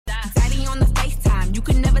You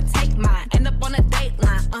can never take mine. End up on a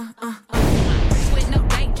dateline. With no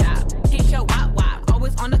day job. Hit your wop.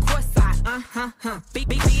 Always on the course side.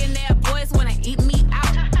 Billionaire boys wanna eat me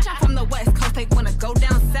out. I'm from the West Coast, they wanna go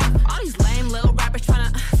down south. All these lame little rappers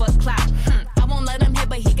tryna fuck clout. I won't let him hit,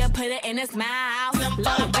 but he can put it in his mouth.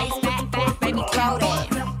 Low bass, fat, baby, throw that.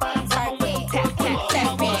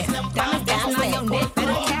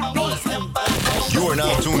 You are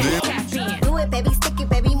now tuned in. Do it, baby, stick it,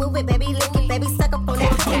 baby, move it, baby, lick it, baby, suck up on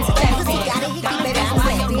that. Pussy got a hickey, baby, I'm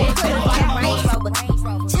wet. Put it in Range Rover.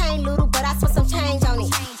 Chain little, but I spent some change on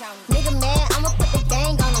it. Nigga mad, I'ma put the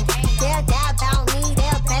gang on him. They'll die about me,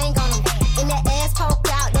 they'll bang on him. In that ass poke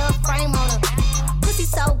out, the frame on him. Pussy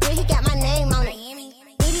so good, he got my name on it.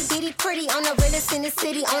 Itty bitty pretty, on the realest in the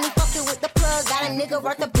city. Only fucking with the plug, got a nigga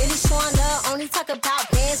worth a billy showing love. Only talk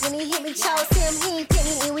about bands when he hit me, chose him, he ain't pick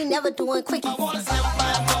me, and we never doing quickie. I wanna snap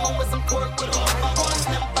by, come with some pork with her. I wanna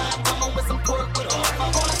snap by, come with some pork with her. I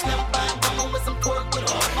wanna snap by, come with some pork with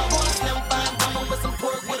her. I wanna snap by, come with some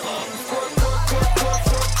pork with her.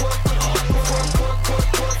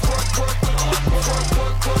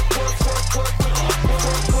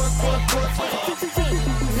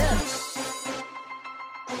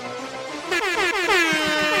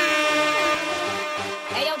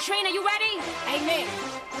 Hey, yo, Trina, you ready? Amen.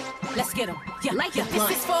 Let's get him. Yeah, like ya. This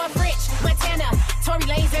is for Rich, Montana, Tory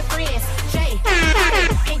Lanez and friends. Jay,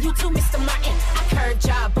 and you too, Mr. Martin. I curved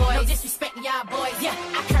y'all boys. No disrespect y'all boys. Yeah,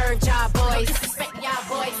 I curved y'all boys. No disrespect y'all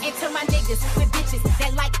boys. Into my niggas with bitches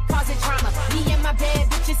that like causing drama. Me and my bad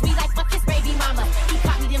bitches be like, fuck his baby mama. He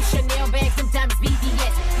caught me them Chanel bags, them diamonds,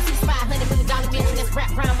 BBS. You see $500 million mansion that's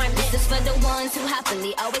wrapped around my neck. This is for the ones who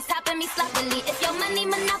happily always topping me sloppily. If your money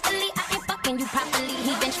monopoly, I ain't fucking you properly.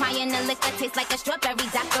 He been trying to lick a taste like a strawberry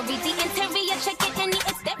daiquiri. The interior chicken and the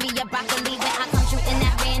exterior broccoli. When I come through in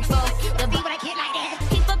that Range Rover, the beat when I get like that.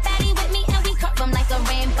 Keep a baddie with me and we cut from like a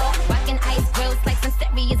rainbow. Rockin' ice grills like some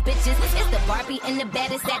serious bitches. It's the Barbie and the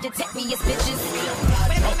baddest Sagittarius bitches.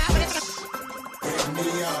 Give me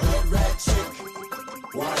a hood rat chick,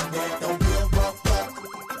 one that don't give a fuck.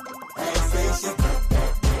 Ain't face it.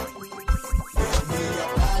 Give me a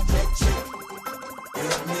project chick,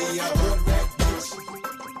 give me a hood rat bitch,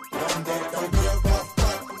 one that don't give a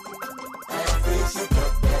fuck. Ain't face it.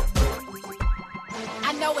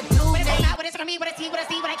 I know a dude named. What it's gonna be, what I see, what I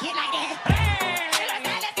see, when I get like that.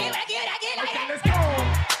 Let's see what I get like that. Let's go.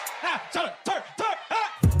 Turn.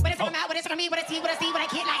 What it's gonna be, what it's gonna be, what I see, what I see, when I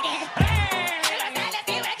get like that. Let's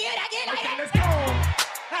see what I get like that. Let's go.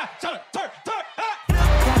 Turn.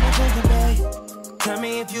 Tell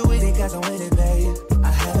me if you with it, cause I'm with it, babe.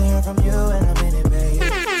 I haven't heard from you and I'm in it, babe. It's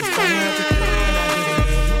funny how you feel and I get it,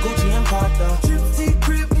 babe. Gucci and Prada. Trip to your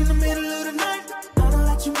crib in the middle of the night. I don't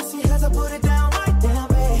let you miss it cause I put it down right down,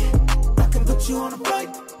 babe. I can put you on a flight.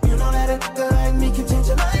 You know that a nigga like me can change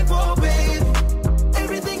your life, oh, babe.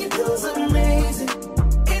 Everything you do is amazing.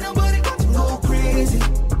 Ain't nobody got to go crazy.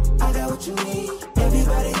 I got what you need.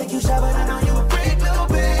 Everybody think you shy, but I know you a great little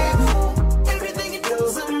baby. Everything you do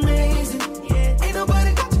is amazing. Ain't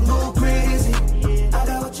nobody got to go crazy. I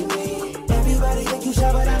got what you need. Everybody think you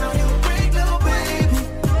shy, but I know you a great little baby.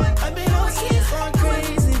 I've been overseas going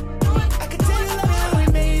crazy. I can tell you love how we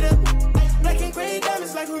made up. Black and gray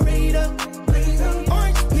diamonds like we're made up.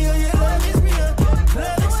 Orange peel, your love is real.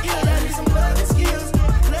 Love is skill, I need some love and skills.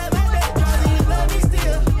 Love like that, Johnny, you love me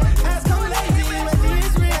still. Eyes come lazy, but it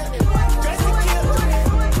is real. Dress to kill,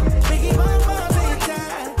 Biggie bomb to your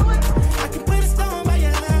time. I can put a stone by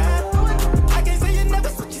your line. I can say you never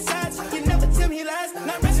switch your sides, you never tell me lies.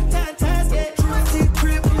 Not resting time, yeah. True to your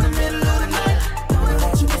crib in the middle of the night. Don't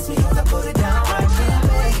let you miss me 'cause I put it down right there,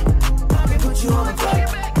 babe. I can put you on a flight.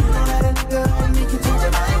 You know that a nigga and me can change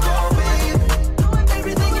your life, oh, babe.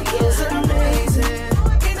 Everything you do is amazing.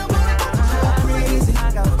 Ain't nobody got to go crazy. I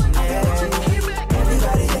got what you need.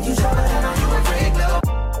 Everybody think you shy, but I know you a freak, little.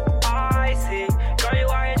 I see, girl, you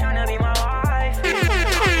are tryna be my wife.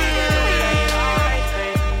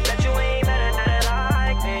 That you ain't better than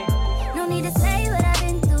like me. No need to say what I've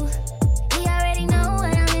been through. He already know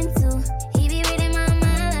what I'm into. He be reading my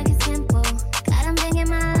mind like it's simple. Got him banging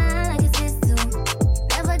my line like it's his too.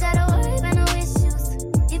 Never gotta worry about no issues.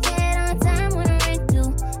 He paid on time when I rent due.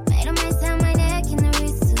 Made him ice down my neck in the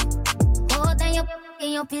wrist too. Hold down your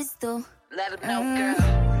in your pistol. Let him know, girl.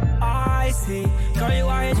 I see, girl, you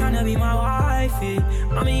are tryna be my wifey.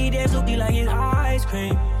 I'ma eat that Zuki like it's ice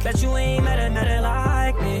cream. Bet you ain't better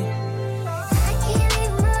like me. I can't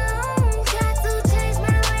leave him alone. Try to change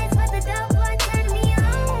my ways, but the dope boy turned me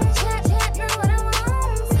on. Trap, know what I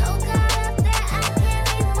want. So caught up that I can't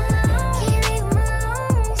leave him alone. Can't leave him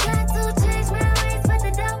alone. Try to change my ways, but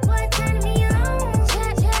the dope boy turned me on.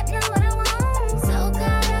 Trap, know what I want. So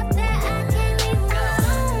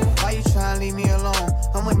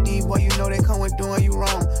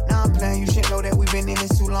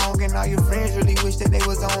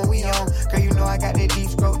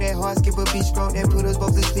heart skip a beach stroke. That put us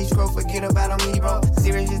both to sleep stroke. Forget about on me, bro.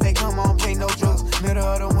 Serious as they come on, play no jokes. Middle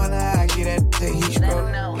of the one I get at the heat stroke.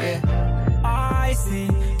 Yeah. I see.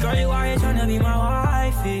 Girl, you out here tryna be my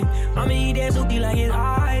wifey. I'ma eat that Zuki like it's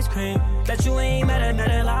ice cream. Bet you ain't met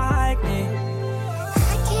another like me.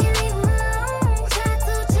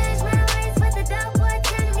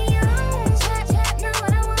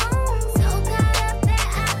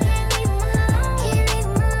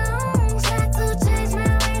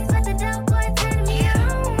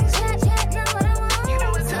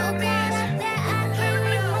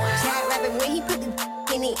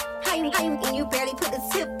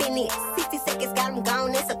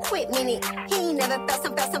 Minute. He ain't never felt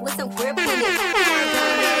some with some grip in it.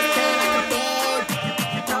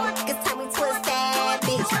 It's time we twist that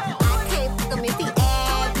bitch. I can't fuck him if he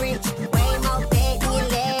average. Way more bad than your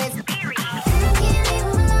legs. Can't leave him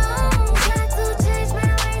alone. Try to change my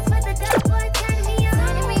ways, but the dope boy turning me on.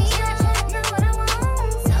 Know what I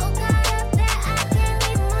want. So caught up that I can't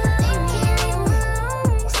leave him alone. Can't leave him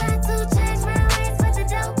alone. Try to change my ways, but the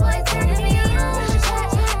dope boy turning me on.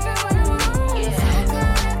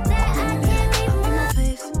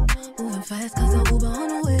 Fast cause the Uber on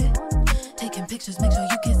the way. Taking pictures, make sure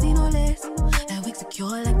you can see no less. That wig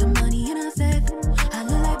secure like the money in a safe. I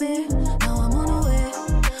look like babe, now I'm on the way.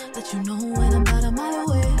 Let you know when I'm about a mile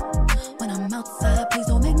away. When I'm outside, please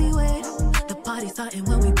don't make me wait. The party's starting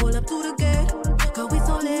when we pull up to the gate. Girl, we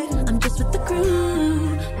so late, I'm just with the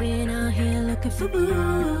crew. We ain't out here looking for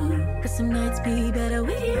boo. Cause some nights be better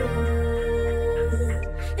with you.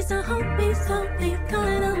 It's a homie, something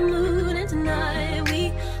kind of mood. And tonight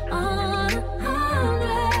we are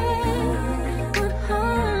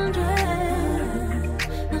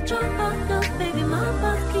 100. Now drop out, no baby, my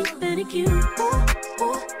boss keep betting you.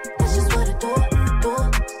 Ooh, that's just what I do.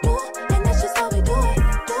 And that's just how we do it.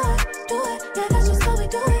 Yeah, that's just how we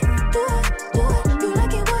do it. You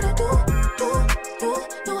like it what I do.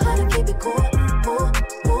 Know how to keep it cool.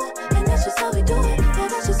 And that's just how we do it. Yeah,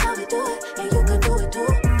 that's just how we do it. And you can do it too.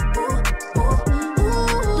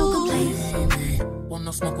 Don't complain. Want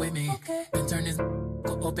no smoke with me? Okay. Then turn this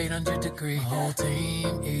up 800 degrees. Whole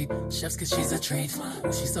team eat chefs cause she's a treat.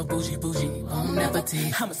 She's so bougie, on never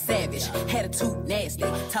tea. I'm a savage, attitude nasty.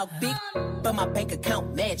 Talk big, but my bank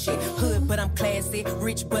account match it. Hood, but I'm classy.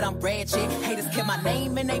 Rich, but I'm ratchet. Haters kept my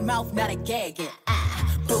name in their mouth, now they gagging.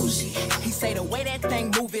 Bougie. He say the way that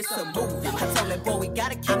thing move, it's a movie. I told that boy we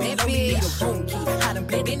gotta keep it low, we need a room key. I done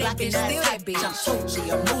been that bitch, still that bitch. I'm Tunchi,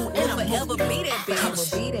 I'm moon, and I'm forever be that bitch. I'ma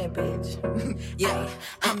be that bitch. Yeah,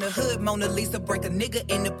 I'm the hood Mona Lisa. Break a nigga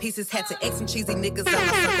into pieces. Had to X some cheesy niggas on my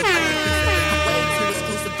circle. I'm way too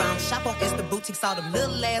exclusive. I don't shop on Insta boutiques. All them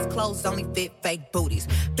little ass clothes only fit fake booties.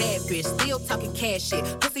 Bad bitch, still talking cash shit.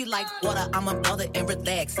 Pussy like water, I'm a mother and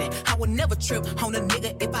relaxing. I would never trip on a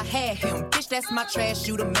nigga if I had him. Bitch, that's my trash,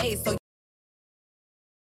 you the maid, so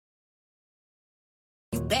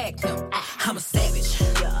you bagged him. I'm a savage,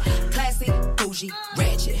 yeah. Classy, bougie,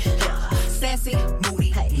 ratchet, yeah. Sassy,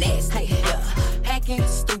 moody, nasty, yeah. Hacking,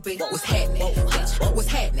 stupid, what's happening? Bitch, what's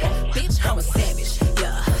happening? Bitch, I'm a savage,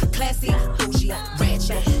 yeah. Classy, bougie,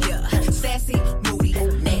 ratchet, yeah. Sassy, moody,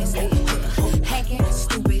 nasty, yeah. Hacking,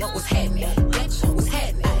 stupid, what's happening? Bitch, what's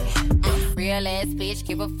happening? Real ass bitch,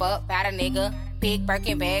 give a fuck about a nigga. Big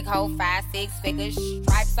Birkin bag, hold 5-6 figures.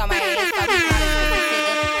 Stripes on my ass, so he call it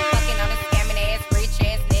fucking on a scamming ass, rich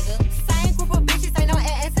ass nigga. Same group of bitches, ain't no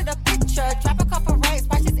ass to the picture. Drop a couple racks,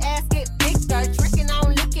 watch his ass get bigger. Drinking,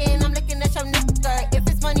 I'm licking, I'm looking at your nigga. If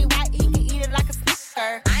it's money right, he can eat it like a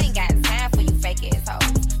snicker. I ain't got time for you fake ass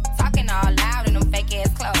hoes. Talking all loud in them fake ass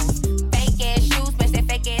clothes. Fake ass shoes, match that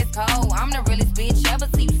fake ass coat. I'm the realest bitch ever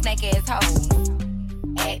see you snake ass hoes.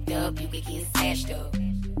 Act up, you could get snatched up.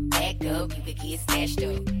 Act up, you could get snatched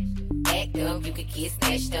up. Act up, you could get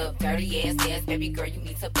snatched up. Dirty ass ass, baby girl, you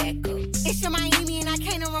need to back up. It's your Miami and I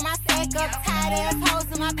can't run my sack up. Tired ass hoes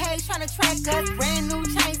in my page tryna track us. Brand new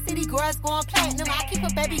chain city girls going platinum. I keep a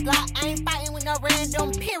baby Glock, I ain't fighting with no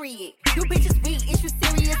random, period. You bitches weak, is you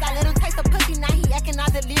serious? I let him taste a pussy, now he acting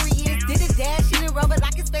all delirious. Did a dash in a rubber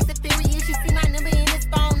like his face is furious. You see my number in his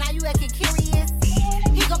phone, now you acting curious.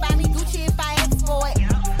 He gon' buy me Gucci if I ask for it.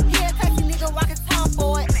 He a crazy nigga rockin' town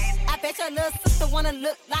for it. I bet your little sister wanna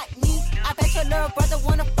look like me. I bet your little brother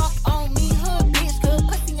wanna fuck on me. Hood bitch, good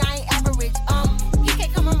pussy, I ain't average. He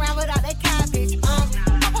can't come around without that cabbage. Pop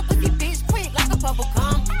a pussy bitch quick like a bubble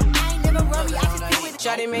gum. I ain't never worry, I just do it.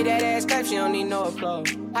 Shawty made that ass clap, she don't need no applause.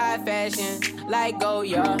 High fashion, like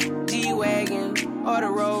Goya, G-Wagon, or the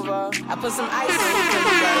Rover. I put some ice on it, cause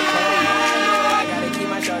you gotta cold. I gotta keep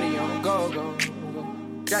my shawty on go.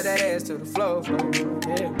 Drop that ass to the floor,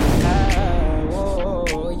 yeah.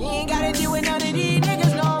 Whoa, you ain't gotta deal with none of these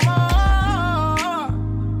niggas no more.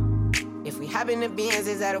 in the Benz,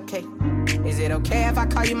 is that okay? Is it okay if I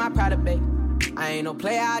call you my pride, babe? I ain't no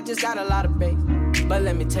player, I just got a lot of babe. But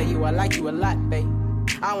let me tell you, I like you a lot, babe.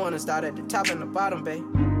 I wanna start at the top and the bottom, babe.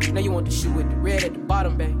 Now you want the shoe with the red at the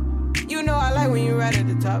bottom, babe. You know I like when you right at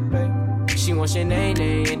the top, babe. She wants your name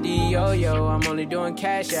and D-O-Yo. I'm only doing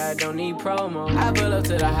cash, I don't need promo. I pull up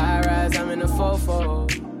to the high rise, I'm in the fofo.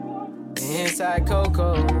 Inside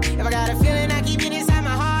Coco. If I got a feeling, I keep it inside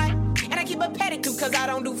my heart. And I keep a pedicure cause I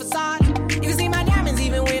don't do facade. You can see my diamonds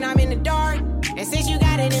even when I'm in the dark. And since you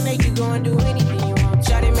got it, it make you go and do anything you want.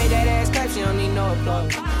 Shawty made that ass clap, she don't need no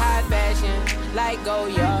applause. High fashion, like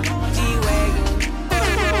Goya, G-Wagon.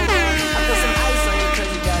 I put some ice on you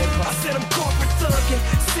cause you got it caught. I said I'm corporate thuggin',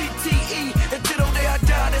 CTE. Until the day I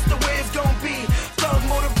die, that's the way it's gon' be. Thug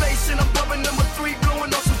motivation, I'm bumping number 3.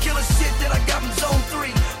 Blowing on some killer shit that I got from zone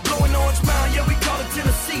 3. Blowing Orange Mound, yeah, we call it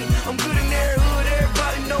Tennessee. I'm good in their hood,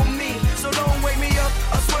 everybody know me. So don't wake me up,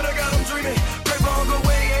 I swear to God I'm dreaming. Paper on go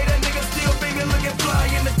away, hey, that nigga still beaming. Looking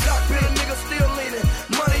fly in the cockpit, a nigga still leaning.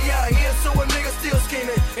 Money out here, so a nigga still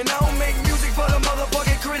scheming. And I don't make music for the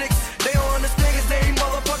motherfucking critics. They don't understand cause they ain't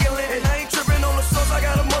motherfucking living. I ain't tripping on the sauce, I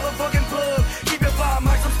got a motherfucking plug. Keep it 5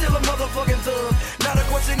 mics, I'm still a motherfucking thug. Now the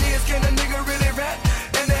question is, can a nigga really rap?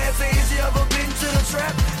 And the answer is, you ever been to the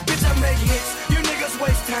trap? Bitch, I make hits, you niggas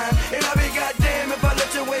waste time. And I be goddamn if I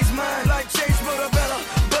let you waste mine. Like Chase Butterbella,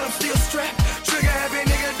 but I'm still strapped. Trigger happy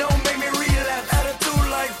nigga, don't make me relapse. Attitude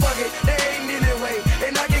like fuck it, they ain't anyway.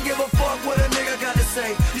 And I can give a fuck what a nigga got to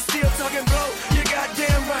say. You still talking bro, you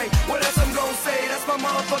goddamn right. What else I'm gon' say, that's my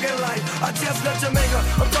motherfucking life. I just left Jamaica,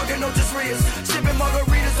 I'm talking no just Rias. Sipping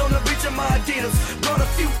margaritas on the beach in my Adidas. Brought a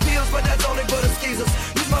few pills, but that's only for the skeezers.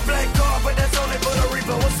 Use my black card, but that's only for the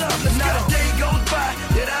reaper. What's up, let's go. Not a day goes by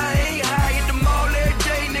that I ain't high. Hit the mall every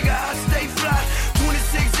day, nigga, I stay fly.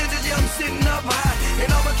 26 inches, yeah, I'm sitting up high. And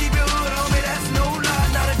I'ma keep it hood on me, that's no lie.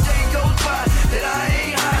 Not a day goes by that I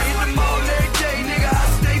ain't high. Hit the mall every day, nigga, I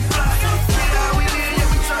stay fly. Get how we live, yeah,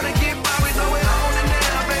 we tryna get by. We throw it on and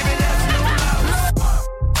now, baby, that's no lie.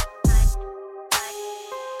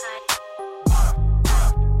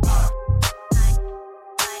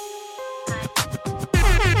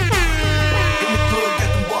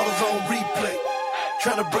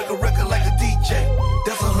 Tryna break a record like a DJ.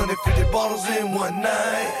 That's 150 bottles in one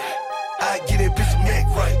night. I get it, bitch, act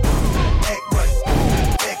right. Act right,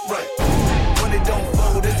 act right. When it don't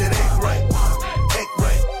fold, is it act right? Act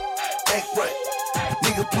right, act right.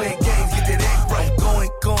 Nigga playing games, get that act right.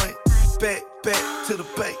 Going, back to the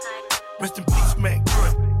bay. Rest in peace, Mac Dre.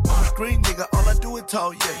 On the screen, nigga, all I do is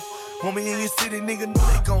talk, yeah. Want me in your city, nigga, know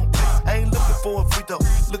they gon' pay. I ain't looking for a free throw,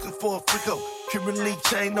 looking for a freako. Cuban link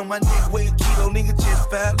chain on my neck, weigh a kilo. Nigga just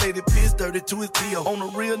violated, piss dirty to his P.O. On a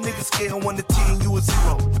real nigga scale, 1 to 10, you a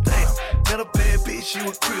 0. Damn, met a bad bitch, she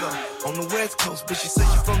was Creole. On the West Coast, but she said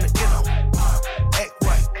she from the NO. Act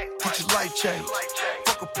right, get your life change.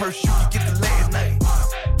 Fuck a purse, you can get the last name.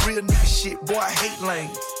 Real nigga shit, boy, I hate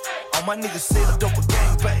lanes. All my niggas sell dope for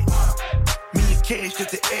gangbang. Me and Cash just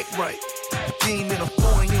to act right. You ain't in a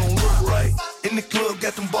foreign, you don't look right. In the club,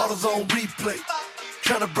 got them bottles on replay.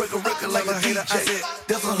 Tryna break a record like a DJ. I said,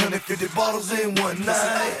 that's 150 bottles in one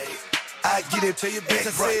night. I get it, tell you, bitch,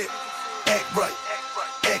 act right. Act right,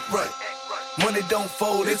 act right. Money don't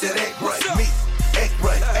fold, it's that act right. Me, act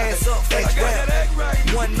right, ass up, act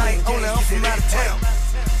right. One night only, I'm from out of town.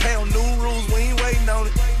 Pound new rules, we ain't waiting on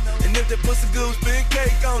it. And if that pussy good, spin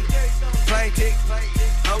cake on it. Plane ticket,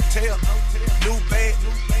 hotel, new bag,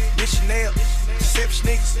 Chanel, Deception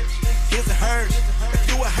niggas, his and hers.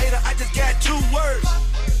 If you a hater, I just got 2 words.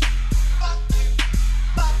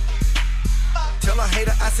 Tell a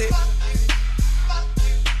hater I said,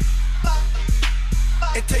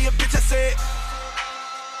 and tell your bitch I said,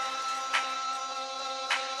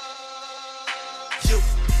 you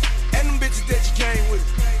and them bitches that you came with.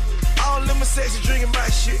 All them sexy drinking my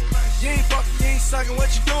shit. You ain't fucking, you ain't sucking,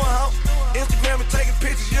 what you doing, ho? Instagram and taking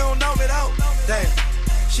pictures, you don't know me though. Damn.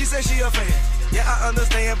 She say she a fan, yeah I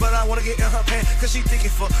understand, but I wanna get in her pants. Cause she thinking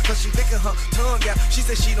fuck, cause she licking her tongue out. She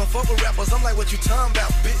say she don't fuck with rappers, I'm like what you talking about,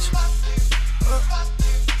 bitch?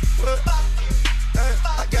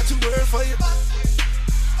 I got 2 words for you.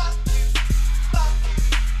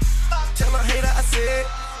 Tell a hater I said,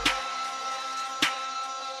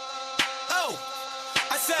 oh,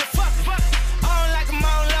 I said fuck it. I don't like them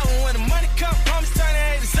all low. When the money come, homies turn the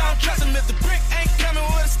haters. I don't trust them if the brick ain't coming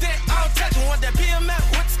with a stick. I don't touch them. Want that BMF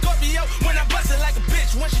with the Scorpio. When I bust it like a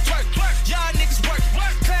bitch, when she twerk. Y'all niggas work.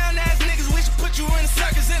 Clown ass niggas, we should put you in the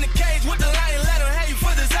circus in the cage with the lion. Let them have you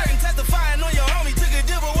for dessert and testifying on your homie. Took a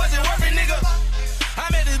deal, but wasn't worth it, nigga. I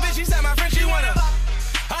met this bitch, she said my friend, she wanna.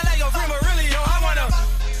 I like your friend, but really, yo, I wanna.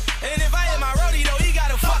 And if I hit my roadie, though, he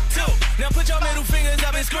gotta fuck too. Now put your man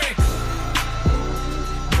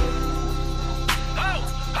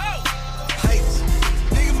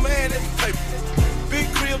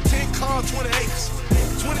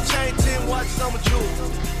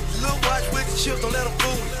Little watch with the chip, don't let them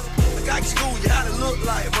fool you. Like I can school you how to look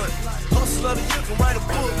like money. Hustle of the year can write a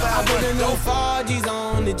book I about put the money. new 4Gs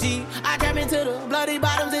on the G. I trap into the bloody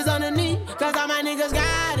bottoms is underneath. Cause all my niggas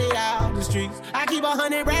got it out the streets. I keep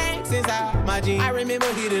 100 racks inside my jeans. I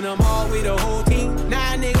remember hitting them all with the whole team.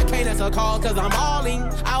 Now a nigga can't answer call cause I'm balling.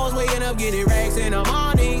 I was waking up getting racks in the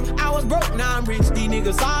morning. I was broke, now I'm rich, these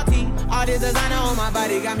niggas salty. All this designer on my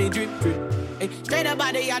body got me drip, drip. Hey, straight up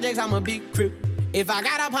out the objects, I'm a big crip. If I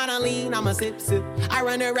got up on a lean, I'm a sip, sip. I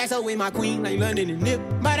run the racks up with my queen, like London and Nip.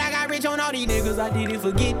 But I got rich on all these niggas, I didn't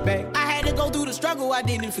forget back. I had to go through the struggle, I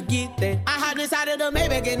didn't forget that. I hopped inside of the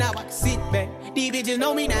Maybach and now I can sit back. These bitches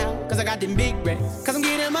know me now, cause I got them big racks. Cause I'm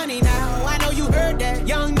getting money now, I know you heard that.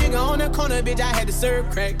 Young nigga on the corner, bitch, I had to serve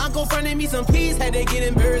crack. Uncle fronted me some peas, had to get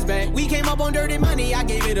them birds back. We came up on dirty money, I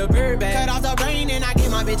gave it a bird back. Cut off the brain and I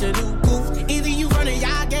gave my bitch a new goof. Either you running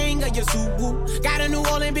y'all gang or you Subaru. Got a New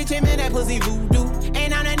Orleans bitch, and man, that pussy voodoo.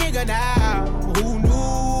 And I'm that nigga now, who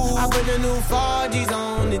knew? I put the new 4Gs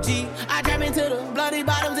on the G. I trap into the bloody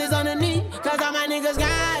bottoms is underneath. Cause all my niggas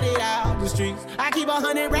got it out the streets. I keep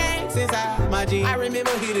 100 racks inside my jeans. I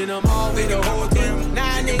remember hitting them all with the whole team.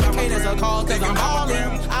 Now a nigga can't answer call cause I'm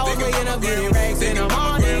ballin'. I was waking up getting racks in the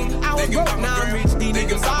morning. I was broke, now I'm rich, these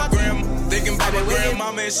niggas salty. Thinking about my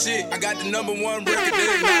grandmama and shit. I got the #1 record,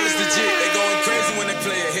 they acknowledge legit. They going crazy when they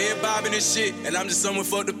play it, head bobbing and shit. And I'm just someone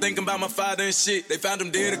fucked up thinking about my father and shit. They found him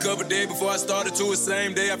dead a couple days before I started to the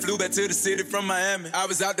same day. I flew back to the city from Miami. I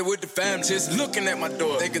was out there with the fam, just looking at my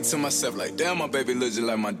door. Thinking to myself like, damn, my baby looks just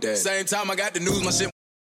like my dad. Same time I got the news, my shit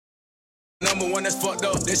 #1 that's fucked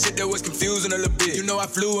up. That shit that was confusing a little bit. You know I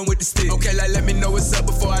flew in with the stick. Okay, like let me know what's up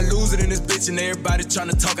before I lose it in this bitch. And everybody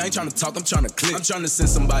tryna talk. I ain't tryna talk, I'm tryna click. I'm tryna send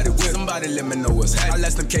somebody with. Somebody let me know what's happening. I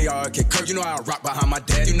left them KRK Kirk. You know I rock behind my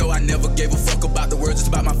dad. You know I never gave a fuck about the words, just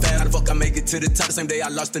about my fam. How the fuck I make it to the top the same day I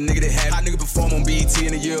lost the nigga that had. Hot nigga perform on BET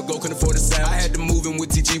and a year ago couldn't afford the sound. I had to move in with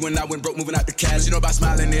TG when I went broke, moving out the Cali. You know about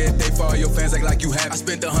smiling every day for all your fans, act like you have. I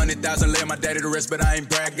spent 100,000 laying my daddy to rest, but I ain't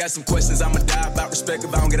brag. I got some questions I'ma die about respect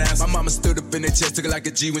if I don't get answers. My mama stood up in their chest, took it like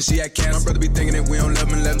a G when she had cancer. My brother be thinking that we don't love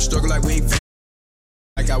him and let him struggle like we ain't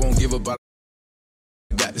like I won't give up.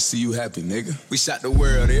 Got to see you happy, nigga. We shot the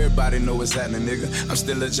world, everybody know what's happening, nigga. I'm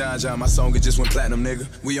still a John John, my song it just went platinum, nigga.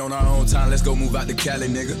 We on our own time, let's go move out to Cali,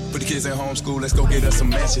 nigga. Put the kids in homeschool, let's go get us some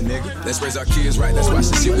mansion, nigga. Let's raise our kids right, that's why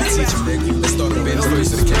shit we teach them, nigga. Let's start a business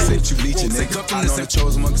first so they can't say that you bleaching, nigga. I know I'm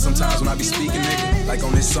chosen one, cause sometimes when I be speaking, nigga, like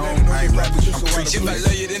on this song, I ain't rapping, I'm preaching. If I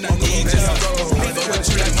love you, then I need you. I fuck with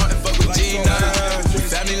you like Martin, fuck with Gina.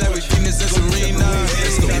 Family like we Venus and Serena.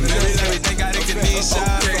 Let's go get married like we think I didn't get these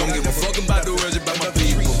shots. Don't give a fuck about the words about my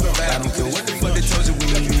people. I don't care what the fuck they told you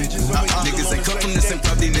when you meet you. Niggas ain't come from the same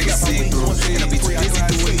probably niggas see through. And I be too busy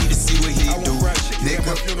doing me to see what he do.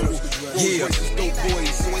 Nigga, yeah.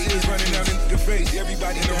 Boys running out in the face.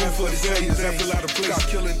 Everybody in the room for the failures. After a lot of plays.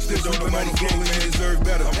 Killing, still don't nobody game and they deserve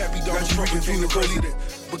better. I'm happy dog trumping through the gully.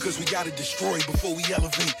 Because we gotta destroy before we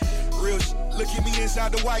elevate. Real look at me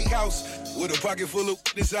inside the White House. With a pocket full of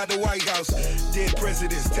inside the White House. Dead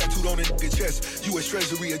presidents tattooed on the chest. U.S.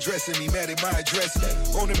 Treasury addressing me, mad at my address.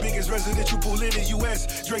 On the biggest residential pool in the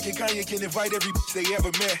U.S. Drake and Kanye can invite every bitch they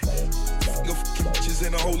ever met. Go f***ing bitches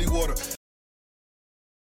in the holy water.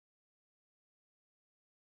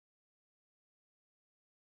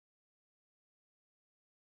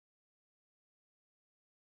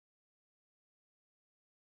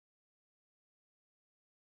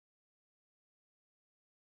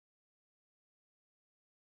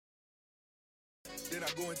 Then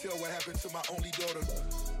I go and tell what happened to my only daughter.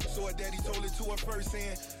 So her daddy told it to her first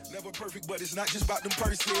hand. Never perfect, but it's not just about them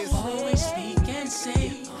purses. Always speak and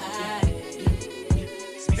say hi.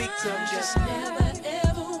 Speak to him, just never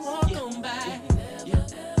ever walk on by.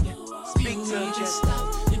 Speak to him, just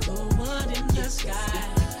stop and put one in the sky.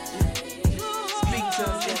 Speak to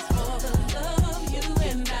him, just for the love of you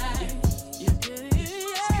and I.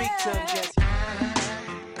 Speak to him, just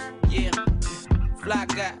yeah. Fly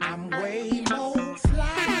guy. I'm way more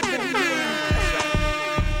fly than you.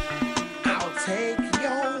 I'll take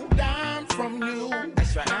your dime from you.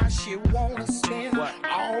 That's right. Now she wanna spend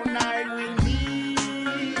all night with me.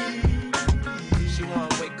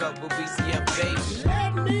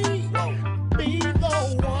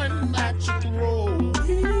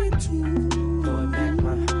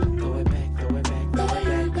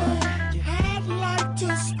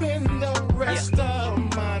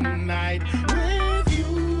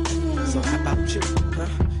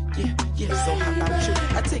 so how about you?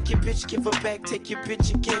 I take your bitch, give her back, take your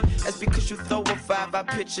bitch again. That's because you throw a 5, I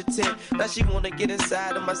pitch a 10. Now she wanna get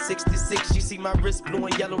inside of my 66. She see my wrist blue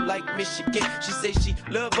and yellow like Michigan. She say she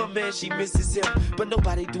love her man, she misses him. But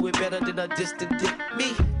nobody do it better than a distant dick.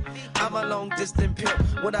 Me, I'm a long distance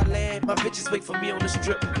pimp. When I land, my bitches wait for me on the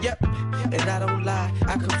strip. Yep, and I don't lie,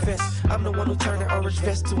 I confess. I'm the one who turned the orange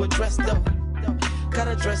vest to a dress though.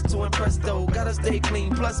 Gotta dress to impress though. Gotta stay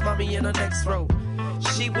clean, plus mommy in the next row.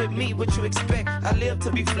 She with me, what you expect? I live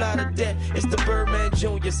to be fly to death. It's the Birdman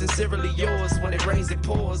Jr., sincerely yours. When it rains, it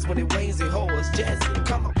pours. When it rains, it pours. Jazzy,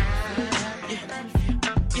 come on.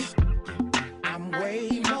 I'm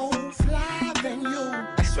way more fly than you.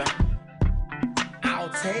 That's right. I'll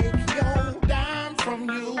take your dime from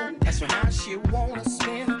you. That's right. Now she wanna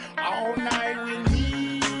spend all night with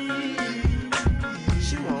me.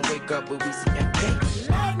 She won't wake up with we see that cake.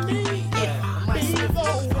 Let me be the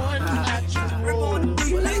one that you roll.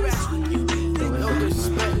 No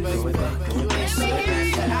disrespect, baby.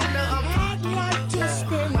 I'd like to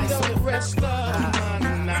spend the rest of my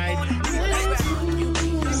night with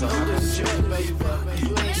you. So no disrespect, baby.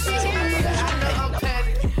 I know I'm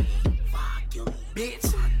petty, bitch,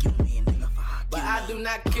 but I do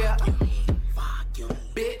not care,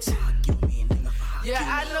 bitch. Yeah,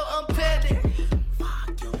 I know I'm petty,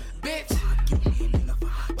 bitch,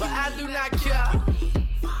 but I do not care,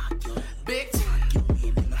 bitch.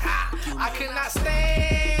 I cannot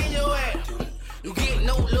stand your ass. You get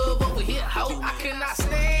no love over here, ho. I cannot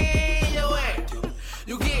stand your ass.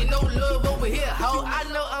 You get no love over here, ho. I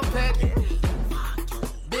know I'm petty,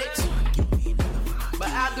 bitch, but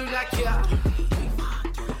I do not care,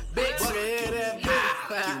 bitch.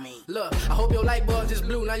 Look, I hope your light bulb just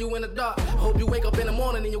blew, now you in the dark. I hope you wake up in the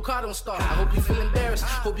morning and your car don't start. I hope you feel embarrassed.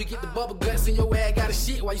 Hope you get the bubble guts and your ass got a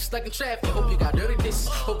shit while you stuck in traffic. Hope you got dirty dishes.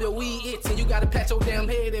 Hope your weed itch and you gotta pat your damn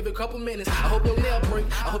head every couple minutes. I hope your nail break.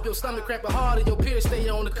 I hope your stomach cramping hard and your period stay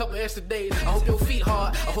on a couple extra days. I hope your feet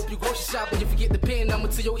hard. I hope you grocery shop and you forget the PIN number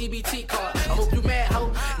to your EBT card. I hope you mad,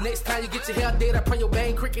 ho. Next time you get your hair dead, I pray your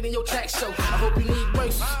bang cricket in your track show. I hope you need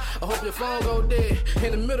braces. I hope your phone go dead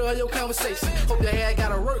in the middle of your conversation. Hope your hair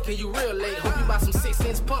gotta work and you real late. Hope you buy some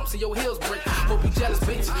 6-inch pumps and your heels break. Hope you jealous,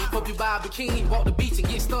 bitch. Hope you buy a bikini, walk the beach and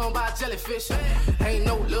get stung by a jellyfish. Ain't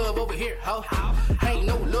no love over here, ho. Ain't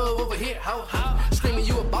no love over here, ho. Screaming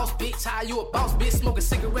you a boss, bitch. How you a boss, bitch? Smoking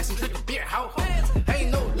cigarettes and drinking beer, ho.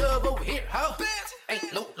 Ain't no love over here, ho.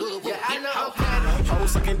 Ain't no love over here, I know I'm petty.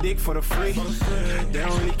 Hoes sucking dick for the free. They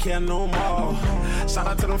don't really care no more. Shout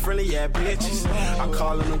out to them friendly yeah bitches. I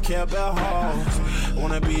call them Care Bear hoes.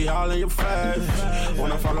 Wanna be all in your face.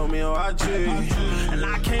 Wanna follow me on IG. And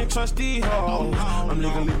I can't trust these hoes. I'm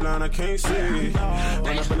legally blind, I can't see.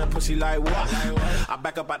 Run up in that pussy like what? I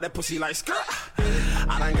back up out that pussy like skirt.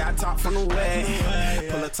 I done got top from the way.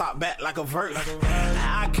 Pull a top back like a vert.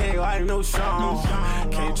 I can't like no song.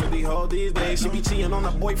 Can't trust these hoes these days. She be cheating on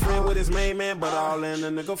a boyfriend with his main man, but all in the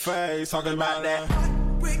nigga face. Talking about that.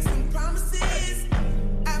 Bricks and promises.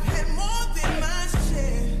 I've had more than my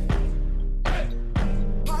share.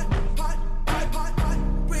 Hot,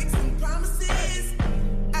 bricks and promises.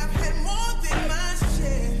 I've had more than my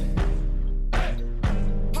share.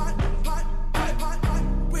 Hot,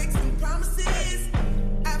 bricks and promises.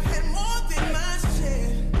 I've had more than my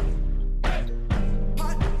share.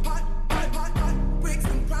 Hot, bricks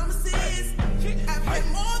and promises. I've had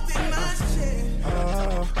more than my share.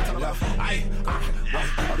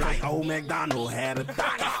 Like old MacDonald had a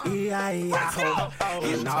thought. E-I-E-I-O.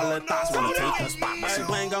 And all the thoughts wanna take her spot, but she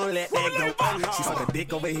ain't gonna let that go. She fuck a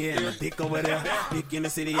dick over here and a dick over there. Dick in the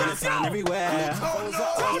city, in the town, everywhere.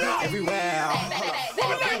 Everywhere.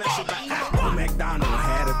 Old MacDonald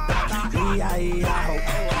had a thought. E-I-E-I-O.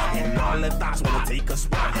 And all the thoughts wanna take her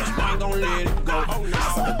spot, but she ain't gonna let it go. She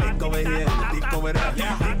fuck a dick over here and a dick over there.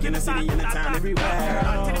 Dick in the city, in the town, everywhere.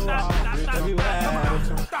 Everywhere.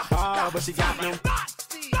 Oh, but she got them.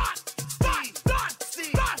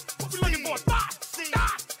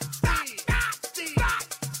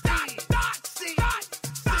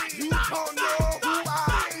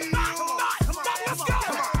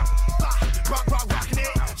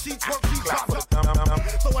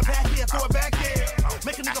 Throw it back here.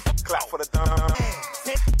 Make a nigga clap for the dumb.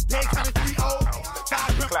 They counting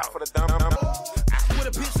 3-0. Clap for the dumb. With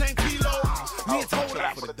a bitch named Kilo. Me and Tola.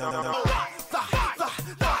 Clap for the dumb.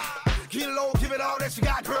 Get low, give it all that you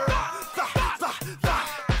got, girl.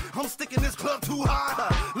 I'm sticking this club too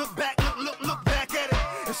hard. Look back, look back at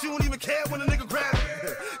it. And she don't even care when a nigga grab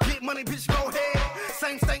it. Get money, bitch, go ahead.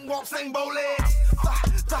 Same stank walk, same bow legs.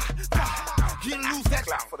 Get loose, that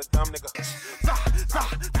clap for the dumb nigga.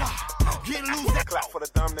 Get loose, that clap for the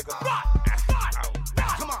dumb nigga.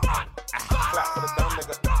 Come on.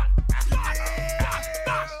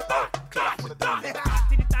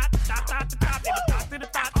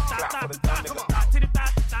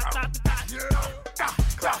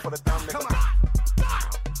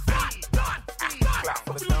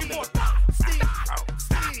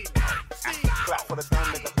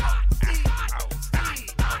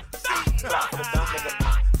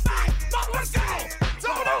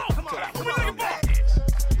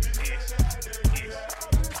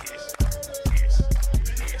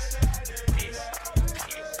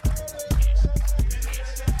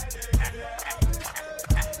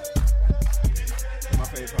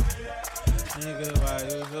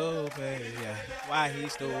 he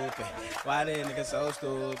stupid? Why these niggas so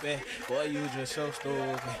stupid? Boy, you just so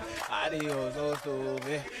stupid. Why these hoes so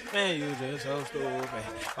stupid? Man, you just so stupid.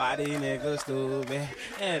 Why these niggas stupid?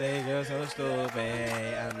 Yeah, they just so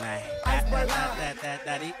stupid. I'm like,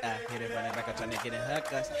 hit it running back, I'm trying to get in her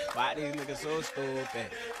cuss. Why these niggas so stupid?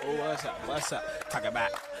 Oh, what's up? What's up? Talk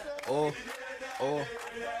about, oh,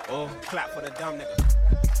 clap for the dumb nigga.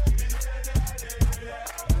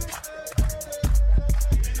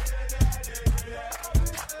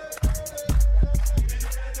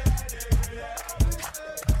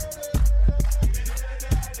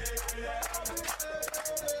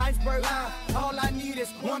 Iceberg high, all I need is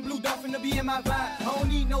one blue dolphin to be in my vibe. I don't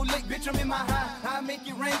need no lick, bitch, I'm in my high. I make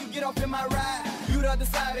it rain, you get off in my ride. You the other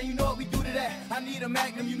side, and you know what we do to that. I need a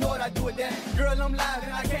magnum, you know what I do with that. Girl, I'm live,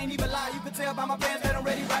 and I can't even lie. You can tell by my pants that I'm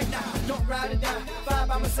ready right now. Don't ride or die, five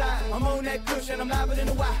by my side. I'm on that cushion, I'm liver than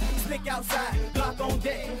the Y. Slick outside, Glock on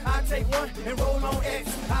deck. I take one and roll on X.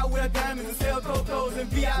 I wear diamonds and sell cocos and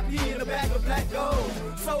VIP in a bag of black gold.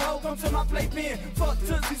 So ho, come to my playpen. Fuck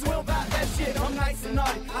tootsies, we don't buy that shit. I'm nice and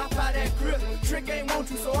naughty, I buy that grip. Trick ain't want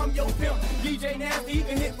you, so I'm your pimp. DJ Nasty, you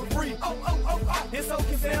can hit for free. Oh. And so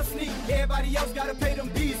can Sam Sneak. Everybody else gotta pay them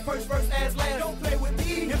D's. First, ass last. Don't play with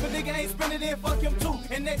me. If a nigga ain't spinning, then fuck him too.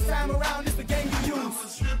 And next time around, it's the game you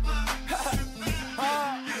use.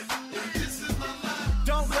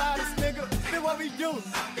 Don't lie, this nigga. This what we do.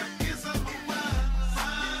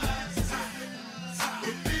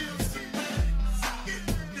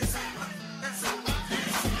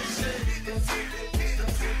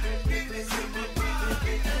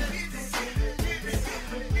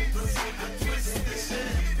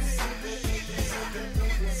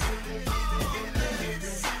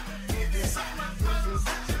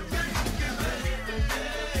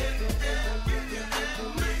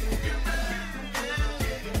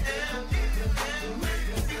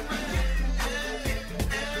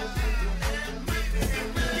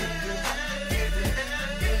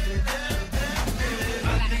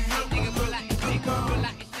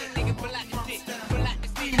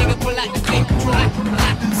 Pull out the stick.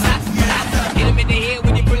 Hit him in the head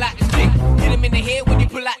when you pull out the stick. Hit him in the head when you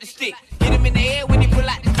pull out the stick. Hit him in the head when you pull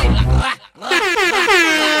out the stick. Like rah, rah, rah.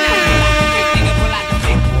 Nigga, pull out the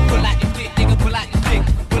stick. Pull out the stick, nigga, pull out the stick.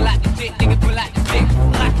 Pull out the stick, nigga, pull out the stick.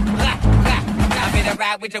 Rah, rah, rah. I better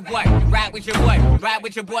ride with your boy, ride with your boy, ride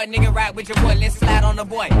with your boy, nigga, ride with your boy. Let's slide on the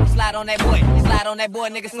boy, slide on that boy, slide on that boy,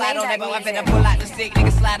 nigga, slide on that boy. I better pull out the stick,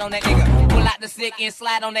 nigga, slide on that nigga. Pull out the stick and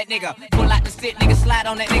slide on that nigga. Pull out the stick, nigga, slide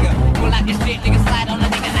on that nigga. Pull out this stick, nigga, slide on the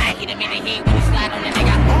nigga. Nah, hit him in the head when you slide on the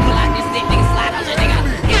nigga. Pull out this stick, nigga, slide on the nigga.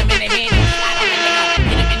 Hit him in the head and slide on the nigga.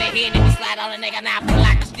 Hit him in the head and slide on the nigga. Now pull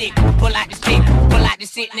out the stick, pull out the stick, pull out the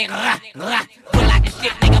stick, nigga. Rah, rah. Pull out the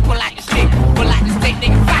stick, nigga, pull out the stick, pull out the stick,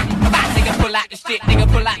 nigga. Rah, rah. Nigga, pull out the stick, nigga,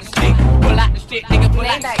 pull out the stick, pull out the stick, nigga, pull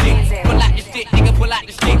out the stick, pull out the stick, nigga, pull out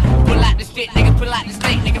the stick, pull out the stick, nigga, pull out the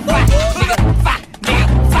stick, nigga. Rah, nigga, fa, nigga,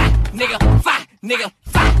 fa, nigga, fa, nigga,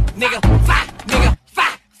 fa, nigga, fa, nigga, fa,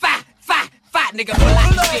 fa, fa, fa, nigga, pull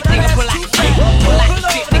out the stick, nigga, pull out the stick, pull out the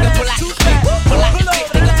stick, nigga, pull out the stick, pull out the stick,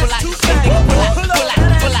 nigga, pull out the stick, nigga, pull out, nigga,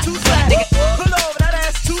 pull over that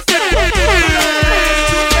ass too fat,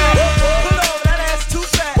 pull over that ass too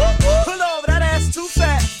fat, pull over that ass too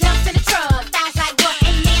fat, Jump in the truck, thighs like what,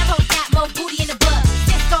 and never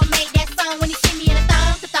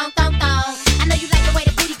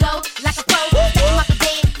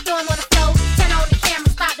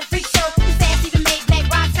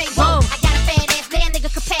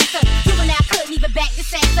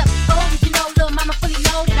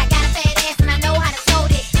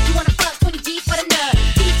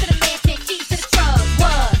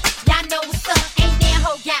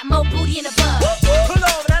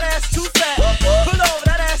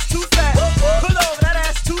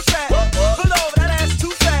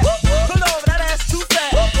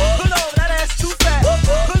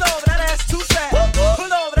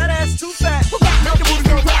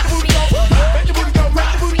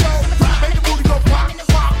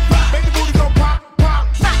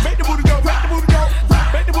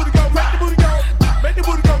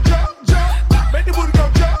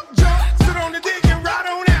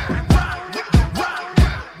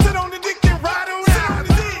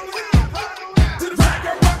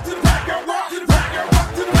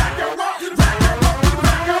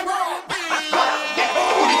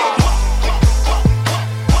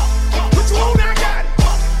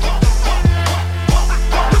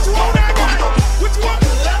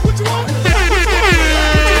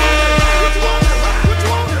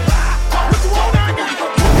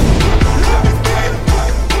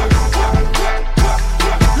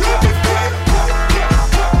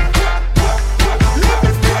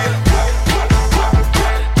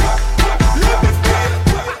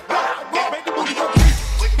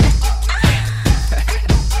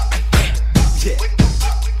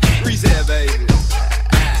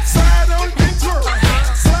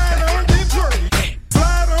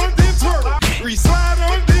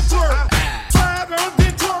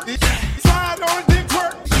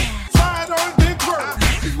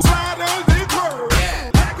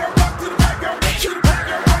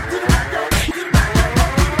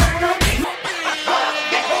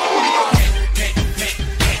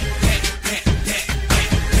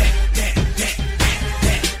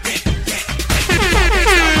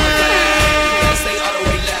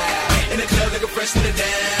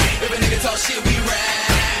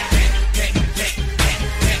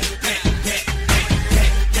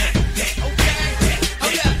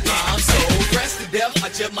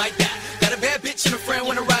might die. Got a bad bitch and a friend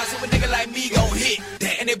wanna ride, so a nigga like me gon' hit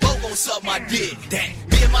that, and they both gon' suck my dick. That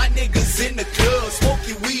me and my niggas in the club,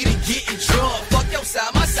 smoking weed and getting drunk. Fuck your side,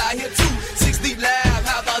 my side here too. 6 deep live,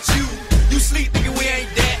 how about you? You sleep, nigga, we ain't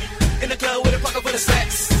that. In the club with a pocket full of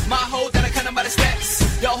stacks. My hoe that I cut them by the stacks.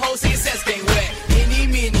 Yo, hoe see sex game wet. Any,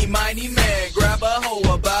 mini, miny, man, grab a hoe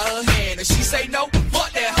about her hand. And she say no, fuck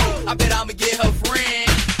that hoe. I bet I'ma get her friend.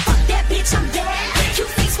 Fuck that bitch, I'm dead. Cute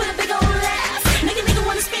face with a big old ass. Nigga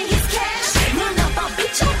wanna spend his cash. Run up, I'll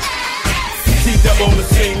beat your ass. T-Double on the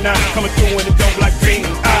scene now, coming through in the dope like Bing.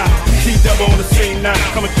 T-Double on the scene now,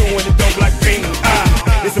 coming through in the dope like Bing.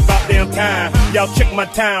 It's about damn time. Y'all check my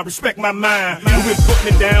time, respect my mind. We've been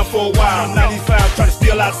putting it down for a while. 95 try to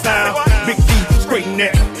steal our sound. Big D, straighten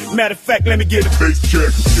that. Matter of fact, let me get a bass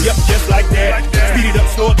check. Yep, just like that. Speed it up,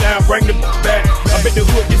 slow it down, bring the back. I bet the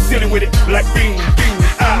hood get silly with it, like Bing, Bing.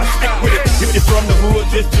 Stick with it. If you're from the hood,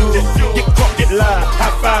 just do it. Get caught, get live,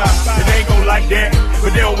 high five. It ain't gon' like that,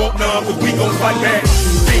 but they don't want none, but we gon' fight back.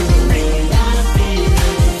 Bing, Bing.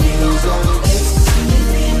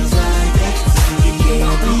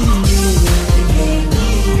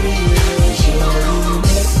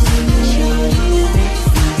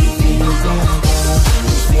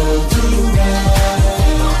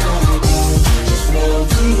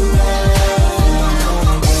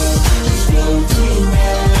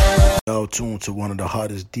 Y'all tuned to one of the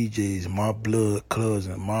hottest DJs, my blood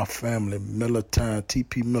cousin, my family, Miller Time,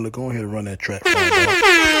 TP Miller. Go ahead and run that track.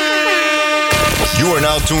 You are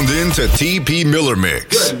now tuned in to TP Miller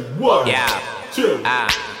Mix. Ready, 1, 2,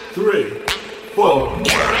 3, 4.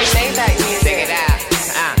 Check it out.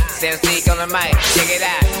 Sam Stick on the mic. Check it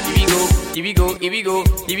out. Here we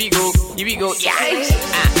go. Yeah.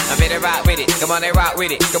 I better rock with it. Come on and rock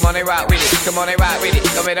with it. Come on and rock with it. Come on and rock with it.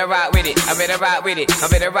 I better rock with it. I better rock with it. I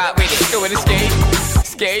better rock with it. Go with the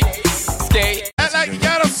skate. Act like you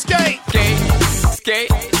gotta skate. Skate.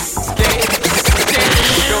 Go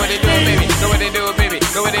with it, do it, baby. Go with it, do it, baby.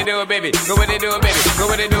 Go with it, do it, baby. Go with it, do it, baby. Go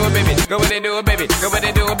with it, do it, baby. Go with it, do it, baby. Go with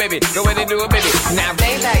it, do it, baby. Go with it, do it, baby. Now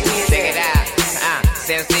they like me. Check it out.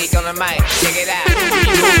 Sam Stick on the mic. Check it out. Here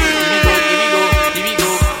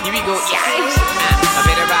we go. Yeah. I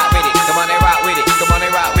better rock with it. Come on and rock with it. Come on and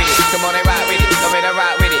rock with it. Come on and rock with it. I better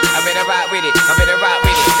rock with it. I better rock with it. I better rock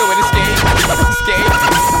with it. Go with the skate. I like you gotta skate.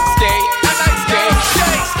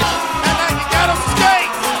 I like you gotta skate.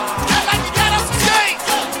 I like you gotta skate.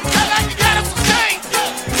 I like you gotta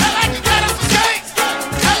skate.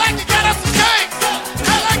 I like you gotta skate.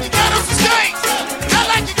 I like you gotta skate. I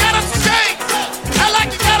like you gotta skate. I like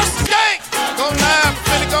you gotta skate. Go live, I'm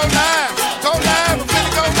finna go live. Go live, I'm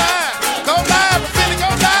finna go live. Go live, I'm finna go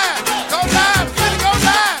live. Go live, I'm finna go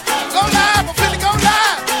live. Go live, I'm finna go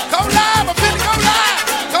live. Go live, I'm finna go live.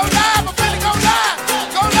 Go live, I'm finna go live.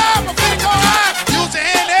 Go live, I'm finna go live. Use your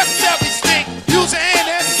hand as a selfie stick. Use your hand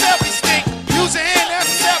as a selfie stick. Use your hand as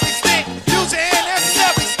a selfie stick. Use your hand as a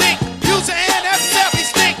selfie stick. Use your hand as a selfie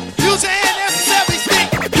stick. Use your hand as a selfie stick.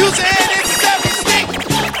 Use your hand as a selfie stick.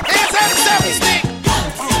 Hands as a selfie stick.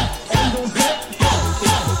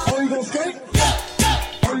 Are you gonna skate?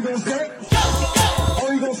 Are you gonna skate?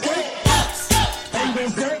 Are you gonna skate? Are you gonna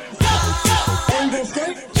skate? Are you gonna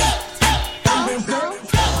skate?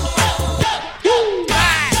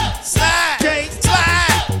 Slide, skate,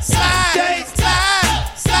 slide, skate,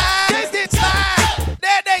 slide.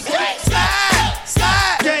 There they go.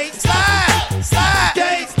 Slide, skate,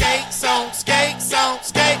 skate,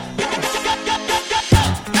 skate.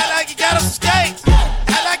 I like you gotta skate.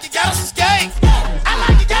 I like you gotta skate. I like you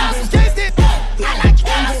gotta skate. I like you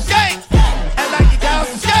gotta skate. I like you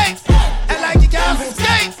gotta skate. I like you gotta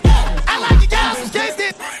skate. I like you gotta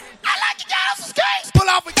skate. I like you gotta skate. Pull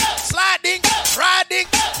off with you, sliding, riding,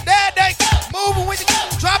 there they moving with you,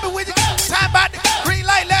 dropping with you. Time about the green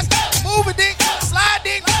light, let's move it, ding,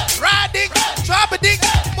 sliding, riding, dropping, ding,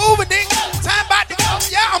 moving, ding. Time about the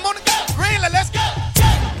yeah, I'm on the green light, let's go.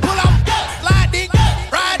 Pull off, sliding,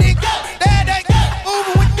 riding, there they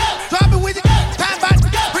moving with you, dropping with you. Time about the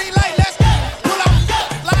green light, let's pull off,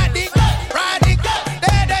 sliding, riding,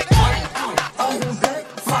 there they.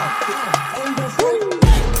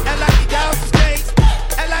 I like you guys to skate.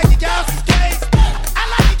 I like you guys to skate. I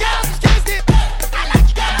like you guys to skate. I like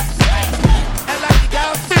you guys to skate. I like you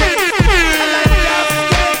guys to skate. I like you guys to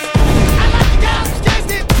skate. I like you guys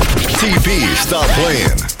to skate. TP, stop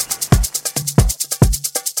playing.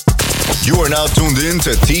 You are now tuned in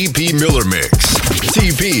to TP Miller Mix.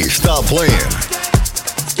 TP, stop playing.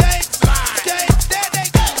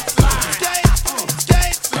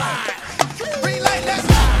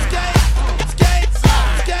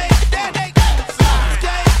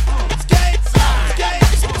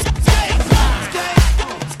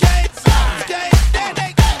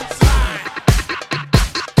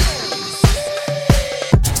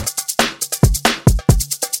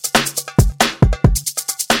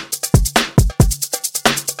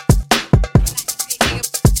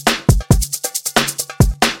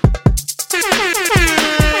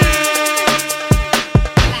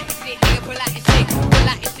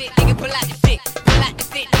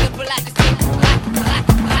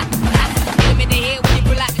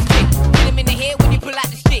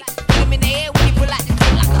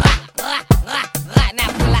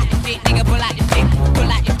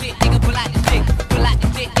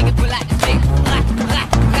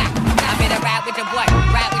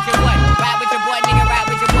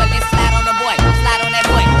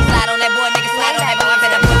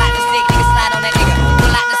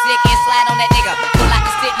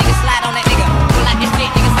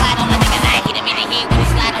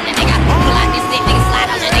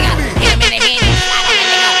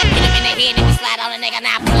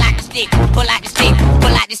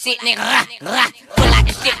 shit, nigga. Pull out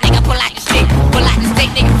the shit, nigga. Pull out the shit. Pull out the stick,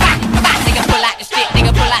 nigga. Nigga, pull out the stick,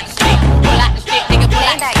 nigga. Pull out the stick. Pull out the stick, nigga. Pull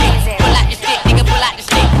out the stick. Pull out the stick, nigga. Pull out the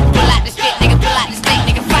stick. Pull out the stick, nigga. Pull out the stick,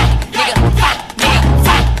 nigga. Fight, nigga. Fight,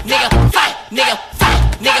 nigga. Fight, nigga.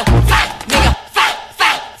 Fight, nigga. Fight,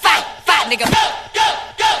 nigga. Fight, nigga. Fight, nigga.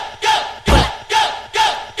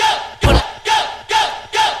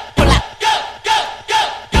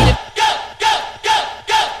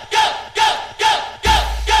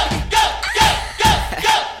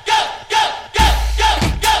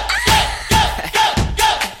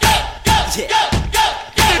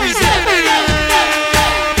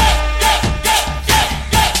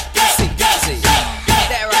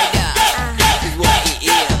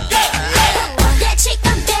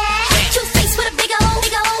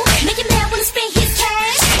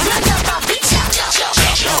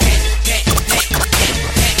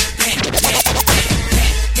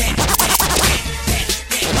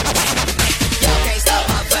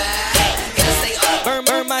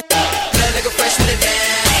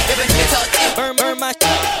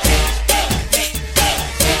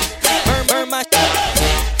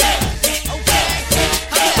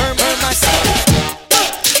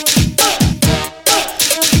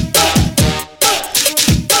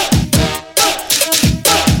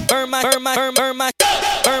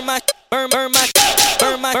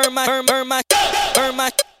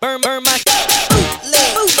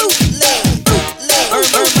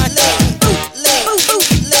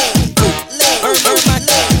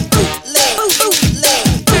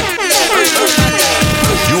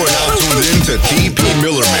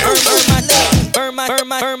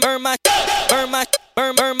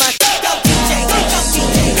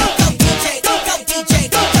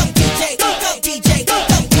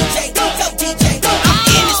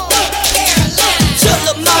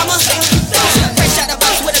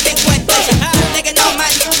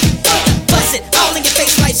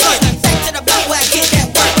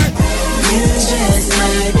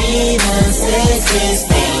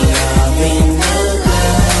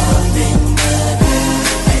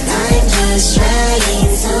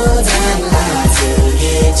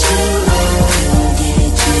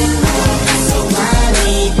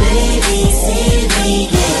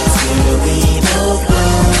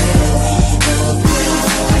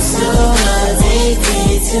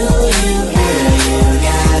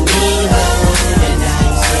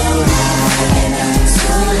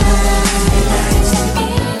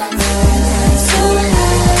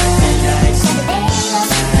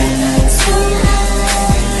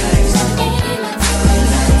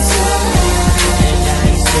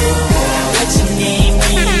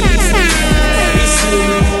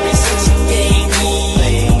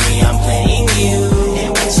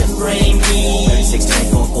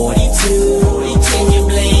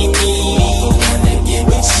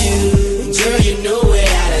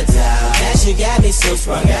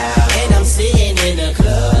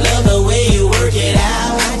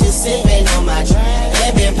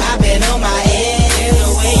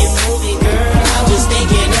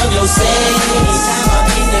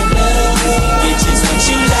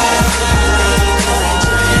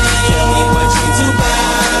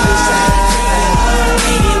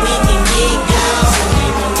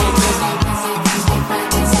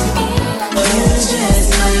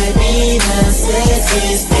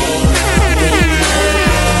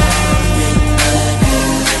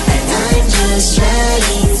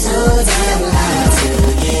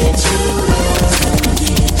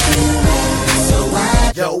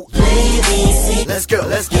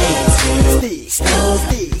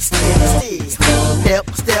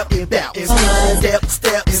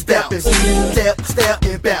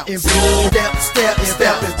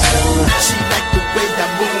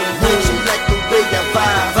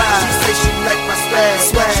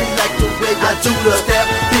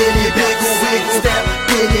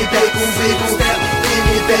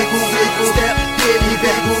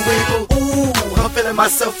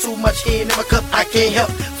 Myself too much in my cup, I can't help.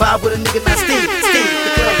 Five with a nigga, not Steve. The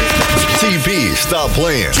club is TP, stop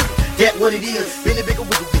playing. That what it is, Benny Bigger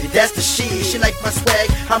with it, that's the shit. She like my swag,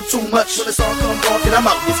 I'm too much. When the song come off and I'm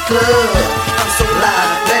out this club, I'm so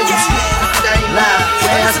live, man, you see, I ain't live.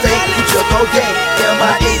 When I stay, you jump all game. Tell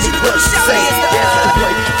my age, what she say, that's the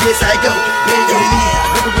boy, yes I go. Man, you leave,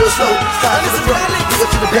 moving real slow, start to the front, do it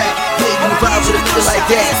to the back. Yeah, you vibe with a nigga like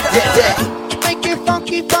that, that. Make it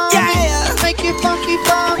funky for me. Make it funky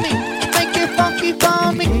for me. Make it funky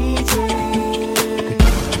for me.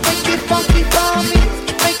 Make it funky for me.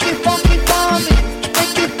 Make it funky for me.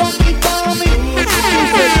 Make it funky for me.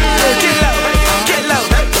 Get low, get low,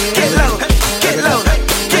 get low, get low,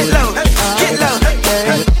 get low, get low.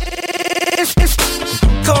 It's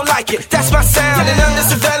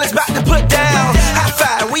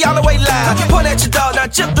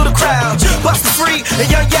jump through the crowd. Bust the free, and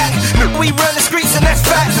young yak. We run the streets and that's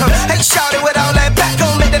fact. Hey, shout it with all that back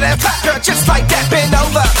on, make that fat girl just like that. Bend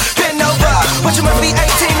over, bend over. But you must be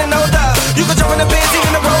 18 and older. You can jump in the Benzie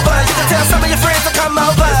in the Rover. You can tell some of your friends to come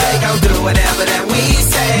over. They gon' do whatever that we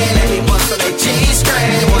say. Let me want some of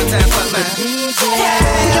G-string. One time for my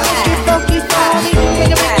Funky for me. Can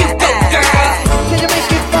you make it go, girl? Can you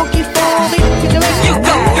make it funky for me? Can you make it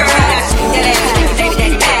go, girl?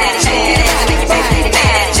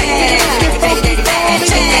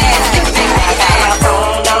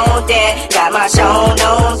 Got my Sean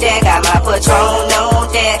on deck, got my Patron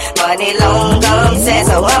on deck. Money long gum set,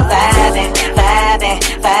 so I'm vibing, vibing,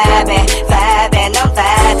 vibing, vibing. I'm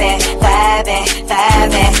vibing, vibing,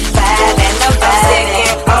 vibing, vibing. I'm vibing,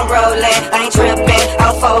 I'm rolling, I ain't tripping,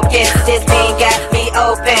 I'm focused. This beat got me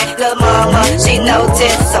open. Lil' mama, she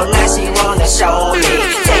noticed, so now she wanna show me.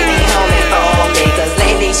 Take me home and phone me, cause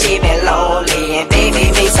lately she been lonely. And baby,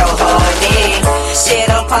 me so horny. Shit,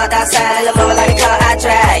 I'm parked outside, lil' mama like a car I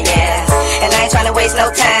drive, yeah. And I ain't tryna waste no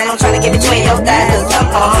time, I'm tryna get between your thighs. Cause I'm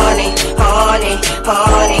horny, horny,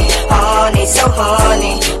 horny, horny. So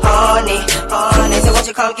horny, horny, horny. So won't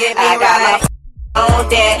you come get me right? On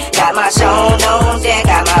deck, got my Sean on deck,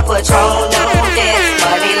 got my Patron on deck.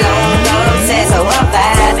 Money long, long set, so I'm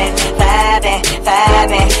vibing, vibing,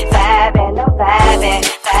 vibing, vibing. I'm vibing,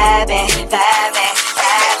 vibing, vibing, vibing,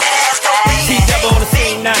 vibing. T-double on the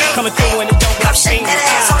scene now, coming through and it don't block me.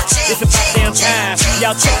 It's about damn time.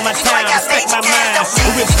 Y'all check my time, respect my mind.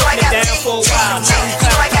 We've been putting it down for a while. Now we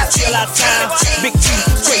climb, chill out time. Big T,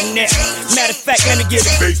 straight neck. Matter of fact, let me get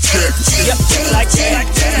it. Big check. Yep, like that.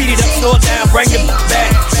 Beat it up, slow it down, bring it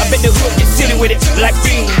back. I bet the hood get silly with it. Like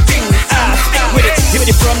ding, ding, stick with it. Hit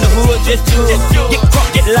it from the hood, just do it. Get crunk,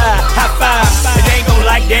 get live, high five. It ain't gon'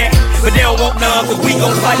 like that, but they don't want none, cause we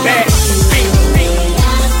gon' fight back. Bing, bing.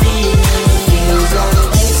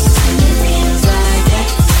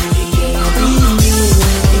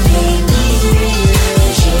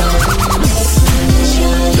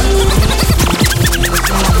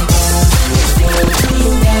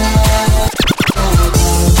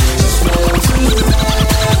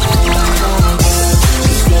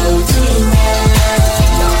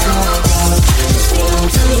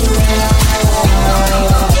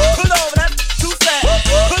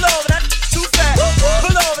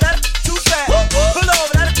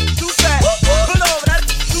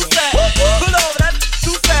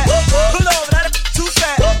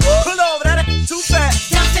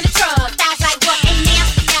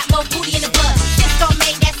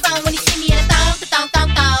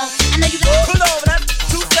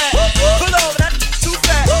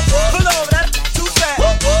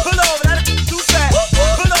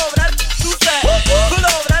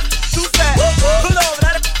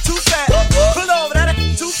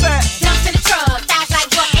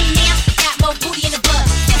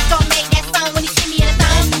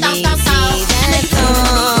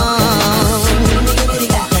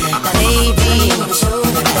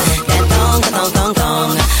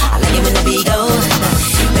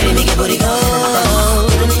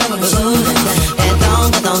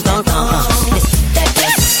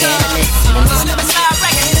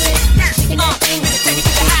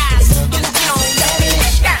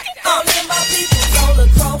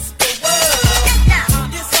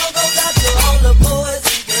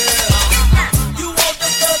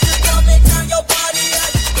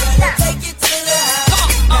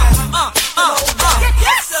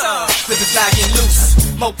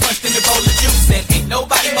 More punch than your bowl of juice, and ain't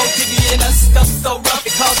nobody more jiggy than us. Stuff so rough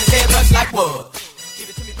it causes head rush like wood. Give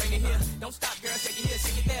it to me, bring it here. Don't stop, girl, shake it here,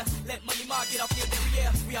 shake it there. Let Money Mark get off your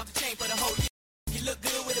derriere. We off the chain for the whole year. You look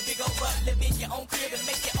good with a big old butt. Live in your own crib and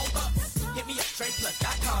make your own bucks. Hit me up,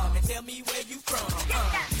 TreyPlus.com, and tell me where you from.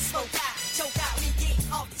 Smoke out, choke out, we get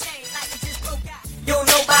off the chain like we just broke out. You don't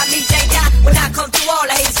know about me, J-Dot. When I come through, all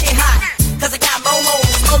the haters get hot. Cause I got more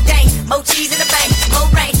hoes, more dank, more cheese in the bank, more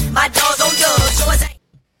rain. My dogs on dubs, yours ain't.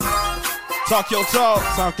 Talk your talk.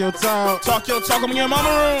 Talk your talk. Talk your talk. I'm in your mama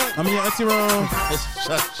room. I'm in your auntie room.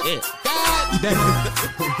 Shit. God damn,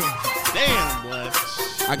 boy.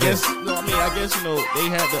 I guess they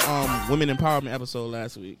had the women empowerment episode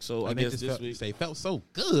last week. So I guess this week they felt so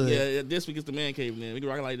good. Yeah, this week is the man cave. Then we can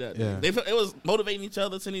rock it like that. Yeah. It was motivating each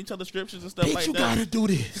other, sending each other scriptures and stuff Bitch, like you that. gotta do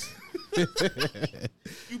this.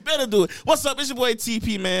 You better do it. What's up? It's your boy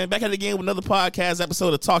TP, man. Back at it again with another podcast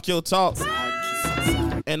episode of Talk Your Talk.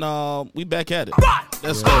 And we back at it.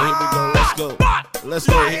 Let's go. Here we go. Let's go. Let's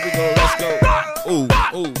go. Here we go. Let's go. Ooh.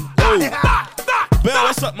 Bell,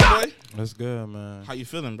 what's up, my boy? That's good, man. How you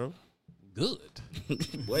feeling, bro? Good.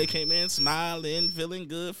 Boy came in smiling, feeling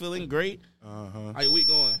good, feeling great. Uh-huh. How your week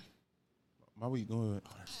going? My week going.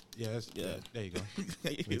 Yes. Yeah. There you go.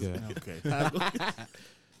 We good. Okay.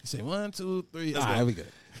 You say 1, 2, 3. Let's All go. right, we good.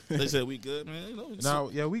 They said we good, man. You know, No,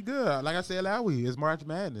 yeah, we good. Like I said last week, it's March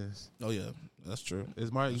Madness. Oh yeah, that's true.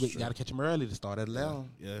 It's March. That's You true. got to catch them early to start at 11.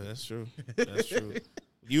 Yeah, that's true. That's true.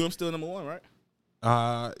 I'm still number 1, right?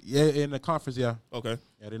 Yeah, in the conference, yeah. Okay.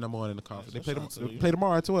 Yeah, they're number 1 in the conference. They That's play, what I'm saying. they play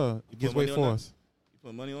tomorrow at 12 You against put Wake money on Forest. You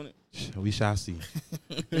put money on it? We shall see.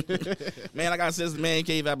 Man, like I said, it's the Man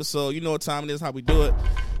Cave episode. You know what time it is, how we do it.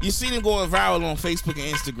 You see them going viral on Facebook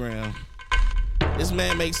and Instagram. This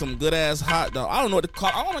man makes some good ass hot dog. I don't know what to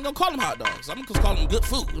call. I don't know call them hot dogs. I'm gonna call them good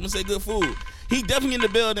food. I'm gonna say good food. He definitely in the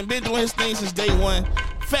building. Been doing his thing since day one.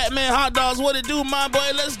 Fat Man Hot Dogs, what it do, my boy?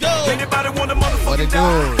 Let's go. Anybody want a motherfucking What it do?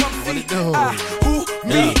 What it do? Who?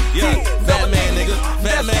 Me. Yeah. Fat man, nigga.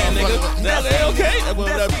 Fat man, nigga. Okay. That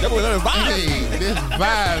was vibe. Hey, this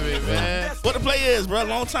vibing, man. What the play is, bro?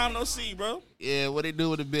 Long time no see, bro. Yeah, what they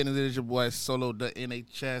do with the business is your boy Solo the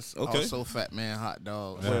NHS. Okay. Also Fat Man Hot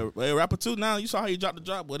Dogs. Well, rapper too now. You saw how he dropped the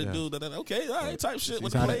drop. What it Yeah. do? Okay, all right, type shit. See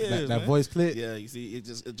What the how play that is, that man. voice click? Yeah, you see, it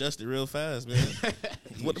just adjusted real fast, man.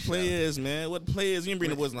 What the play is, man. What the play is. You can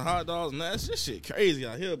bring the boys in the hot dogs and that's this shit crazy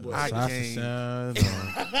out here, boy. Sausage sounds.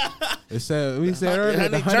 It said we said earlier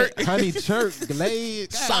the honey jerk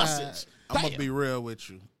glazed Sausage. I'm gonna be real with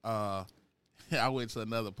you. I went to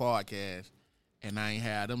another podcast and I ain't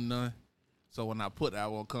had them none. So when I put I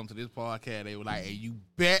won't come to this podcast, they were like, "Hey, you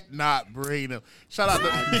bet not bring them." Shout out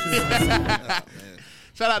to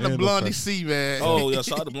shout out to Blondie C, man. Oh yeah,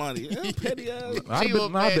 shout out to Blondie. Yeah, petty ass. She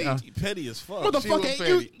was petty. Petty as fuck.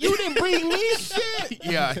 Motherfucker, you didn't bring me shit.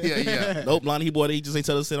 Yeah. Nope, Blondie, he boy, he just ain't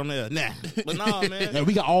tell us to sit on there. Nah. But nah, man. Yeah,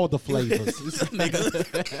 we got all the flavors.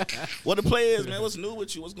 Nigga. What the play is, man? What's new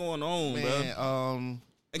with you? What's going on, Man, bro?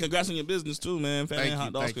 And congrats on your business too, man. Fat Man Thank Hot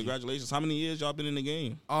you, Dogs, thank you. congratulations. How many years y'all been in the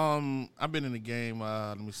game? I've been in the game.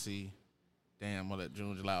 Let me see. Damn, all that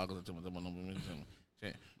June, July, August, September,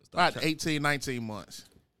 about 18, 19 months.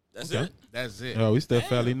 That's Okay. it. That's it. Oh, we still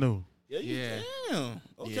fairly new. Yeah. Damn.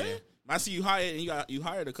 Okay. Yeah. I see you hired and you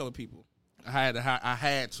hired a couple people. I had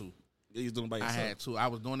to. You was doing it by I yourself. had to. I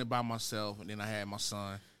was doing it by myself, and then I had my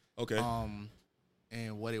son. Okay.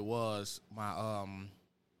 And what it was, my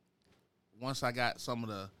once I got some of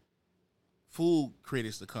the food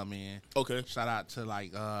critics to come in. Okay. Shout out to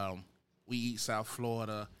like We Eat South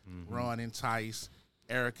Florida, Ron and Tice,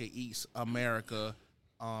 Erica Eats America.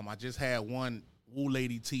 I just had one Woo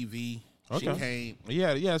Lady TV. Okay. She came.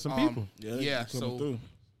 Yeah, some people. Yeah, coming so through.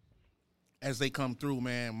 as they come through,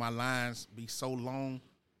 man, my lines be so long,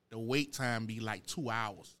 the wait time be like 2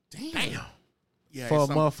 hours. Damn. Yeah, For a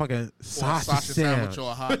it's motherfucking for a sausage sandwich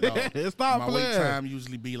or a hot dog. It's not My playing. wait time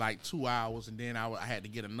usually be like 2 hours, and then I had to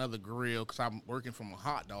get another grill because I'm working from a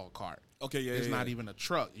hot dog cart. Okay, yeah, It's yeah, not yeah. even a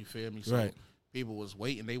truck, you feel me? So Right. people was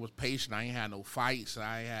waiting. They was patient. I ain't had no fights.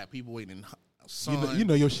 I ain't had people waiting in sun. You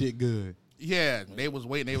know your shit good. Yeah, they was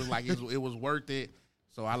waiting. They was like, it was worth it.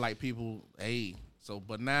 So I like people, hey. So,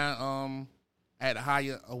 but now I had to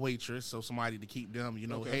hire a waitress, so somebody to keep them, you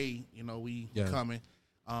know, hey, you know, we coming.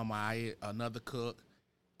 I hired another cook.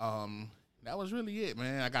 That was really it,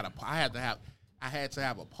 man. I had to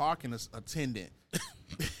have a parking attendant.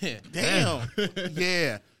 Damn.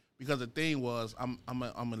 Yeah, because the thing was,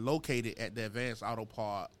 I'm located at the Advanced Auto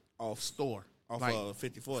Part store, Off like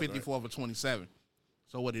 54th, 54th or 27.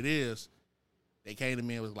 So what it is, they came to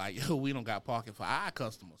me and was like, "Yo, we don't got parking for our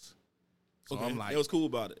customers." So Okay. I'm like, They was cool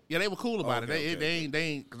about it. yeah, they were cool about Okay, it. okay, They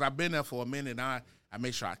ain't, because I've been there for a minute. And I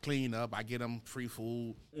make sure I clean up. I get them free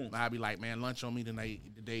food. I be like, man, lunch on me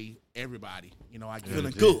today, everybody. You know, I give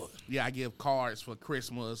Feeling good. Yeah, I give cards for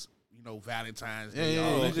Christmas. You know, Valentine's Day. Yeah,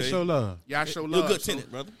 all they that. just show love. Yeah, I show You're love. a good So, tenant,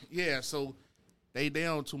 brother. Yeah, so they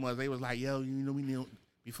down too much. They was like, yo, you know, we need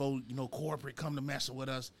before corporate come to messing with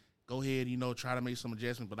us. Go ahead, try to make some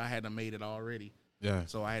adjustments. But I hadn't made it already. Yeah.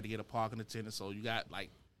 So I had to get a parking attendant. So you got like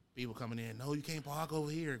people coming in. No, you can't park over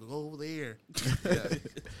here. Go over there. Yeah.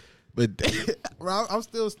 But bro, I'm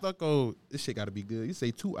still stuck on this shit. Got to be good. You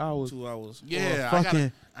say 2 hours. 2 hours. Yeah,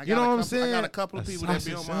 fucking. You know what I'm I saying? got a couple of people that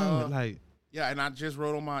be on my like. yeah, and I just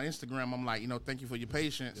wrote on my Instagram. I'm like, thank you for your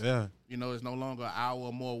patience. Yeah. It's no longer an hour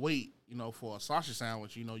or more wait. For a sausage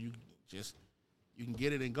sandwich. You can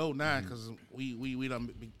get it and go now because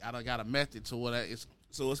I done got a method to what it's.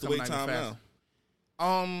 So what's the coming wait out time faster.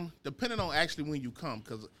 now? Depending on actually when you come,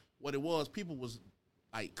 because what it was, people was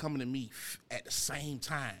like coming to me at the same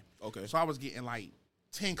time. Okay. So I was getting like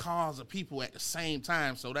 10 calls of people at the same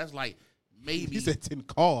time. So that's like maybe. He said 10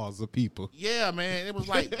 calls of people. Yeah, man. It was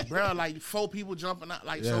like, bro, like 4 people jumping out.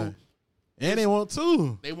 Like, so. And they want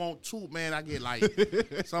 2. They want 2, man. I get like,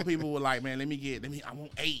 some people were like, man, I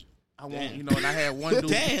want 8. I want, you know, and I had one dude.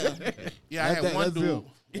 Damn. Yeah, I had one dude.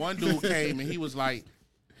 One dude came and he was like,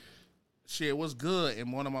 shit, what's good?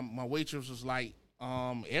 And one of my waitress was like,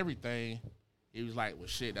 everything. He was like, well,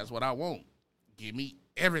 shit, that's what I want. Give me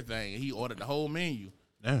everything. And he ordered the whole menu.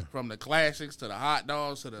 Damn. From the classics to the hot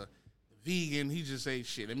dogs to the vegan. He just say,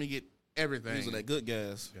 shit, let me get everything. Using that good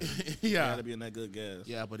gas. Yeah. Gotta be in that good gas.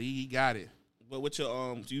 Yeah, but he got it. But what's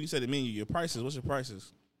your you said the menu, your prices, what's your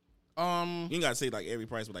prices? You ain't gotta say like every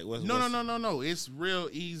price, but like what's No. It's real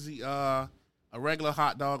easy. A regular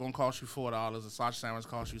hot dog gonna cost you $4. A sausage sandwich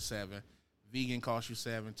cost you $7. Vegan costs you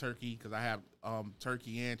 $7. Turkey, because I have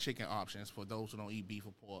turkey and chicken options for those who don't eat beef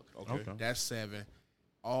or pork. Okay. That's $7.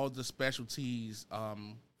 All the specialties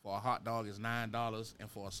for a hot dog is $9, and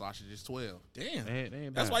for a sausage is $12.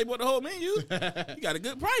 Damn. That's why you bought the whole menu. You got a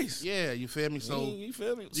good price. Yeah, you feel me? So you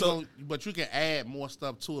feel me? but you can add more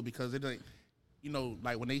stuff to it because it ain't, you know,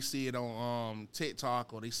 like when they see it on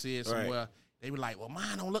TikTok or they see it somewhere, they be like, well,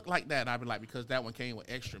 mine don't look like that. And I be like, because that one came with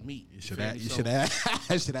extra meat. You should add for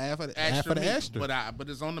the extra. But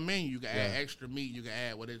it's on the menu. You can add extra meat. You can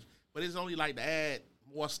add what is, but it's only like to add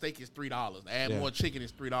more steak is $3. To add more chicken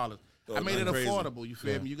is $3. I made it affordable. You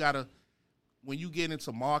feel me? You gotta, when you get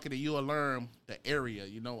into marketing, you'll learn the area.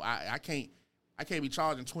 You know, I can't be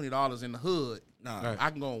charging $20 in the hood. Nah, I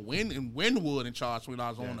can go in Wynwood and charge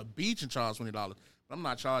 $20, on the beach and charge $20. But I'm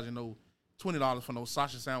not charging no $20 for no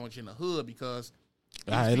sausage sandwich in the hood because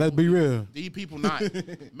all right, let's be real. These people not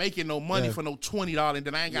making no money for no $20, and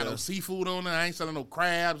then I ain't got no seafood on it. I ain't selling no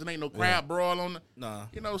crabs, and ain't no crab broil on it. Nah,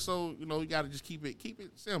 you know, so you know you got to just keep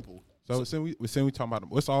it simple. So since we talking about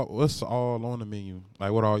what's all on the menu,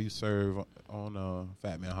 like what all you serve on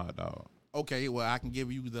Fat Man hot dog. Okay, well I can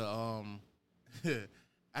give you the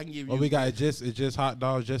I can give you. Well, we got it's just hot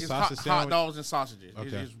dogs, just sausage sandwich? Hot dogs and sausages.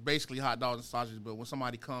 Okay. It's basically hot dogs and sausages, but when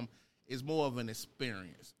somebody come, it's more of an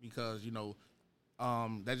experience because you know.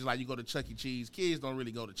 That's just like you go to Chuck E. Cheese. Kids don't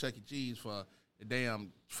really go to Chuck E. Cheese for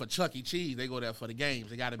Chuck E. Cheese. They go there for the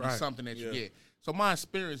games. They got to be something that you get. So my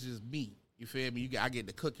experience is me. You feel me? I get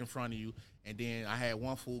to cook in front of you, and then I had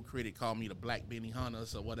one food critic call me the Black Benny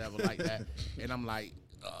Hunters or whatever like that, and I'm like,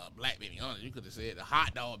 Black Benny Hunters. You could have said the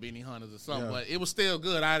hot dog Benny Hunters or something, but it was still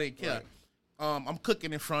good. I didn't care. Right. I'm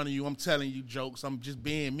cooking in front of you. I'm telling you jokes. I'm just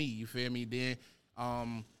being me. You feel me? Then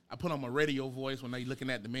I put on my radio voice when they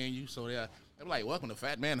looking at the menu, so they're like, welcome to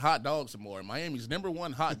Fat Man Hot Dogs and More. Miami's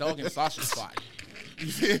 #1 hot dog and sausage spot.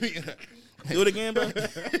 You feel me? Do it again, bro. Do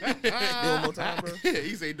it one more time, bro.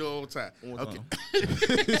 He say do it one more time. Okay.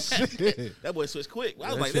 That boy switched quick.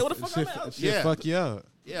 I was like, what the fuck I'm at? Yeah. Fuck you up.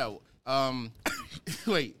 Yeah.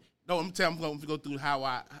 Wait. No, I'm going to go through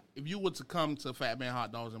how if you were to come to Fat Man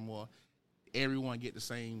Hot Dogs and More, everyone get the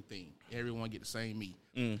same thing. Everyone get the same meat.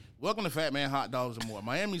 Welcome to Fat Man Hot Dogs and More,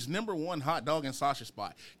 Miami's #1 hot dog and sausage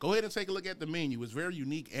spot. Go ahead and take a look at the menu. It's very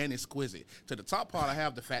unique and exquisite. To the top part, I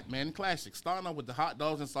have the Fat Man Classic, starting off with the hot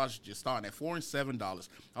dogs and sausages, starting at $4 and $7.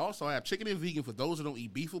 I also have chicken and vegan for those who don't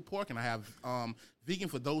eat beef or pork, and I have vegan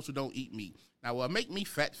for those who don't eat meat. Now, what make me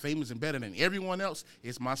fat, famous, and better than everyone else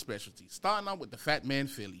is my specialty. Starting off with the Fat Man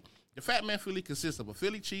Philly. The Fat Man Philly consists of a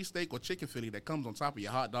Philly cheesesteak or chicken Philly that comes on top of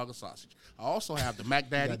your hot dog or sausage. I also have the Mac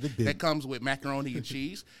Daddy that comes with macaroni and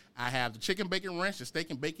cheese. I have the chicken bacon ranch, the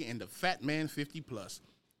steak and bacon, and the Fat Man 50 Plus.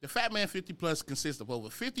 The Fat Man 50 Plus consists of over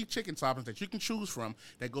 50 chicken toppings that you can choose from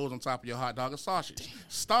that goes on top of your hot dog or sausage.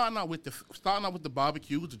 Starting out with the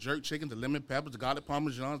barbecues, the jerk chicken, the lemon peppers, the garlic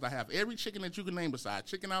parmesans. I have every chicken that you can name besides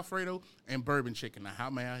chicken Alfredo and bourbon chicken. Now, how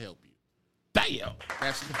may I help you? Damn.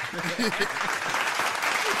 That's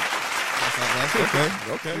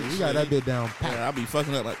okay. You got that bit down. Yeah, I'll be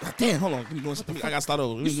fucking up like, damn, hold on. I got to start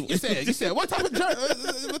over. You said, what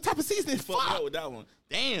type of seasoning? Fuck up with that one.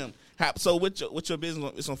 Damn. So with your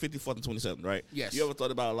business, it's on 54th and 27th, right? Yes. You ever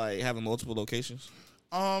thought about like having multiple locations?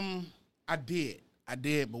 I did,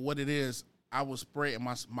 but what it is, I was spreading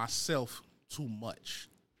myself too much.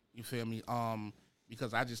 You feel me?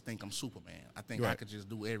 Because I just think I'm Superman. I think I could just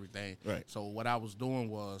do everything. Right. So what I was doing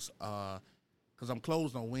was, because I'm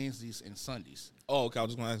closed on Wednesdays and Sundays. Oh, okay. I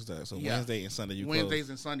was just going to ask that. So Wednesday and Sunday, Wednesdays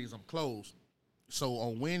and Sundays, I'm closed. So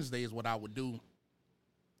on Wednesdays, what I would do,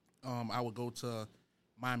 I would go to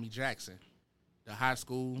Miami Jackson, the high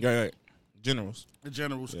school. Right. Generals. The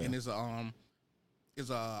Generals, and there's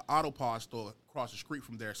a auto parts store across the street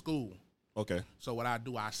from their school. Okay. So what I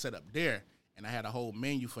do, I set up there, and I had a whole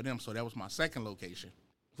menu for them. So that was my second location.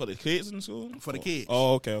 For the kids in the school? For the kids.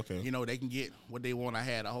 Oh, okay. You know, they can get what they want. I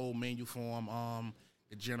had a whole menu for them.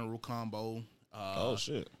 The general combo. Oh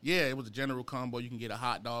shit. Yeah, it was a general combo. You can get a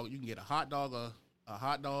hot dog. You can get a hot dog,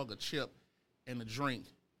 a chip, and a drink.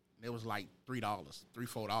 It was like $3, $4.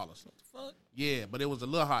 What the fuck? Yeah, but it was a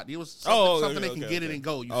little hot. It was okay, something they can get it okay. and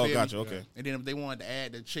go. You Oh, feel gotcha, me? okay. And then if they wanted to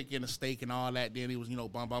add the chicken, the steak, and all that, then it was, you know,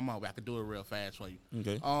 bum. I could do it real fast for you.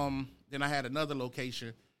 Okay. Then I had another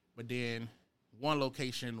location, but then one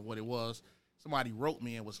location, what it was, somebody wrote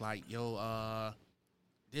me and was like, yo,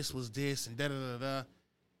 this was this and da-da-da-da.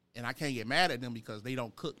 And I can't get mad at them because they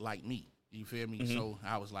don't cook like me. You feel me? Mhm. So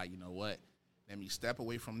I was like, you know what? Let me step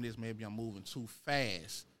away from this. Maybe I'm moving too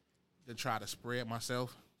fast to try to spread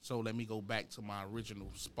myself. So let me go back to my original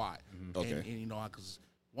spot. Okay. And you know, because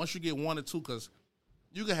once you get 1 or 2, because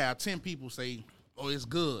you can have 10 people say, oh, it's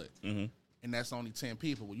good. Mm-hmm. And that's only 10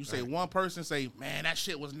 people. When you say one person say, man, that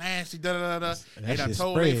shit was nasty, da-da-da-da, And they that done shit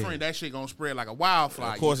told their spread. friend that shit gonna spread like a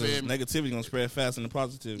wildfire. Of course, you feel it's me? negativity gonna spread faster than the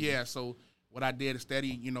positivity. Yeah, so what I did instead of,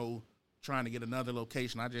 you know, trying to get another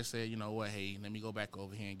location, I just said, you know what, hey, let me go back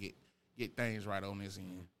over here and get things right on this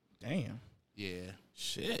end. Damn. Yeah.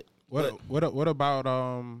 Shit. What about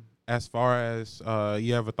as far as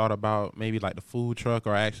you ever thought about maybe like the food truck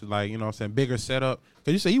or actually like, you know what I'm saying, bigger setup?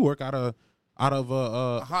 Because you say you work out of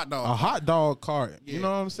a hot dog cart. Yeah. You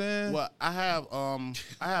know what I'm saying? Well, I have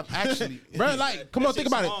actually, Bro, like, come on, think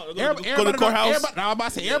about it. Go Everybody, to the courthouse. Everybody, I'm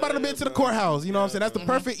about to say, everybody done been to the courthouse. You know what I'm saying? That's the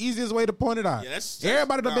perfect, easiest way to point it out. Yeah, that's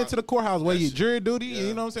Everybody done been nah, to the courthouse where you that's- jury duty,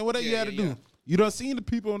 you know what I'm saying? Whatever you had to do. yeah. You done seen the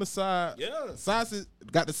people on the side. Yeah. Sauces,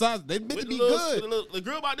 got the sauce. They been With to be the little- good. with the little- the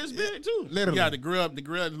grill about this big too. Literally. yeah, the grill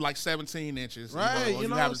is like 17 inches. Right, Or you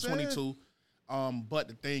know have what the I'm saying? 22. But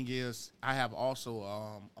the thing is, I have also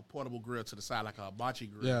a portable grill to the side, like a hibachi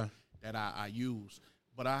grill Yeah. that I use.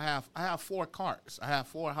 But I have 4 carts. I have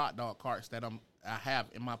 4 hot dog carts that I have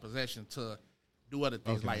in my possession to do other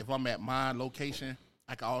things. Okay. Like if I'm at my location,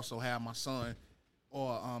 I can also have my son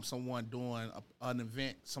or someone doing an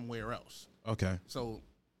event somewhere else. Okay. So,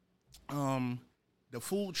 the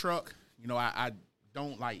food truck, you know, I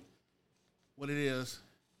don't like what it is,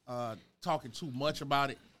 talking too much about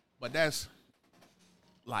it, but that's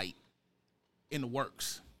like in the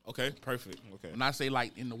works. Okay, perfect. Okay. When I say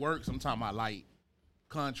like in the works, I'm talking about like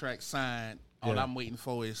contract signed. All Yeah. I'm waiting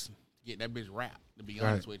for is to get that bitch wrapped, to be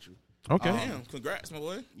Right. honest with you. Okay. Damn, congrats, my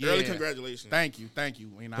boy. Yeah. Early congratulations. Thank you.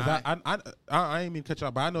 You know, 'Cause I ain't mean to cut you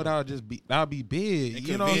off, but I know that would be big. It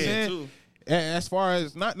You know what I'm could be saying? too. As far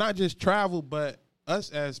as not just travel, but us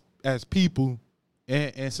as people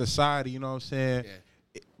and society. You know what I'm saying?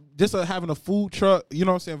 Just having a food truck. You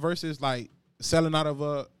know what I'm saying? Versus like selling out of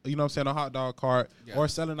a a hot dog cart or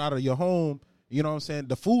selling out of your home. You know what I'm saying?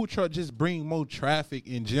 The food truck just bring more traffic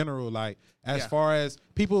in general. Like as far as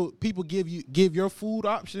people give your food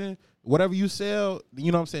option, whatever you sell,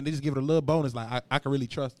 you know what I'm saying? They just give it a little bonus. Like I can really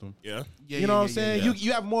trust them. Yeah. You know what I'm saying?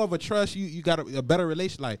 You have more of a trust. You got a better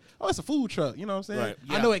relation. Like, oh, it's a food truck. You know what I'm saying? Right.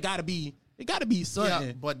 I know it gotta be something.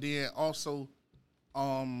 Yeah, but then also,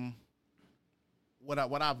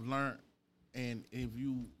 what I've learned, and if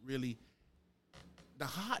you really, the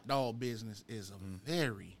hot dog business is a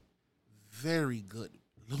very, very good,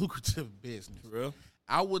 lucrative business. For real?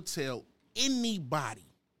 I would tell anybody,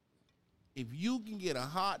 if you can get a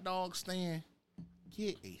hot dog stand,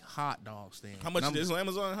 get a hot dog stand. How much is this on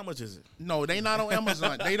Amazon? How much is it? No, they not on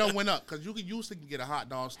Amazon. They don't went up because you could used to get a hot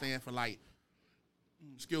dog stand for like,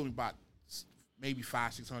 excuse me, about maybe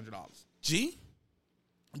 $500-$600. G?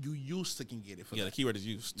 You used to can get it for Yeah, that. the keyword is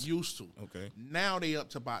used. Used to. Okay. Now they up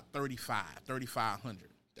to about $3,500.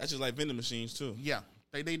 That's just like vending machines too. Yeah,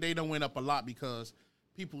 they don't went up a lot because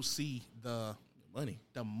people see the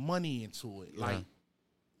money into it. Yeah.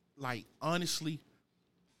 Like honestly,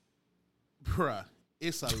 bruh,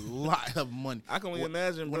 it's a lot of money. I can only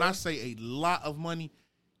imagine, When bro. I say a lot of money,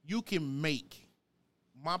 you can make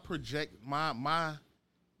my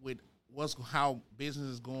with how business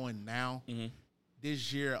is going now. Mm-hmm.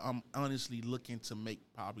 This year, I'm honestly looking to make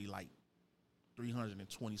probably like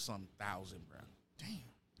 320-something thousand, bro.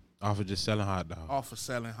 Off of just selling hot dogs. Off of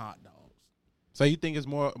selling hot dogs. So you think it's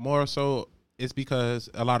more so it's because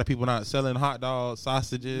a lot of people not selling hot dogs,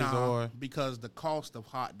 sausages, or because the cost of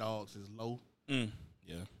hot dogs is low. Yeah.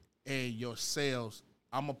 And your sales,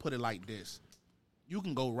 I'm going to put it like this. You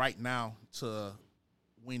can go right now to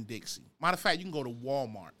Winn-Dixie. Matter of fact, you can go to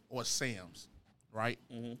Walmart or Sam's, right?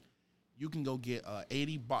 Mm-hmm. You can go get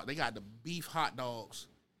 80 box. They got the beef hot dogs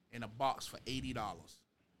in a box for $80,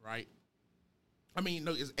 right? I mean,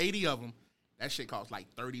 no, it's 80 of them. That shit costs like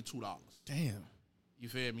 $32. Damn. You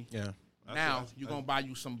feel me? Yeah. Now, you're going to buy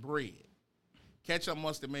you some bread. Ketchup,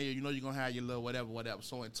 mustard, mayo, you know you're going to have your little whatever.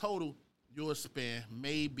 So in total, you'll spend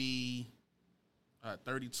maybe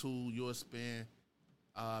 32. You'll spend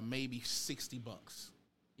maybe $60.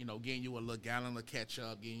 You know, getting you a little gallon of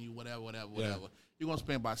ketchup, getting you whatever. You're going to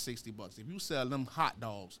spend about $60. If you sell them hot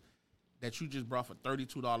dogs that you just brought for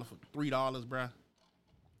 $32 for $3, bro.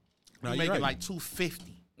 No, You you're make it right. like $250.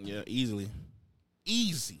 Yeah, easily.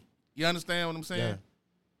 Easy. You understand what I'm saying?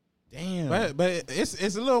 Damn. But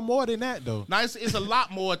it's a little more than that though. No, it's a lot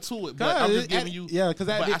more to it. But I'm just giving you. because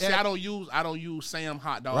I don't use Sam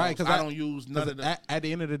hot dogs. right, because I don't use none of the. At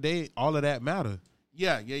the end of the day, all of that matter.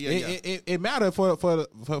 Yeah. It matter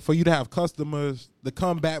for you to have customers to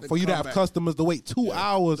come back, for you to have customers to wait 2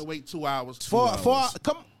 hours. To wait 2 hours.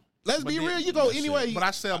 Come. Let's be real. You go anyway. But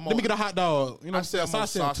I sell more. Let me get a hot dog. You know, I sell more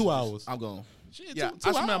sausage 2 hours. I'm going. Yeah, two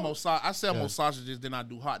I smell hours. more. I sell more sausages than I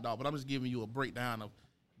do hot dog. But I'm just giving you a breakdown of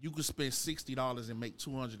you could spend $60 and make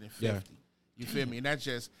 $250. Yeah. You feel me? And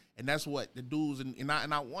that's what the dudes and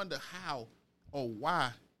I wonder how or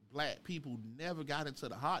why black people never got into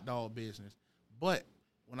the hot dog business. But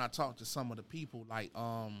when I talk to some of the people, like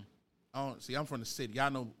I'm from the city. Y'all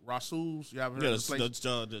know Rasul's. You ever heard of the place?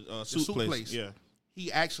 The Soup place. Yeah.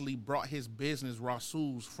 He actually brought his business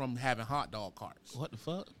Rasul's from having hot dog carts. What the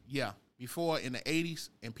fuck? Yeah. Before in the 80s,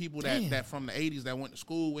 and people that from the 80s that went to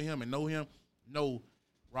school with him and know him know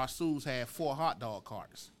Rasul's had 4 hot dog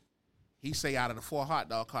carts. He say out of the 4 hot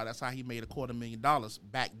dog carts, that's how he made $250,000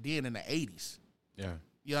 back then in the 80s. Yeah.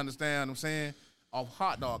 You understand what I'm saying? Off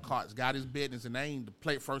hot dog carts, got his business, and they ain't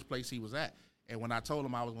the first place he was at. And when I told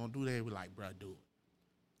him I was going to do that, he was like, bro, do it.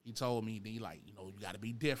 He told me, you got to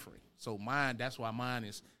be different. So that's why mine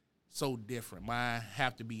is so different. Mine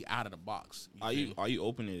have to be out of the box. Are you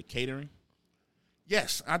open to catering?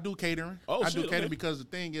 Yes, I do catering. Oh, I shit, do catering okay. because the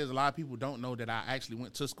thing is, a lot of people don't know that I actually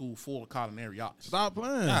went to school for culinary arts. Stop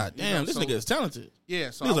playing. God damn, this nigga is talented.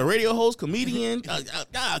 Yeah, so He's a radio host, comedian, cook.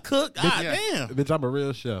 God damn. Bitch, I'm a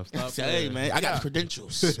real chef. Stop Hey playing. man, I got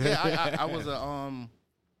credentials. Yeah, I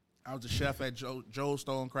was a chef at Joe's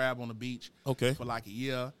Stone Crab on the beach. Okay. For like a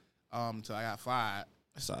year, until I got fired.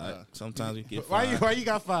 That's all right. Sometimes you get Why fired. you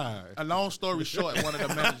got fired? A long story short, one of the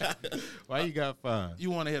managers. Why you got fired?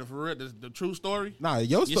 You want to hear the real, the true story? Nah,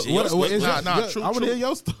 your Yes, story. your What story. is Nah, I want to hear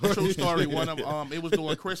your story. True story. One of it was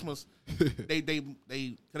during Christmas.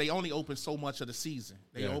 They only opened so much of the season.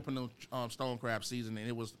 They opened the Stone Crab season, and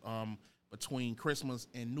it was between Christmas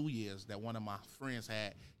and New Year's that one of my friends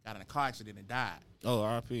got in a car accident and died. Oh,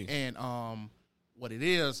 R.I.P. And what it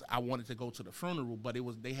is, I wanted to go to the funeral, but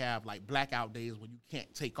they have like blackout days when you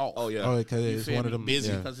can't take off. Oh yeah. Oh, because You it's feel one me? of them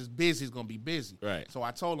busy. yeah. Because it's busy, it's gonna be busy. Right. So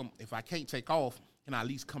I told them if I can't take off, can I at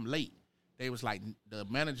least come late? They was like, the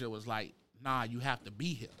manager was like, nah, you have to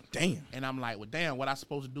be here. Damn. And I'm like, well, damn, what I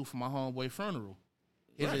supposed to do for my homeboy funeral?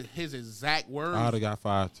 His exact words. I would have got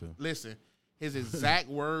fired too. Listen, his exact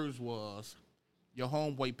words was, your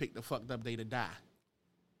homeboy picked the fucked up day to die.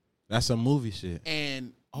 That's some movie shit.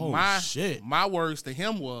 And Oh, shit. my words to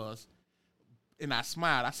him was, and I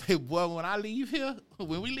smiled. I said, boy, when we leave here,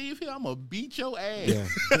 I'm going to beat your ass. Yeah.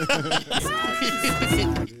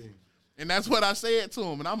 And that's what I said to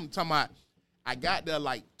him. And I'm talking about, I got there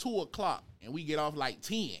like 2 o'clock, and we get off like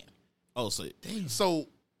 10. Oh, so damn. So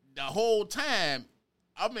the whole time,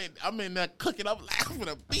 I'm in there cooking. I'm like, I'm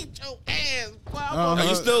going to beat your ass. Boy, Are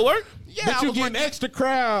you still work? Yeah, But I you was getting working. extra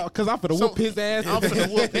crowd because I'm finna whoop his ass. I'm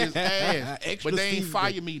finna whoop his ass. Extra But they ain't season.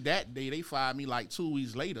 fired me that day. They fired me like 2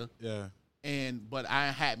 weeks later. Yeah. But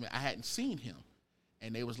I hadn't seen him,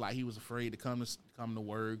 and they was like he was afraid to come to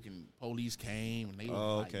work, and police came, and they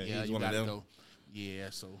was okay. like, yeah, He's you one of gotta them. go. Yeah,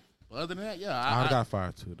 so but other than that, yeah, I got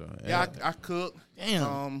fired too though. yeah, I cook.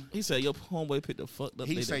 Damn. He said your homeboy picked the fucked up.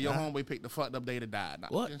 He day said to your die. homeboy picked the fucked up day to die.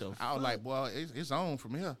 What the I was like, boy, it's on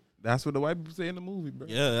from here. That's what the white people say in the movie, bro.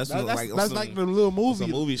 Yeah, that's that's like that's like the little movie.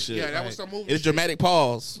 Some movie shit. Yeah, that was some movie. It's shit. dramatic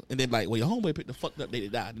pause, and then like, well, your homeboy picked the fucked up day to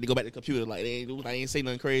die. And they go back to the computer like they ain't say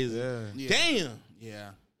nothing crazy. Yeah. Yeah. Damn. Yeah.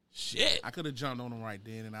 Shit. I could have jumped on him right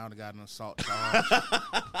then, and I would have got an assault charge.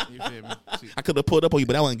 You feel me? See, I could have pulled up on you,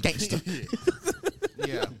 but that wasn't gangster.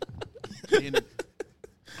 yeah. And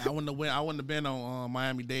I wouldn't have been on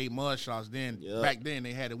Miami Dade mud shots then. Yeah. Back then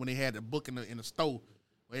they had it when they had the book in the store.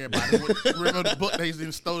 Where everybody remember the book they was in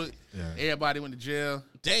the store. Yeah. Everybody went to jail.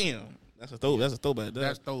 Damn. That's a throwback.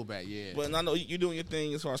 That's throwback, yeah. But I know you doing your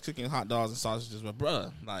thing as far as cooking hot dogs and sausages, but bruh,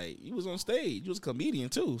 like you was on stage, you was a comedian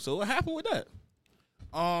too. So what happened with that?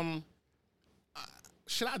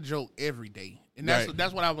 Should I joke every day? And Right.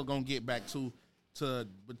 that's what I was gonna get back to the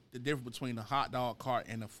difference between the hot dog cart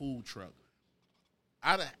and the food truck.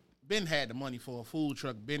 I'd been had the money for a food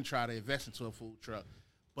truck, been trying to invest into a food truck,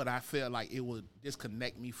 but I felt like it would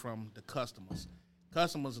disconnect me from the customers.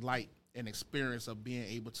 Customers like an experience of being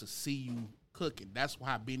able to see you cooking. That's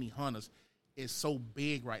why Benny Hunters is so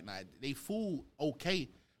big right now. They food okay,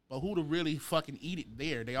 but who to really fucking eat it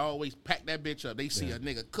there? They always pack that bitch up. They see a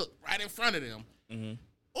nigga cook right in front of them.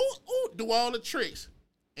 Ooh, do all the tricks.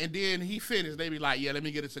 and then he finished. They be like, yeah, let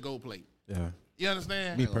me get a to-go plate. Yeah. You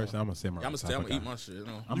understand? Me personally, I'm a samurai. I'm gonna eat my shit. You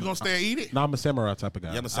know. You gonna stay and eat it? No, I'm a samurai type of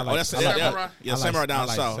guy. Yeah, I'm a I samurai. like- Samurai I down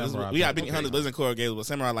like south. samurai We got type. Benny Hunters, but it's in Coral Gables, but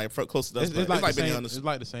samurai like close to us. It's like the Benny same. Hunters. It's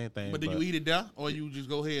like the same thing. But do you eat it there, or you just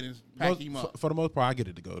go ahead and pack him up? For the most part, I get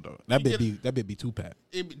it to go though. That bit be 2-pack.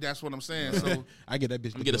 That's what I'm saying. So I get that bitch.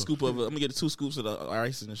 I'm gonna get a scoop of. I'm gonna get 2 scoops of the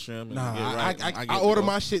rice and the shrimp. And Nah, get it right. I order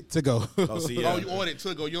my shit to go. Oh, see, yeah. you order it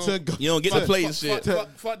to go. You To go. You don't get the plate and shit.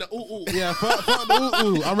 Fuck the ooh. Yeah, fuck the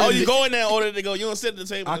ooh. I'm Oh, ready you to- go in there and order it to go. You don't sit at the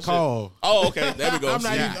table. I and call. Shit. Oh, okay. There we go. I'm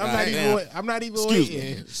not even Excuse me.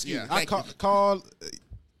 waiting. Excuse me. I call,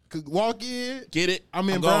 walk in. Get it. I'm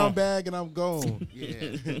in I'm brown gone. bag and I'm gone.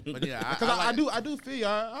 Yeah, but yeah, Because I do feel you.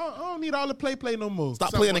 I don't need all the play no more.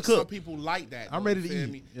 Stop playing and cook. Some people like that. I'm though, ready you to feel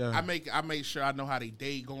eat. me? Yeah. I make sure I know how they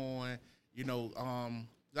day going. You know,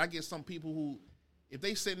 I get some people who, if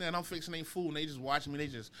they sitting there and I'm fixing their food and they just watching me, they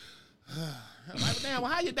just like, damn,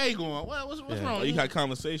 well, how your day going? What's wrong? Oh, you got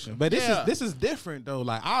conversation. But this is different though.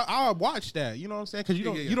 Like I watch that. You know what I'm saying? Because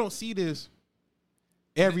Yeah. you don't see this.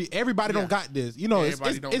 Everybody don't got this. You know,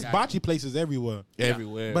 Everybody it's don't got bocce places everywhere.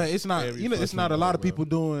 Everywhere. But it's not. Every You know, it's not a fucking lot of world. people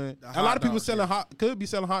doing. The A hot lot of people dogs, selling could be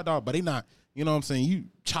selling hot dog, but they not. You know what I'm saying? You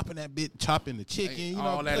chopping that bit, chopping the chicken. You know,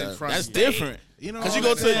 all that in front. That's of you. different. You know, Because you what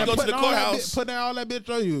go I'm to saying? the Putting all that courthouse. bit- putting all that bitch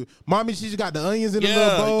on you. Mommy, she's got the onions in the Yeah,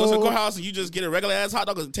 little you bowl. go to the courthouse and you just get a regular ass hot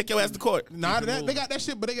dog and take your ass to court. Nah, they got that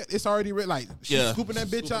shit, but it's already like she's Yeah. scooping that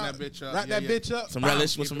bitch Scooping up, that bitch up, wrap yeah, that yeah. bitch up. Some Bam.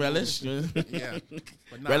 relish with some relish. Yeah,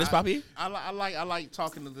 but Relish, Poppy? I like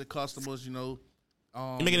talking to the customers. You know,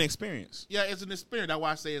 You make an experience. Yeah, it's an experience. That's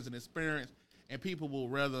why I say it's an experience, and people will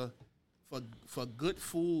rather for good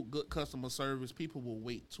food, good customer service. People will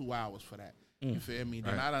wait 2 hours for that. You feel me?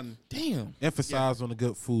 Then Right. I done Damn. Emphasize on the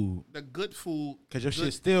good food. the good food Cause your good-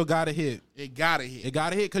 shit still gotta hit. It gotta hit. It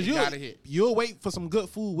gotta hit. Cause It gotta hit. you'll wait for some good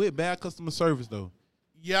food with bad customer service though.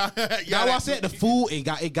 Yeah, That's why I said the food it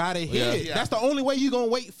gotta hit. Yeah. That's the only way you gonna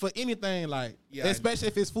wait for anything. Like Yeah. especially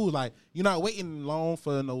if it's food. Like you're not waiting long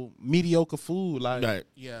for no mediocre food. Like Right.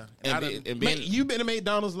 Yeah, And, I be- done- and Man, being, you been to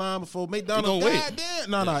McDonald's line before. You McDonald's, gonna wait.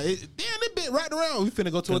 goddamn, no, damn, it bit right around. We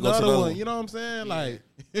finna go to Finna go to another another one. one. You know what I'm saying? Like,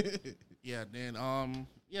 yeah. Then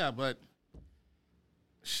yeah, but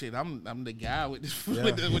shit, I'm the guy with this Yeah.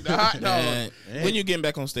 with the hot dog. Man, when you getting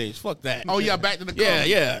back on stage? Fuck that. Oh yeah, back to the Yeah, comedy.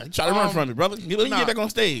 yeah. Try to run from me, brother. When you nah. get back on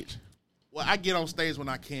stage. Well, I get on stage when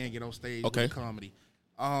I can get on stage Okay. with comedy.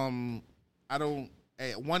 I don't.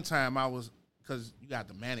 At one time, I was because you got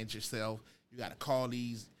to manage yourself. You got to call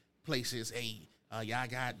these places. Hey, y'all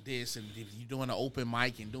got this, and if you doing an open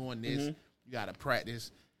mic and doing this, you got to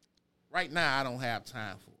practice. Right now, I don't have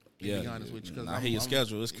time for it. To be Yeah, honest with you, because I hear your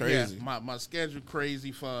schedule. It's crazy. Yeah, my schedule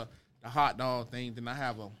crazy for the hot dog thing. Then I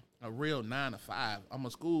have a real 9 to 5. I'm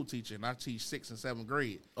a school teacher and I teach 6th and 7th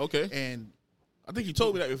grade. Okay. And I think you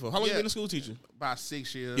told me that before. How long you Yeah. been a school teacher? about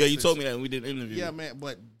 6 years. Yeah, you six- told me that when we did an interview. Yeah, man.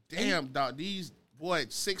 But damn, dog, these boy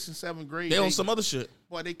 6th and 7th grade. They on some other shit.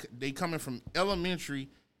 Boy, they coming from elementary,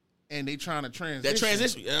 and they trying to transition. That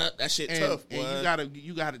transition, yeah, that shit and, tough. And boy.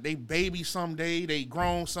 you gotta. They baby someday. They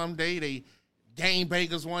grown someday. They game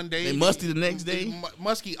bakers one day. They musty the next day.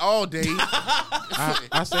 Musky all day.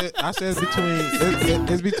 I said it's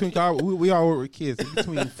between. 'Cause we all work with kids. It's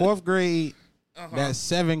between 4th grade, that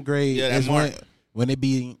 7th grade Yeah, that is mark. when it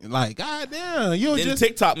be like, God damn, you Then just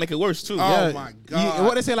TikTok make it worse too. Oh, my God.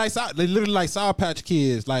 what they say like they literally like Sour Patch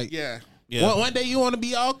Kids. Like yeah. Yeah. one day you want to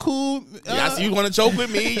be all cool. Y'all see you want to joke with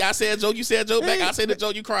me. I said a joke, you said a joke back. I said the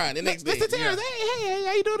joke, you crying. The next day. Mr. Terrence, hey,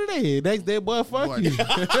 how you doing today? Next day, boy, fuck Boy. you.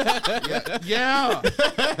 Yeah.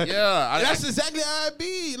 That's exactly how it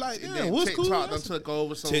be. Like, yeah, then what's cool? TikTok done took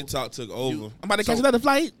over. So TikTok took over. I'm about to so- catch another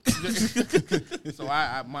flight. So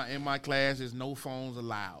in my class is no phones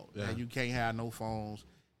allowed. Yeah. And you can't have no phones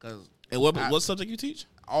because And what subject you teach?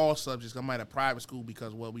 all subjects. I'm at a private school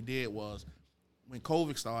because what we did was when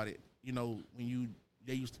COVID started, you know,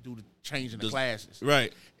 they used to do the changing the classes.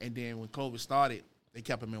 Right. And then when COVID started, they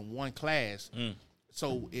kept them in one class.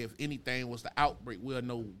 So if anything was the outbreak, we'll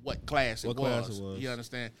know what class it What was. class it was. You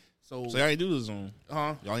understand? So So y'all ain't do the Zoom.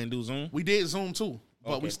 huh? Y'all ain't do Zoom? We did Zoom too.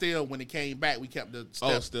 But Okay. we still, when it came back, we kept the steps.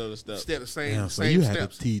 Oh, still the steps. Still the same, Damn, so same you steps.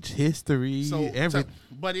 had to teach history, everything.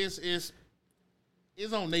 But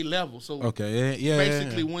it's on their level. So Okay, yeah.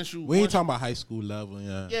 basically, yeah. once you we ain't once- talking about high school level,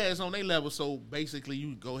 yeah. yeah, it's on their level. So basically,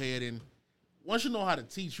 you go ahead and once you know how to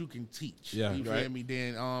teach, you can teach. Yeah, you feel right. me?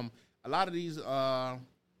 Then a lot of these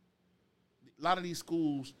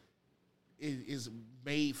schools is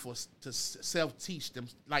made to self teach them,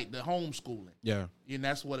 like the homeschooling. Yeah. And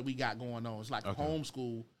that's what we got going on. It's like a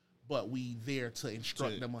homeschool, but we there to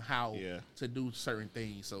instruct them on how to do certain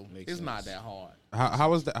things. So it's not that hard. How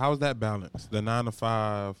was that balance? The 9 to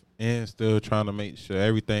 5 and still trying to make sure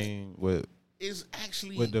everything with It's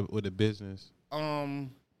actually with the business.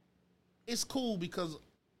 It's cool because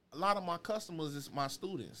a lot of my customers is my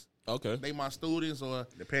students. Okay, they my students or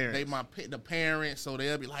the parents. They the parents. So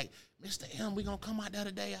they'll be like, Mr. M, we gonna come out there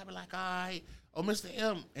today. I'll be like, all right. Oh, Mr.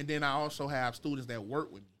 M, and then I also have students that work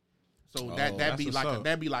with me. So that'd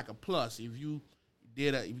be like a plus if you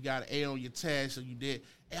got an A on your test or you did.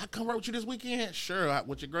 Hey, I come work with you this weekend. Sure,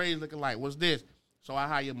 what your grades looking like? What's this? So I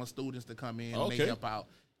hire my students to come in and they help out.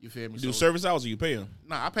 You feel me? You do service hours or you pay them?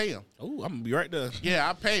 Nah, I pay them. Oh, I'm gonna be right there. Yeah,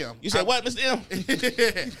 I pay them. You said what, Mr.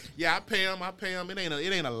 M? Yeah, I pay them.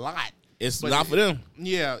 It ain't a lot. It's not for them.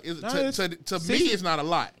 Yeah, to me, it's not a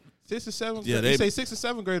lot. 6 or 7. Yeah, they say 6 or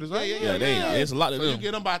 7 graders, right? Yeah. It's a lot of so them. You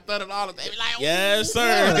get them by $30. They be like, yes,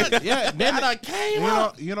 sir. Yeah, I done came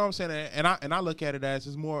up. You know what I'm saying? And I look at it as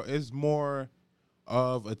it's more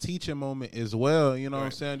of a teaching moment as well. You know what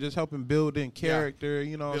I'm saying? Just helping build in character.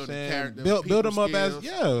 You know what I'm saying? Build them up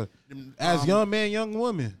as young man, young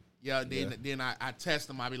woman. Yeah. Then I test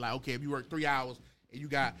them. I be like, okay, if you work 3 hours and you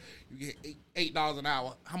get $8 an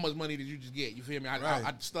hour, how much money did you just get? You feel me?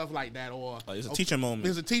 I stuff like that. Or it's a teaching moment.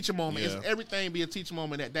 It's a teaching moment. Yeah. It's everything be a teaching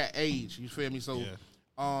moment at that age. You feel me? So,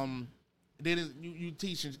 then you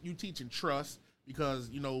teaching trust because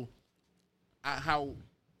you know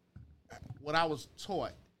what I was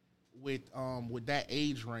taught with that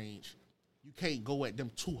age range. You can't go at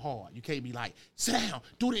them too hard. You can't be like, sit down,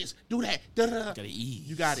 do this, do that. Da, da, da. Gotta ease.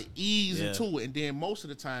 You gotta ease into it, and then most of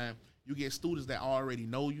the time you get students that already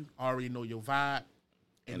know you, already know your vibe,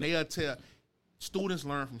 and they'll tell. Students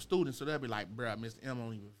learn from students, so they'll be like, bruh, Mr. M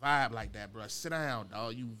don't even vibe like that, bruh. Sit down,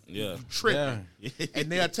 dog. You tripping. Yeah.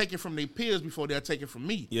 And they'll take it from their peers before they'll take it from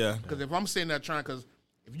me. Yeah. Because if I'm sitting there because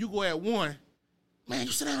if you go at one, man,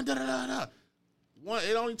 you sit down, da-da-da-da.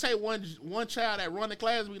 It only take one child that run the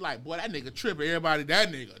class and be like, boy, that nigga tripping. Everybody,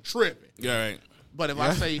 that nigga tripping. Yeah, right. But if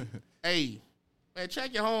I say, hey, man,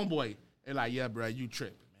 check your homeboy, they're like, yeah, bruh, you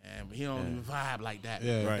tripping. Man, but he don't even vibe like that.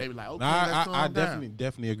 Yeah, They be like, okay, nah, let's I down.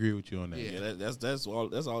 definitely agree with you on that. Yeah, that's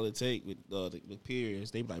all it take with the peers.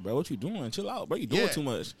 They be like, bro, what you doing? Chill out, bro. You doing too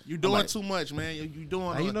much. You doing too much, man. You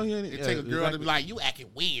doing. You know, it take a girl to be like, you acting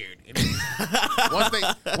weird.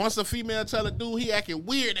 Once a female tell a dude he acting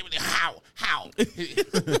weird, they be like, how?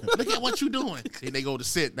 Look at what you doing. Then they go to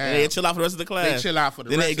sit down. They chill out for the rest of the class. They chill out for the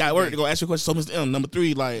then rest. Then they got work. They go ask you a question. So Mr. M, number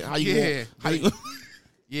 3, like, how you? Yeah, how you?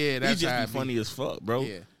 Yeah, that's you just be funny as fuck, bro.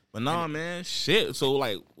 Yeah. But nah, man, shit. So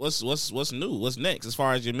like, what's new? What's next as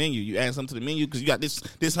far as your menu? You add something to the menu because you got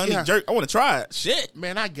this honey jerk. I want to try it. Shit,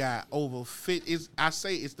 man, I got over 50. I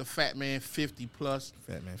say it's the Fat Man 50 plus.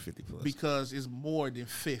 Fat Man 50 plus because it's more than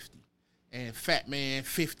 50, and Fat Man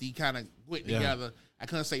 50 kind of went together. I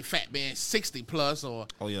couldn't say Fat Man 60 plus or.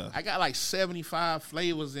 Oh yeah. I got like 75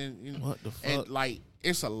 flavors in what the fuck? And like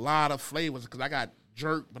it's a lot of flavors because I got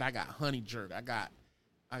jerk, but I got honey jerk. I got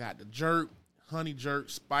the jerk. Honey jerk,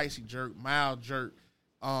 spicy jerk, mild jerk,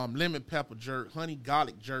 lemon pepper jerk, honey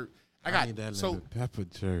garlic jerk. I need that lemon pepper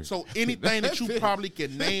jerk. So anything that you probably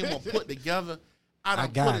can name or put together, I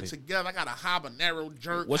put it together. I got a habanero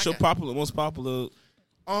jerk. What's your most popular?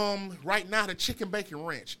 Right now the chicken bacon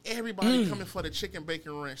ranch. Everybody coming for the chicken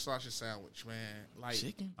bacon ranch sausage sandwich, man. Like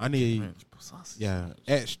chicken. I need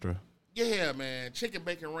extra. Yeah, man. Chicken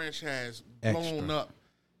bacon ranch has blown up.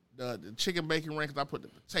 The chicken bacon ranch, I put the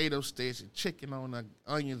potato sticks and chicken on the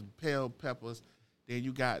onions, bell peppers. Then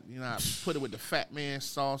you got, I put it with the Fat Man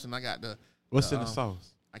sauce, and I got the. What's in the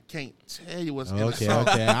sauce? I can't tell you what's in the sauce.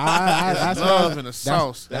 Okay. I love in the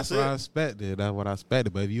sauce. That's what I expected. That's what I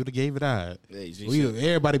expected. But if you'd have gave it out,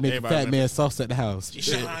 everybody making Fat Man sauce at the house.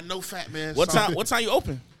 I know Fat Man sauce. What time you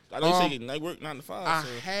open? I know you say work 9 to 5. I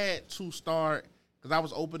had to start. Because I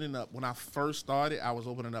was opening up, when I first started, I was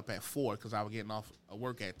opening up at 4 because I was getting off of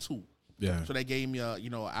work at 2. Yeah. So they gave me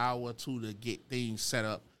an hour or 2 to get things set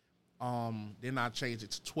up. Then I changed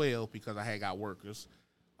it to 12 because I had got workers.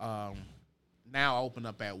 Now I open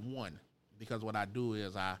up at 1 because what I do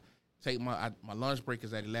is I take my lunch break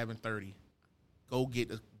is at 11:30. Go get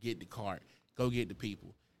the cart. Go get the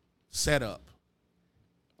people. Set up.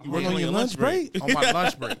 You work on your lunch break? On my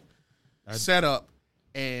lunch break. Set up,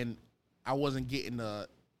 and I wasn't getting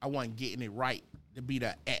it right to be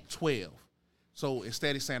there at 12. So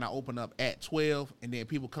instead of saying I open up at 12 and then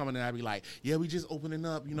people coming in, I'd be like, yeah, we just opening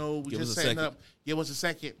up, we just setting up. Give us a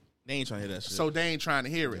second. They ain't trying to hear that shit. So they ain't trying to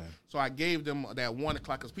hear it. So I gave them that 1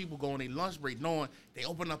 o'clock because people go on their lunch break knowing they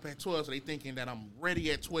open up at 12, so they thinking that I'm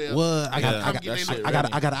ready at 12. What? I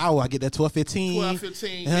got an hour. I get that 12:15.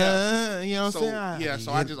 12:15. Yeah. You know what I'm saying? Yeah.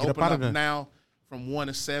 So I just open up now from 1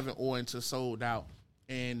 to 7 or into sold out,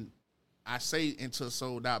 and I say into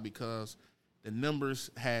sold out because the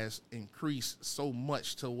numbers has increased so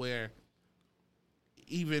much to where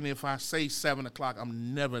even if I say 7 o'clock,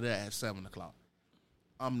 I'm never there at 7 o'clock.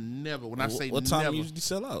 I'm never. When I say what time never, you usually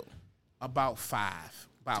sell out? About 5,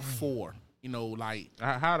 about 4. You know, like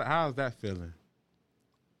how's that feeling?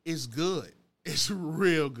 It's good. It's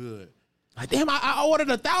real good. Like, damn, I ordered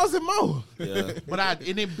 1,000 more. Yeah, but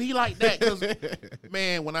and it be like that because,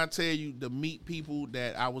 man, when I tell you the meat people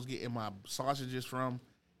that I was getting my sausages from,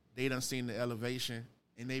 they done seen the elevation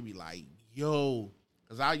and they be like, yo,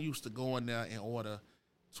 because I used to go in there and order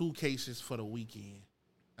 2 cases for the weekend.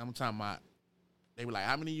 I'm talking about. They were like,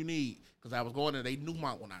 how many you need? Because I was going there. They knew when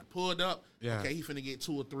I pulled up, okay, he finna get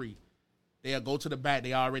 2 or 3. They'll go to the back.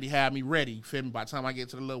 They already have me ready. You feel me? By the time I get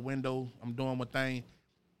to the little window, I'm doing my thing.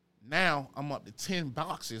 Now, I'm up to 10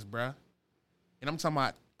 boxes, bruh. And I'm talking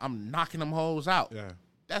about, I'm knocking them hoes out. Yeah.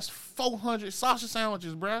 That's 400 sausage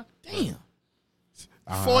sandwiches, bruh. Damn.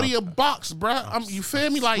 40 a box, bruh. You feel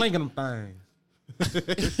me? Like slinging them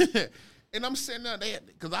things. And I'm sitting there,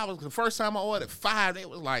 because I was the first time I ordered 5, they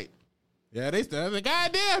was like, yeah, they said,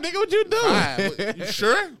 goddamn, nigga, what you doing? 5. You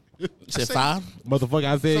sure? You said 5? Motherfucker,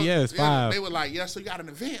 I said, yes, 5. They were like, yeah, so you got an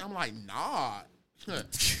event? I'm like, nah.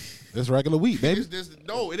 This regular week, baby.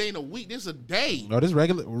 No, it ain't a week. This a day. No, this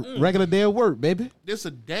regular day of work, baby. This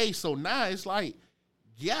a day. So now it's like,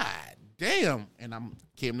 God damn. And I'm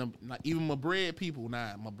keeping them, even my bread people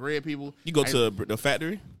now. My bread people. You go to the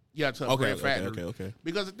factory? Yeah, to a bread factory. Okay.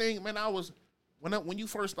 Because the thing, man, when you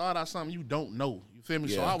first start out something, you don't know. You feel me?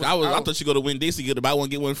 Yeah. So I thought you go to Winn-Dixie, get buy one,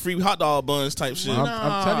 get one free hot dog buns type shit.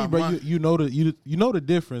 I'm telling you, bro, you know the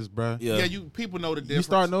difference, bro. Yeah, people know the difference. You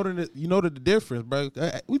start noting it, you know the difference, bro.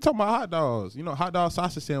 We talking about hot dogs, hot dog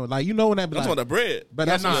sausage sandwich. Like, you know when that be I'm talking about the bread. But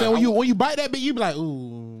that's what I'm saying. When you bite that bit, you be like,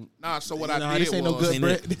 ooh. Nah, so what I did this ain't no good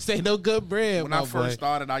bread. This ain't no good bread. When I first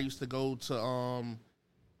started, I used to go to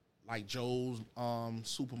like Joe's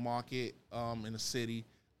supermarket in the city.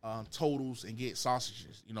 Totals and get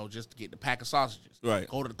sausages, just to get the pack of sausages. Right.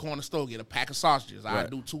 Go to the corner store, get a pack of sausages. Right. I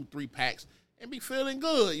do 2-3 packs and be feeling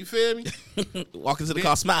good. You feel me? Walk into the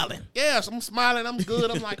car smiling. Yes, I'm smiling. I'm good.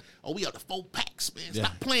 I'm like, oh, we up to 4 packs, man.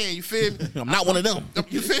 Stop playing. You feel me? I'm not one of them.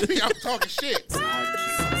 You feel me? I'm talking shit.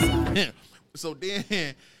 So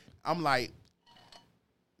then I'm like,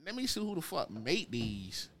 let me see who the fuck made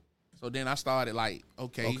these. So then I started like,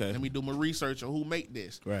 okay, let me do my research on who make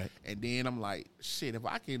this. Right. And then I'm like, shit, if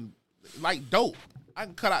I can, like dope, I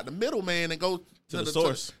can cut out the middleman and go to the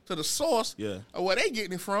source. To the source of where they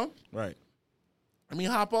getting it from. Right. Let me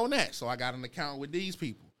hop on that. So I got an account with these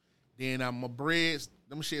people. Then my breads,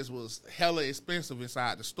 them shits was hella expensive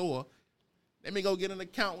inside the store. Let me go get an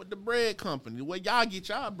account with the bread company, where y'all get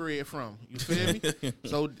y'all bread from. You feel me?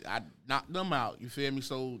 So I knocked them out. You feel me?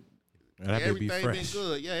 So everything been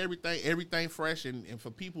good. Yeah, everything fresh. And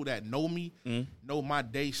for people that know me, know my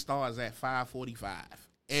day starts at 5:45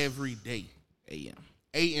 every day. A.M.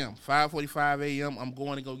 5:45 a.m. I'm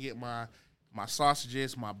going to go get my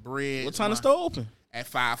sausages, my bread. What time the store open? At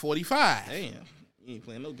 5:45. Damn, you ain't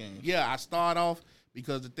playing no game. Yeah, I start off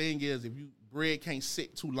because the thing is, if bread can't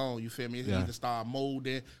sit too long, you feel me? It either start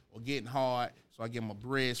molding or getting hard. So I get my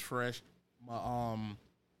breads fresh, my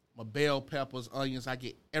bell peppers, onions. I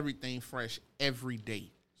get everything fresh every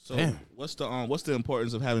day. So what's the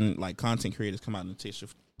importance of having like content creators come out and taste your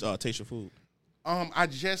food? I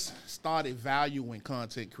just started valuing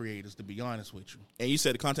content creators, to be honest with you. And you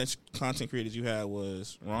said the content creators you had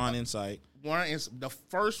was Ron Insight. The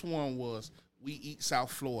first one was We Eat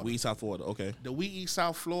South Florida. We Eat South Florida, okay. The We Eat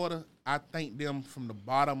South Florida, I thank them from the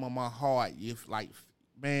bottom of my heart.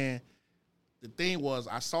 Man, the thing was,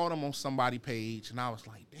 I saw them on somebody's page, and I was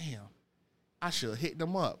like, damn, I should hit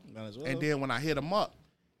them up. And then when I hit them up,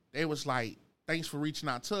 they was like, thanks for reaching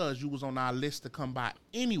out to us. You was on our list to come by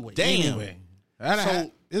anyway. Damn.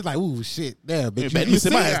 So it's like, ooh, shit. Damn, bitch. You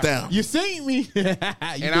sit my ass down. You seen me.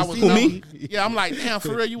 And I was me. Yeah, I'm like, damn,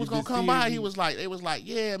 for real, you was gonna come by. They was like,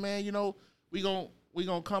 yeah, man, we gonna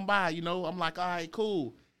come by. I'm like, all right,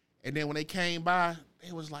 cool. And then when they came by,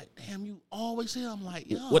 they was like, damn, you always here. I'm like,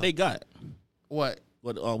 yeah. What they got? What?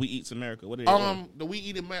 What We Eats America? What are they? We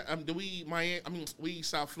Eat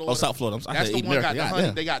South Florida. Oh, South Florida. That's the one got the honey.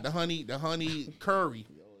 They got the honey curry.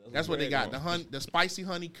 That's what they got. The spicy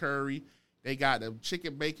honey curry. They got the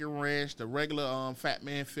chicken bacon ranch, the regular Fat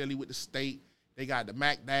Man Philly with the steak, They got the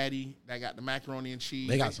Mac Daddy. They got the macaroni and cheese.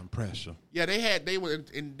 They got some pressure. Yeah,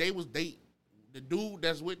 the dude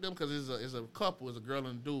that's with them, because it's a couple, it's a girl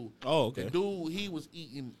and a dude. Oh, okay. The dude, he was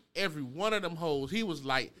eating every one of them hoes. He was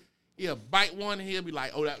like, he'll bite one, and he'll be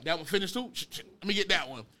like, oh, that one finished too? Let me get that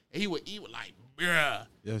one. And he would eat with like, bruh.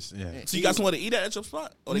 Yes, yeah. So you got somewhere to eat at your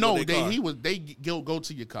spot? Or No, they go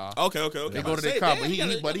to your car. Okay. They go to their car,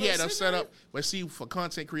 but he had us set up. But see, for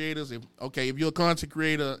content creators, if you're a content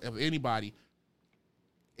creator of anybody,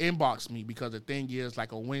 inbox me, because the thing is,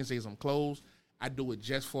 like on Wednesdays I'm closed. I do it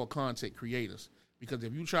just for content creators, because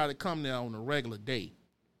if you try to come there on a regular day,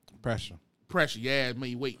 pressure, yeah,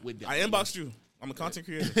 me wait with them. I inboxed you. I'm a content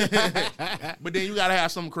creator. But then you gotta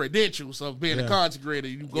have some credentials of being a content creator.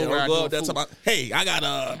 You go around that's about, hey, I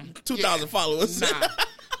got 2,000 followers. Nah.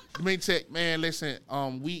 Let me tell you, man, listen,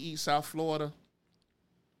 We Eat South Florida,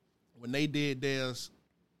 when they did theirs,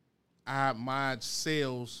 my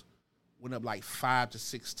sales went up like 5 to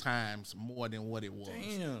 6 times more than what it was.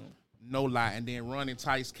 Damn. No lie. And then Run and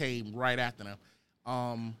Tice came right after them.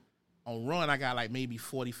 On Run, I got like maybe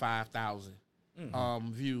 45,000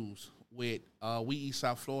 views. With We Eat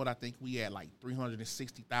South Florida, I think we had like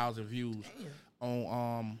 360,000 views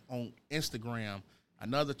on Instagram.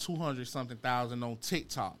 Another 200-something thousand on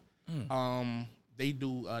TikTok. They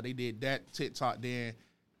did that TikTok. Then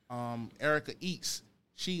Erica Eats,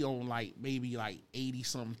 she on like maybe like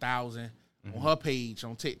 80-something thousand on her page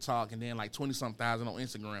on TikTok, and then like 20-something thousand on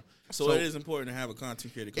Instagram. So it is important to have a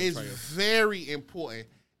content creator. It's very important,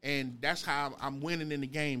 and that's how I'm winning in the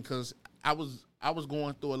game, because I was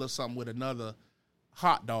going through a little something with another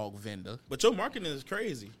hot dog vendor. But your marketing is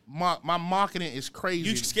crazy. My marketing is crazy.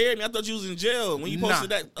 You scared me. I thought you was in jail when you posted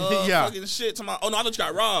that fucking shit. I thought you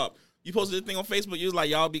got robbed. You posted this thing on Facebook. You was like,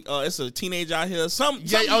 y'all be, it's a teenager out here. Some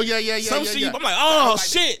shit. I'm like, oh,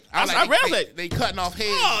 shit. I read it. They cutting off heads.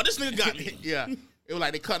 Oh, this nigga got me. Yeah. It was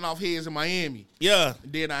like they cutting off heads in Miami. Yeah.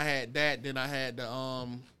 Then I had that. Then I had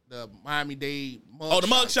the Miami-Dade the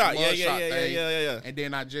mugshot. Yeah. And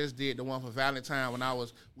then I just did the one for Valentine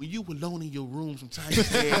when you were alone in your room, sometimes you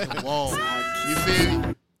stared at the wall. You feel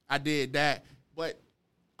me? I did that. But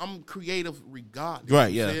I'm creative regardless.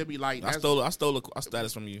 Right, yeah. You feel me? Like, I stole a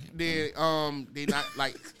status from you. Then they not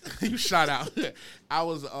like you shout out. I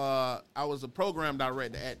was a program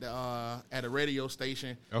director at a radio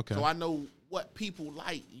station. Okay. So I know what people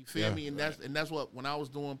like. You feel me? And that's what, when I was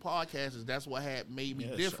doing podcasts, that's what had made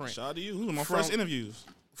me different. Shout out to you. These were my first interviews.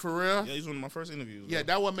 For real? Yeah, these were one of my first interviews. Yeah,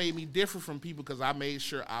 that what made me different from people, because I made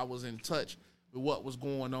sure I was in touch with what was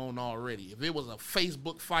going on already. If it was a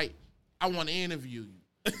Facebook fight, I want to interview you.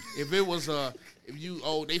 If it was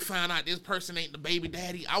they found out this person ain't the baby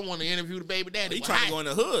daddy, I want to interview the baby daddy. You trying to go in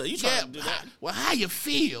the hood? You trying to do that? Well, how you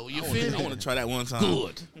feel? You feel me? I want to try that one time.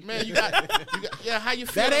 Good, man. You got how you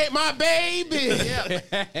feel? That ain't my baby.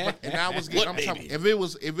 Yeah. And I was getting. I'm talking, if it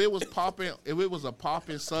was a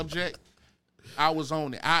popping subject, I was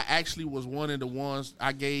on it. I actually was one of the ones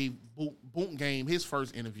I gave Boom Game his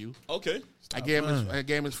first interview. Okay. I gave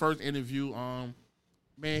him his first interview.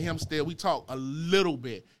 We talked a little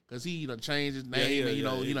bit, because he done changed his name, and he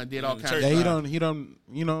done did all kinds of stuff. He done,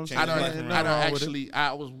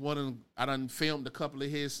 I done filmed a couple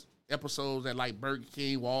of his episodes at like Burger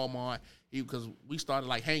King, Walmart, because we started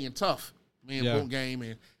like hanging tough, me and Boom Game,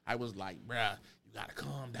 and I was like, bruh, you gotta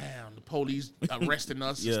calm down. The police arresting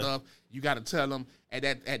us and stuff. You gotta tell them. At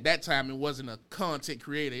that time, it wasn't a content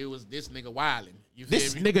creator. It was this nigga wilding.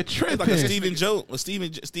 This nigga tripping. It's like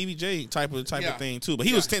a Stevie J type of thing too. But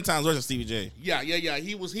he was 10 times worse than Stevie J. Yeah.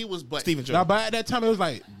 He was. But Stephen J. Now, but at that time, it was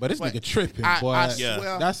like, but this nigga tripping, boy. I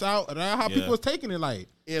swear, that's how people was taking it. Like,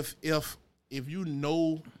 if you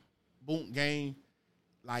know Boom Game,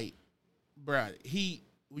 like, bruh,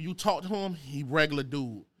 when you talk to him, he regular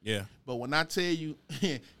dude. Yeah. But when I tell you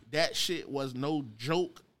that shit was no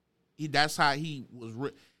joke, that's how he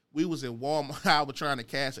was. We was in Walmart. I was trying to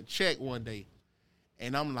cash a check one day,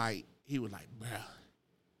 and he was like, bruh,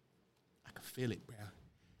 I can feel it, bruh.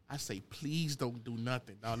 I say, please don't do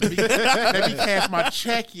nothing, dog. Let me cash my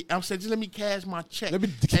check. I'm saying, just let me cash my check. Let me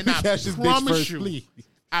cash this bitch first, please.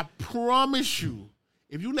 I promise you,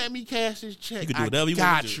 if you let me cash this check, you can do whatever I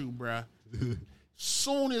got you bruh.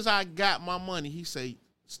 Soon as I got my money, he say,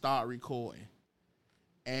 start recording.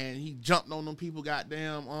 And he jumped on them people,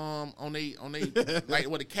 goddamn, on they like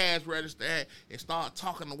where the cash register at, and started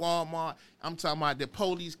talking to Walmart. I'm talking about the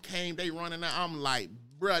police came, they running out. I'm like,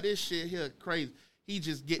 bruh, this shit here crazy. He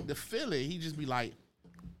just get the feeling. He just be like,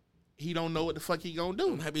 he don't know what the fuck he gonna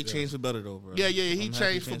do. I'm happy he changed for better though, bro. Yeah. He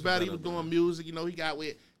changed for better. He was doing music. He got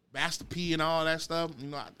with Master P and all that stuff.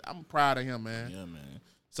 I'm proud of him, man. Yeah, man.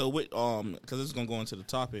 So with because this is gonna go into the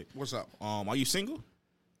topic. What's up? Are you single?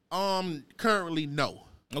 Currently no.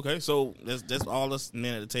 Okay, so that's all us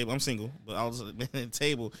men at the table. I'm single, but all us men at the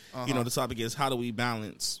table. You know, the topic is how do we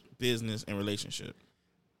balance business and relationship?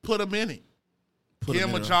 Put them in it. Put Give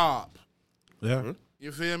 'em them in a it. job. Yeah.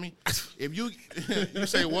 You feel me? If you you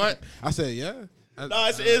say what? I said yeah. No,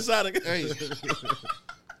 it's inside. Hey.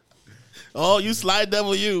 Oh, you slide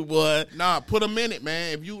double you, boy. Nah, put them in it,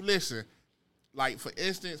 man. If you listen, like for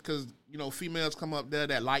instance, because you know females come up there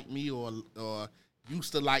that like me or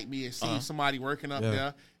used to like me and see somebody working up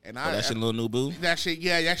there, and that's your little new boo. That shit,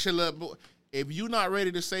 yeah, that's your little boo. If you not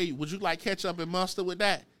ready to say, would you like ketchup and mustard with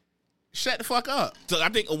that? Shut the fuck up. So I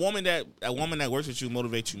think a woman that works with you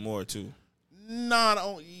motivates you more too.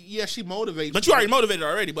 Nah, yeah, she motivates. But you already motivated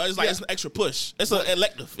already. But it's like it's an extra push. It's an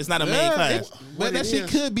elective. It's not a main class. But that shit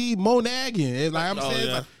could be more nagging. It's like I'm saying,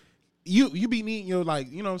 yeah. like, you be needing your like,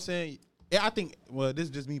 you know what I'm saying. Yeah, I think. Well, this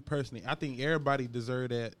is just me personally. I think everybody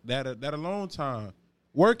deserve that alone time.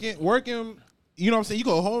 Working. You know what I'm saying. You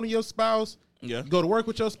go home to your spouse. Yeah. You go to work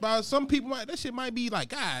with your spouse. Some people that shit might be like,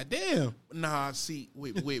 God damn. Nah, see,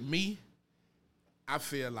 with me, I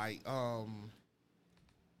feel like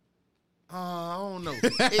I don't know.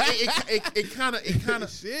 It kind of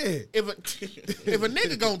shit. If a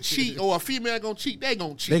nigga gonna cheat or a female gonna cheat, they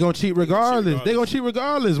gonna cheat. They gonna cheat regardless. They gonna cheat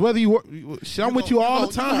regardless. Whether I'm with you all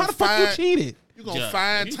the time. How the fuck you cheated? You gonna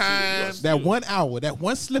find time. That 1 hour, that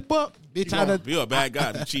one slip up, bitch. You're a bad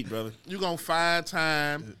guy to cheat, brother. You gonna find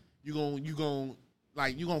time. You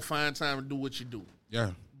gonna find time to do what you do.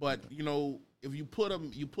 Yeah. But you know, if you put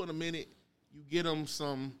them in it, you get them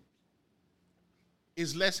some.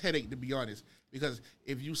 It's less headache, to be honest, because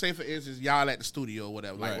if you say, for instance, y'all at the studio or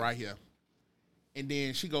whatever, like right here, and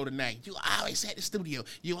then she go to Nag, you always at the studio,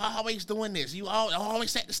 you always doing this, you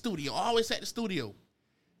always at the studio, always at the studio.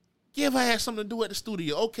 Give her ass something to do at the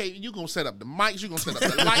studio. Okay, you gonna set up the mics, you gonna set up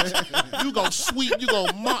the lights, you gonna sweep, you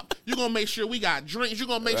gonna mop, you gonna make sure we got drinks, you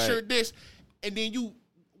gonna make sure this, and then you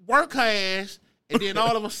work her ass, and then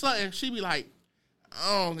all of a sudden she be like,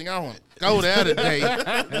 I don't think I want to go there today.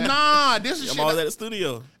 Nah, this is I'm shit. always at the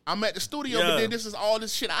studio. I'm at the studio, but then this is all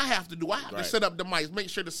this shit I have to do. I have to set up the mics, make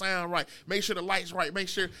sure the sound right, make sure the lights right, make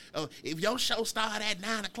sure if your show start at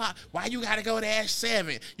 9 o'clock, why you got to go there at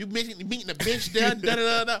 7? You meeting the bitch there,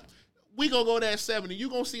 da-da-da-da. We gonna go there at 7, and you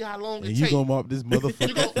gonna see how long it And takes. you gonna mop this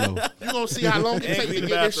motherfucker. You gonna see how long it takes to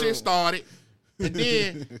get this shit started. And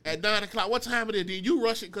then at 9 o'clock, what time it is? Then you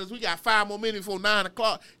rush it because we got 5 more minutes before 9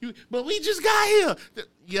 o'clock. But we just got here.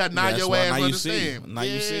 Yeah, now your ass understand. Now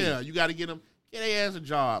you see. Yeah, you got to get their ass a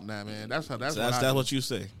job now, man. That's what you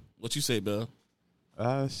say. What you say, Bill?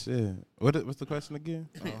 Shit. What's the question again?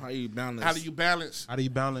 How you balance? How do you balance? How do you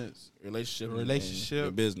balance relationship,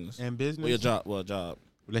 and business, and business? Or your job. Well, job.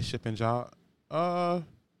 Relationship and job.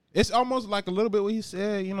 It's almost like a little bit what he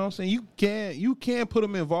said. You know what I'm saying? You can put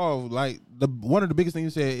them involved. Like one of the biggest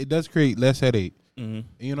things he said, it does create less headache. Mm-hmm.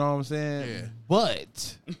 You know what I'm saying? Yeah.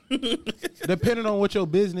 But depending on what your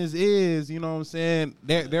business is, you know what I'm saying,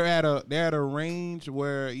 they're at a range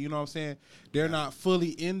where, you know what I'm saying, they're not fully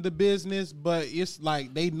in the business, but it's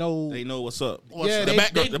like they know what's up.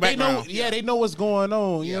 They know. Yeah, they know what's going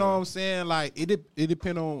on. You know what I'm saying? Like it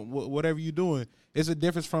depends on whatever you're doing. It's a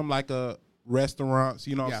difference from like a restaurants,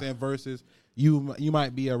 you know what I'm saying, versus you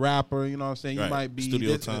might be a rapper, you know what I'm saying, you might be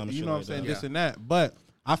studio this, time, you know what I'm saying, this and that. But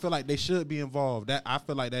I feel like they should be involved. That I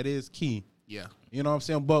feel like that is key. Yeah. You know what I'm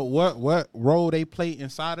saying? But what role they play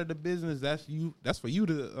inside of the business, that's for you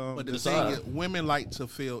to But the thing is, women like to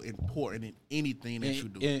feel important in anything that you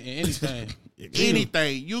do. In anything.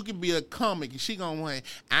 Anything. You can be a comic and she gonna want,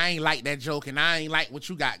 I ain't like that joke and I ain't like what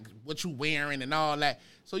you got, what you wearing and all that.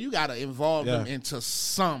 So you gotta involve them into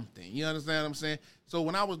something. You understand what I'm saying? So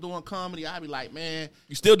when I was doing comedy, I'd be like, man.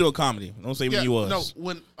 You still doing comedy. Don't say when you was. No,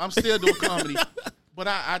 when I'm still doing comedy. But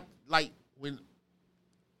I like when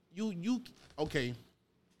you okay,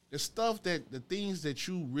 the things that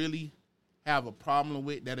you really have a problem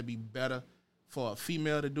with that'll be better for a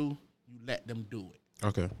female to do, you let them do it.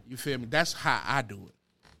 Okay. You feel me? That's how I do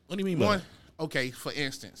it. What do you mean by that? Okay, for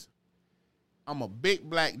instance, I'm a big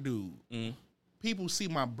black dude. Mm-hmm. People see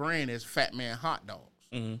my brand as Fat Man Hot Dogs.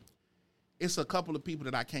 Mm-hmm. It's a couple of people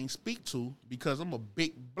that I can't speak to because I'm a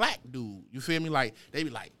big black dude. You feel me? Like, they be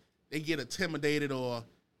like, they get intimidated or,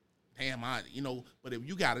 damn, but if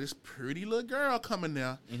you got this pretty little girl coming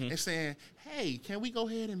there and saying, hey, can we go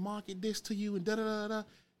ahead and market this to you and da-da-da-da,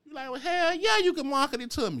 you like, well, hell yeah, you can market it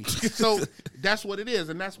to me. So that's what it is.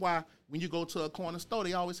 And that's why when you go to a corner store,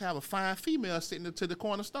 they always have a fine female sitting to the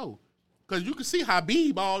corner store. Because you can see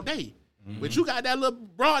Habib all day. But you got that little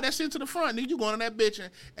broad that's into the front, nigga. You going on that bitch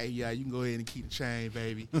and, hey, yeah, you can go ahead and keep the chain,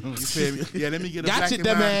 baby. You feel me? Yeah, let me get a Gotcha,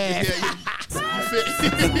 black and mine.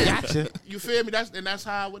 dumbass. Gotcha. You feel me? That's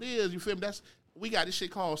how it is. You feel me? We got this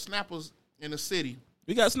shit called snappers in the city.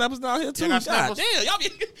 We got snappers down here too. Yeah, God damn, y'all be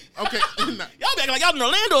okay. Y'all be acting like y'all in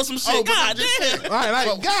Orlando or some shit. God damn.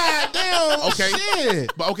 God damn. Okay.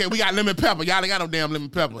 Shit. But okay, we got lemon pepper. Y'all ain't got no damn lemon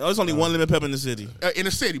pepper. There's only one lemon pepper in the city. In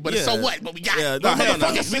the city, but so what? But we got it. No, hell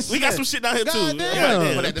no. We got some shit down here too.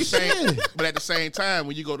 Damn. But at the same time,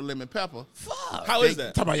 when you go to lemon pepper, How is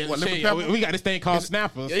that? Talk about your What, lemon shit. pepper? We got this thing called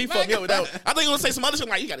snappers. Yeah, he fucked me up with that one. I think you want to say some other shit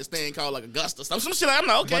like you got this thing called like Augusta stuff. Some shit like I'm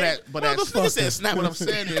like, okay. But Nigga said snap. what I'm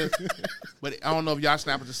saying is, but I don't know if y'all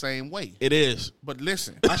snap it the same way. It is. But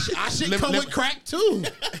listen, I shit come with crack too.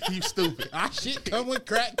 You stupid. I shit come with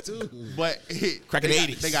crack too. But Crack in the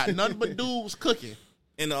 80s. They got nothing but dudes cooking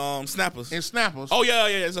In snappers. in snappers. Oh yeah.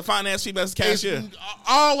 It's a finance female cashier.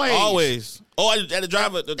 Always. Oh, at the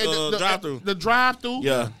drive-through. The drive-through.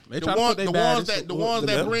 Yeah. They The try to put they ones badges that with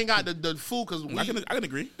that them. bring out the food because I can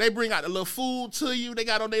agree. they bring out the little food to you. They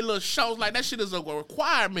got on their little shows like that. Shit is a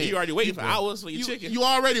requirement. You already waiting for hours for your You, chicken. you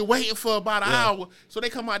already waiting for about an hour, so they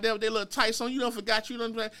come out there with their little tights on. You don't forgot you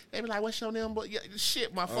don't. They be like, "What's your number?" Yeah,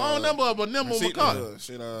 shit, my phone number or my number on my car.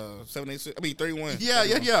 786. I mean 31.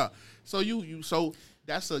 Yeah. So so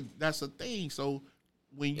that's a thing. So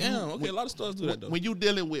when you Yeah, okay, a lot of stores do that though. When you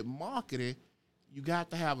dealing with marketing, you got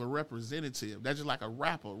to have a representative. That's just like a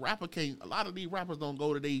rapper. A lot of these rappers don't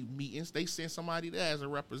go to their meetings. They send somebody there as a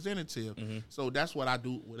representative. Mm-hmm. So that's what I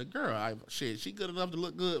do with a girl. She good enough to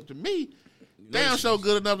look good to me. Damn sure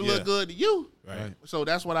good enough to look good to you. Right. So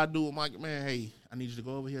that's what I do with my man. Hey, I need you to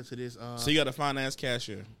go over here to this. So you got a finance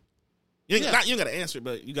cashier. You ain't got to answer it,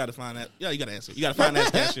 but you got to find that. Yeah, you got to answer it. You got to find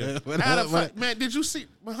that cashier. Man, did you see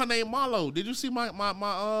her name Marlo? Did you see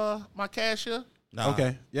my cashier? Nah.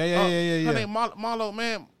 Okay. Yeah. Her name Marlo,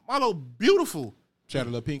 man. Marlo, beautiful. She had a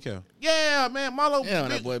little pink hair. Yeah, man. Marlo. Yeah,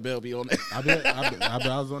 that boy Bell be on there. I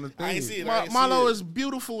was on the thing. I ain't see it. Marlo is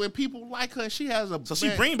beautiful, and people like her. She has a. So she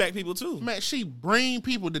bring back people too. Man, she bring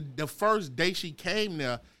people. The first day she came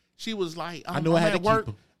there, she was like, I knew I had at to work.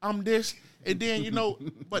 keep 'em. I'm this. And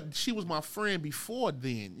then, but she was my friend before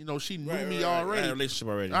then. She knew me already. I had a relationship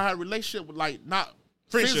already. I had a relationship with not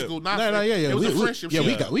Friendship. physical, not Yeah. It was a friendship.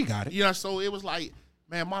 We got it. So it was like,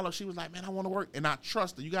 man, Marlo, she was like, man, I want to work. And I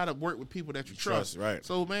trust her. You got to work with people that you trust. Right.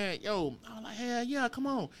 So, man, I was like, hell yeah, come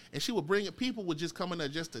on. And she would bring it. People would just come in there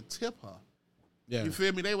just to tip her. Yeah. You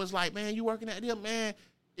feel me? They was like, man, you working at them, man.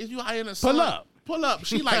 Is you out in the Pull up. Pull up.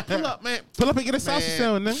 She like, pull up, man. Pull up and get a sausage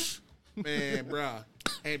sandwich, Man, bruh.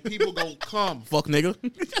 And people gonna come. Fuck nigga.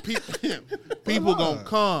 People gonna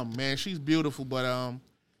come, man. She's beautiful, but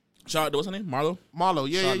Shout out to what's her name? Marlo? Marlo,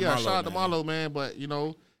 yeah. Marlo, Shout out to Marlo, man. But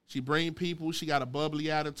she bring people. She got a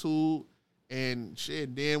bubbly attitude, and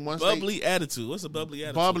shit. Then once Bubbly attitude. What's a bubbly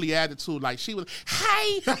attitude? bubbly attitude, like she was,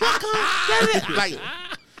 hey, welcome, like,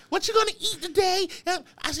 what you gonna eat today?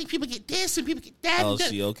 I see people get this and people get that. Oh, and that.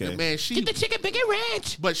 she okay. And man, she Get the chicken big and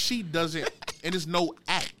ranch. but she doesn't, and it's no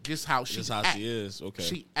act. Just how she That's how act. she is. Okay.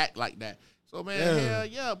 She act like that. So man, Yeah. hell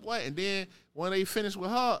yeah, boy. And then when they finish with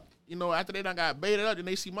her, after they done got baited up, then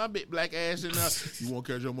they see my big black ass in there. You won't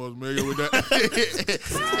catch your mother's million with that?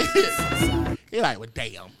 He like, well,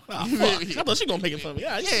 damn. Oh, fuck. I thought she gonna make it for me.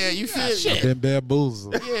 Yeah, You feel me? shit. Been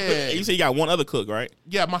bamboozled. Yeah. You say you got one other cook, right?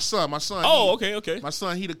 Yeah, my son. Oh, okay. My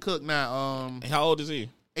son, he the cook now. How old is he?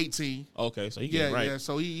 18. Okay, so he getting right. Yeah.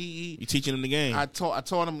 So he You teaching him the game. I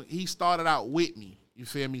taught him. He started out with me. You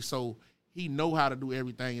feel me? So he know how to do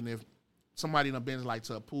everything. And if somebody done been like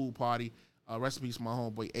to a pool party, rest in peace, my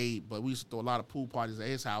homeboy Abe. But we used to throw a lot of pool parties at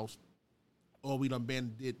his house, or we done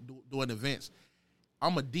been doing events.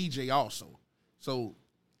 I'm a DJ also, so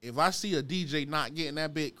if I see a DJ not getting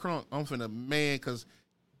that bit crunk, I'm finna because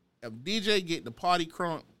if DJ get the party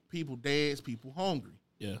crunk, people dance, people hungry,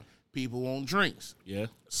 people want drinks,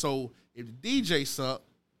 So if the DJ suck,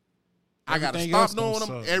 I gotta stop doing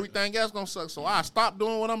them. Everything else gonna suck. So I stop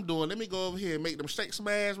doing what I'm doing. Let me go over here and make them shake some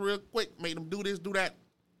ass real quick. Make them do this, do that.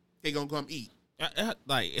 They gonna come eat.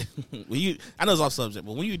 Like when I know it's off subject,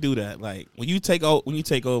 but when you do that, like when you take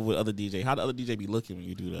over with other DJ, how the other DJ be looking when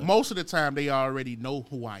you do that? Most of the time, they already know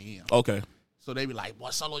who I am. Okay. So they be like,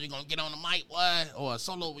 "What Solo? You gonna get on the mic? What? Or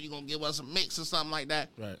Solo? You gonna give us a mix or something like that?"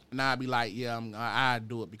 Right. And I be like, "Yeah, I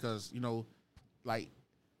do it because like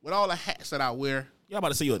with all the hats that I wear." Y'all about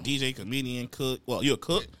to say you're a DJ, comedian, cook. Well, you're a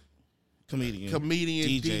cook, comedian,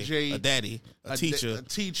 DJ, a daddy, a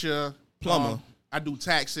teacher, plumber. I do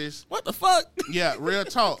taxes. What the fuck? Yeah, real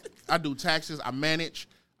talk. I do taxes. I manage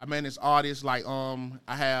artists like I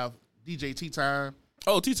have DJ Tea Time.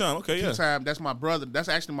 Oh, Tea Time. Okay, yeah. Tea Time. That's my brother. That's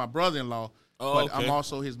actually my brother-in-law. Oh, but okay. I'm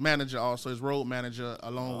also his manager, also his road manager,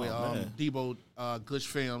 along with man. Debo Gush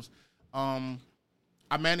Films.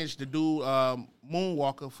 I managed to do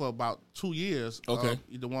Moonwalker for about 2 years. Okay.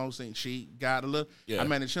 The one who sing She Got a Little. Yeah. I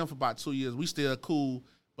managed him for about 2 years. We still cool,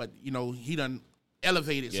 but he done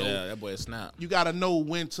elevated. Yeah, So that boy snap. you got to know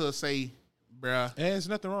when to say, bruh. And there's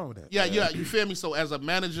nothing wrong with that. Yeah, you feel me? So as a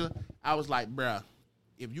manager, I was like, bruh,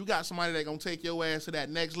 if you got somebody that gonna take your ass to that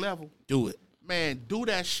next level, do it. Man, do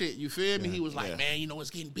that shit. You feel me? He was like, man, it's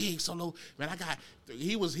getting big so low. Man,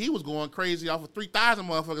 he was going crazy off of 3,000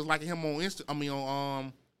 motherfuckers like him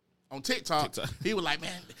on on TikTok. He was like,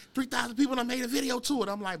 man, 3,000 people done made a video to it.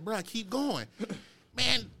 I'm like, bruh, keep going.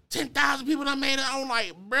 Man, 10,000 people done made it. I'm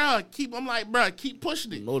like, bruh, keep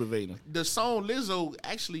pushing it. Motivating. The song Lizzo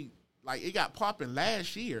actually, it got popping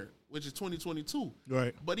last year, which is 2022.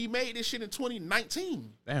 Right. But he made this shit in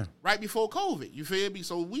 2019. Damn. Right before COVID. You feel me?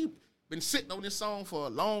 So we been sitting on this song for a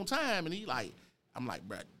long time, and I'm like,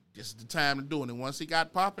 bruh, this is the time to do it. And once he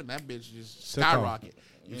got popping, that bitch just skyrocket.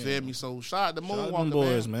 You feel me? So shout out to Moonwalker,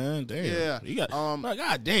 boys, man. Damn. Yeah. You got,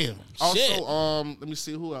 God damn. Also, Shit. let me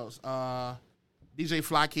see who else. DJ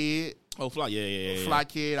Fly Kid. Oh, Fly, yeah. Fly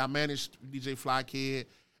Kid. I managed DJ Fly Kid.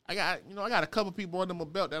 I got a couple people under my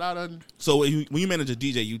belt that I done. So when you manage a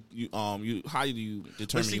DJ, you how do you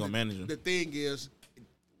determine you're gonna manage him? The thing is,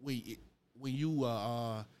 when you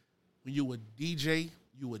a DJ,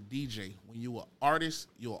 you a DJ. When you an artist,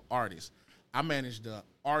 you an artist. I manage the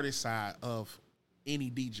artist side of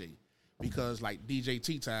any DJ because like DJ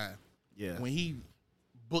Tea Time, when he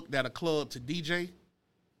booked at a club to DJ,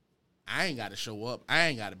 I ain't got to show up. I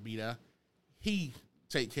ain't got to be there. He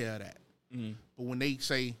take care of that. Mm-hmm. But when they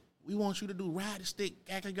say, we want you to do ride the stick,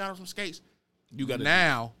 act like you got on some skates, you got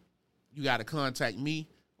to contact me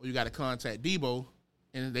or you got to contact Debo,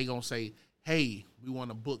 and they going to say, hey, we want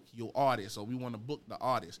to book your artist or we want to book the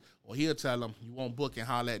artist. Or he'll tell them, you won't book and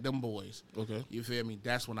holler at them boys. Okay. You feel me?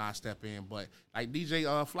 That's when I step in. But like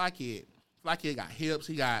DJ Fly Kid got hips.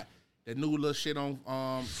 He got the new little shit on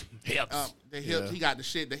hips. The hips. Yeah. He got the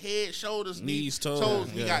shit, the head, shoulders, knees, toes.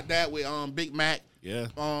 He got that with Big Mac. Yeah.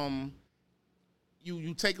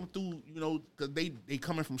 You take them through, because they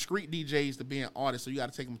coming from street DJs to being artists, so you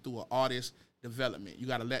got to take them through an artist development. You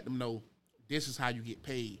got to let them know this is how you get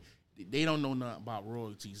paid. They don't know nothing about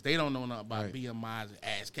royalties. They don't know nothing about BMIs and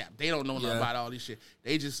ASCAP. They don't know nothing about all this shit.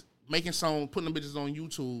 They just making songs, putting them bitches on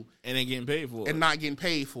YouTube. And ain't getting paid for it. And not getting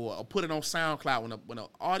paid for it. Or put it on SoundCloud. When an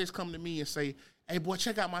artist come to me and say, hey, boy,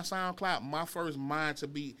 check out my SoundCloud, my first mind to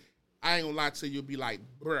be, I ain't gonna lie to you, be like,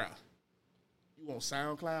 bruh, you want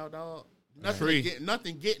SoundCloud, dog?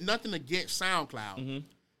 Nothing against SoundCloud. Mm-hmm.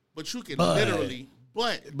 But you can literally,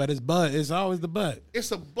 but it's always the but.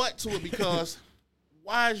 It's a but to it because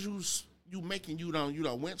why is you making you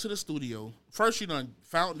done went to the studio. First you done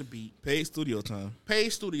found the beat. Paid studio time.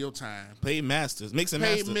 Paid masters. Mix and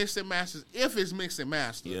masters. If it's mix and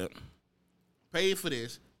master. Yep. Paid for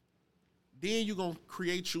this. Then you gonna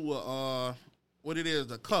create you a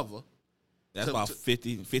the cover. That's about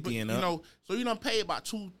 50 and up. So you done pay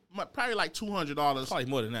about probably like $200. Probably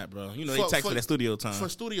more than that, bro. They tax for that studio time. For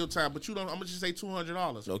studio time, but I'm gonna just say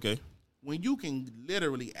 $200. Okay. When you can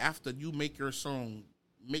literally, after you make your song,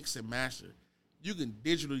 mix and master, you can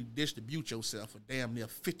digitally distribute yourself for damn near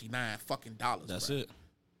 $59 fucking dollars. That's bro. it.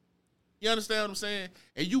 You understand what I'm saying?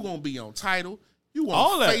 And you gonna be on Tidal, you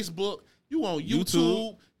All on that. Facebook, you on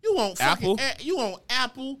YouTube, you on fucking Apple. you on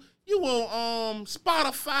Apple, you on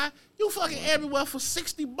Spotify, you fucking everywhere for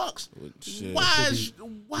 $60. Shit.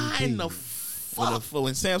 Why in the fuck?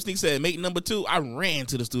 When Sam Sneak said make number 2, I ran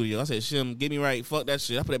to the studio. I said, Shim, get me right. Fuck that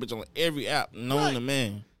shit. I put that bitch on every app known to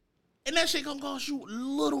man. And that shit gonna cost you a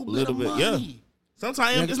little bit of money. Yeah.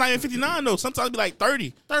 Sometimes it's not even 59 though. Sometimes it be like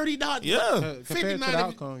 $30. $30. Yeah. Compared to the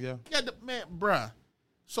outcome, yeah. Yeah, man, bruh.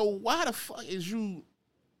 So why the fuck is you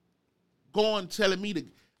going telling me to,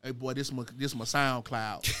 hey boy, this my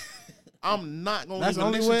SoundCloud? I'm not gonna That's the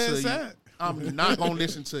only listen way to it's you. at. I'm not gonna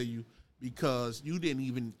listen to you because you didn't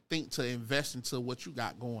even think to invest into what you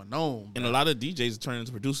got going on. And a lot of DJs turn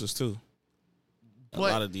into producers too. A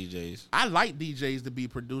lot of DJs. I like DJs to be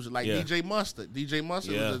producers, like Yeah. DJ Mustard. DJ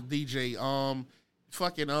Mustard was a DJ.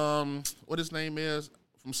 What his name is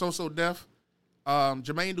from So Def.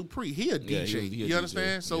 Jermaine Dupri. He a DJ. He a you DJ.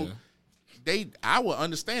 understand? So Yeah. I would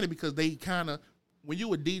understand it because they kind of, when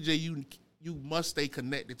you a DJ, you must stay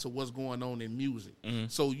connected to what's going on in music. Mm-hmm.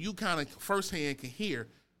 So you kind of firsthand can hear.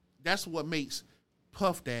 That's what makes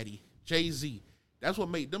Puff Daddy, Jay-Z. That's what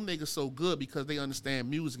made them niggas so good because they understand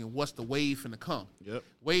music and what's the wave finna come. Yep.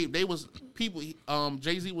 Wave. They was people.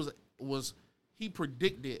 Jay-Z was he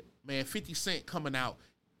predicted man, 50 Cent coming out.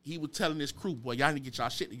 He was telling his crew, boy, y'all need to get y'all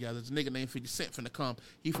shit together. This nigga named 50 Cent finna come.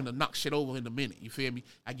 He finna knock shit over in a minute. You feel me?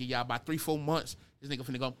 I give y'all about 3-4 months. This nigga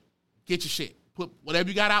finna go, get your shit. Put whatever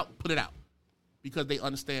you got out, put it out. Because they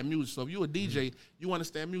understand music. So if you a DJ, you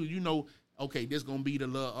understand music. You know, okay, this gonna be the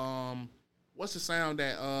little, what's the sound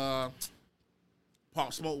that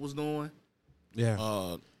Pop Smoke was doing? Yeah.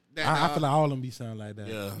 I feel like all of them be sound like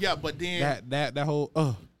that. Yeah, but then that whole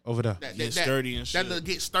over there. Get sturdy and shit. That little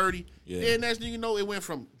get sturdy. Yeah. Then next thing you know, it went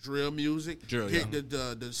from drill music, Drill,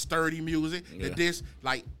 the sturdy music, this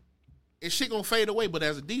like, and shit gonna fade away. But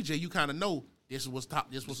as a DJ, you kind of know this was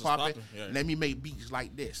top, this was popping. Yeah. Let me make beats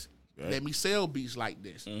like this. Right. Let me sell beats like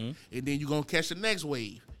this, and then you gonna catch the next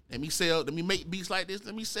wave. Let me make beats like this.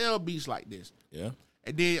 Let me sell beats like this. Yeah.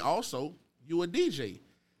 And then also, you a DJ.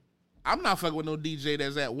 I'm not fucking with no DJ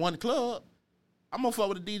that's at one club. I'm gonna fuck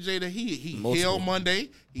with a DJ that he here on Monday,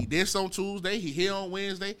 he this on Tuesday, he here on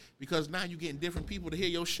Wednesday, because now you getting different people to hear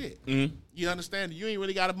your shit. You understand? You ain't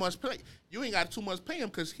really got much play. You ain't got too much pay him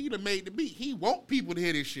because he done made the beat. He want people to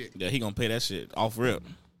hear this shit. Yeah, he gonna pay that shit off rip.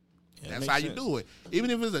 Yeah, that's how you do it. Even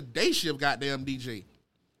if it's a day shift goddamn DJ.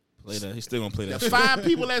 Play that. He's still gonna play that The shit. 5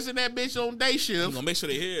 people that's in that bitch on day shift. He gonna make sure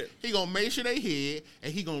they hear it. He gonna make sure they hear it,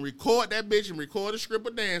 and he gonna record that bitch and record a script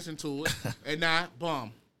of dancing to it. And now,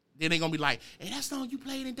 boom. Then they gonna be like, hey, that song you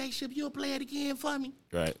played in day shift, you'll play it again for me?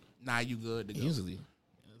 Right. Now you good to go. Easily.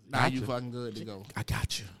 Now you fucking good to go. I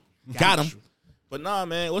got you. Got him. But nah,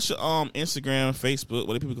 man, what's your Instagram, Facebook,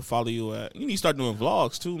 where people can follow you at? You need to start doing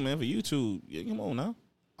vlogs too, man, for YouTube. Yeah, come on now.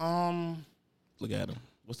 Look at him.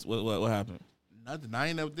 What happened? Nothing. I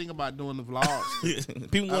ain't never think about doing the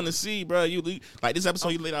vlogs. People want to see, bro. You like this episode.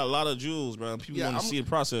 You laid out a lot of jewels, bro. People want to see the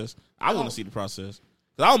process. I want to see the process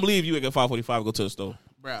because I don't believe you at 5:45 go to the store,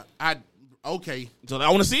 bro. Okay. So I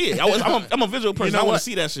want to see it. I'm a visual person. I want to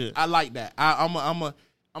see that shit. I like that. I'm gonna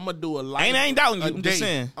do a live. I ain't doubting you. I'm just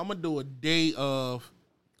saying. I'm gonna do a day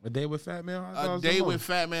with Fat Man Hot Dogs. A day with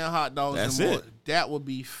Fat Man Hot Dogs. That's and it. More. That would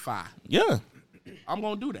be fire. Yeah. I'm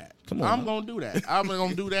gonna do that. Come on. I'm gonna do that. I'm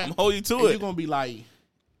gonna do that. I'm hold you to and it. You're gonna be like,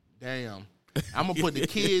 damn. I'm gonna put the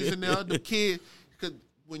kids in there. The kids, because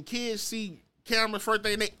when kids see cameras first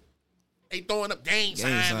thing, they throwing up gang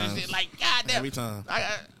signs and shit. Like, goddamn. Every time.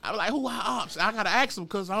 I'm like, who are ops? I gotta ask them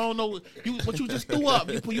because I don't know what you just threw up.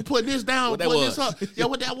 You put this down, What put that this was? up. Yeah,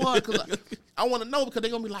 what that was? Because I want to know because they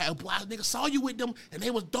gonna be like, oh, boy, nigga saw you with them and they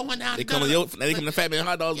was throwing down. They come to Fat Man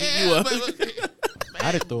Hot Dogs with Yeah, you up.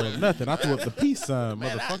 I didn't throw up nothing. I threw up the peace sign,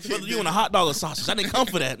 motherfucker. Whether you want a hot dog or sausage, I didn't come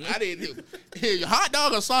for that. I didn't. Your hot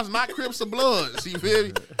dog or sauce, not Crips or Bloods. You feel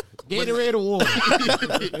me? Gatorade or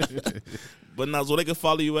water. But now, so they can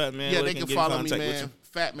follow you at, man. Yeah, where they can get in follow me, contact with man. you.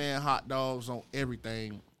 Fat Man Hot Dogs on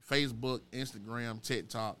everything. Facebook, Instagram,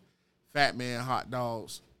 TikTok. Fat Man Hot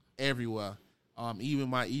Dogs everywhere. Even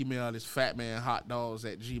my email is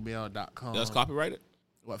fatmanhotdogs@gmail.com. That's copyrighted?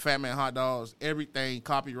 What, Fat Man Hot Dogs, everything,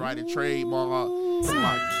 copyrighted, trademark,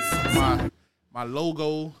 my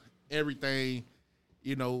logo, everything.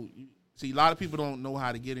 You know, see, a lot of people don't know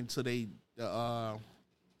how to get into they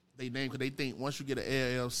name because they think once you get an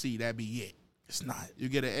LLC, that be it. It's not. You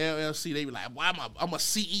get an LLC, they be like, "Why I'm a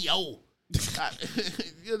CEO."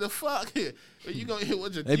 You're the fuck. You gonna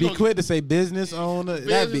what you? They be quick to say business owner.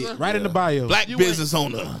 That be right in the bio. Black business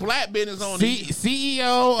owner. Black business owner.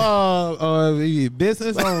 CEO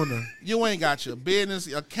business owner. You ain't got your business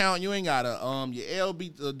account. You ain't got your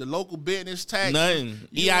LB, the local business tax. Nothing.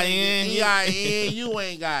 EIN. You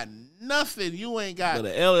ain't got nothing. You ain't got the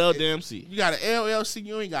LLDMC. You got an LLC.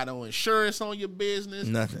 You ain't got no insurance on your business.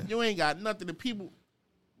 Nothing. You ain't got nothing. And people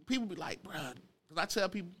be like, bruh. Because I tell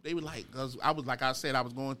people, they were like, because I was, like I said, I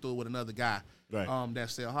was going through it with another guy that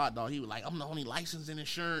sell hot dog. He was like, I'm the only licensed in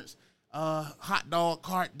insurance, hot dog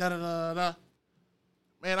cart, da-da-da-da.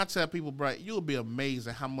 Man, I tell people, bro, you'll be amazed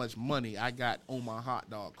at how much money I got on my hot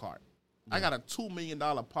dog cart. Yeah. I got a $2 million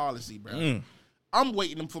policy, bro. I'm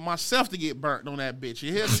waiting for myself to get burnt on that bitch.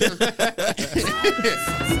 You hear me?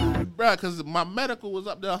 Bro, because my medical was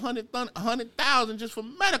up to $100,000 just for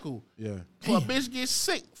medical. Yeah. For a bitch get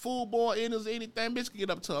sick, full board illness, anything, bitch can get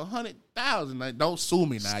up to $100,000. Like, don't sue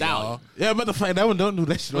me now, y'all. Yeah, but the fact that one don't do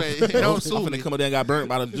that shit. Don't sue me. They come up there and got burnt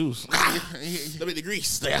by the juice. Let me the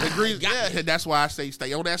grease. The grease, yeah, that's why I say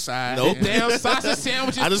stay on that side. Nope. Damn sausage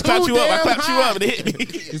sandwiches. I just clapped you up. I clapped you up and it hit me.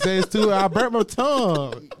 He says too. I burnt my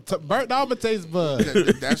tongue. Burnt all my taste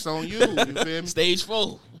buds. That's on you. You feel me? Stage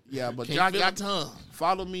 4. Yeah, but Can't y'all feel got my tongue.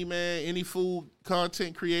 Follow me, man. Any food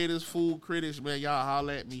content creators, food critics, man, y'all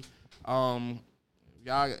holler at me.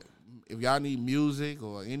 If y'all need music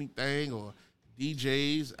or anything or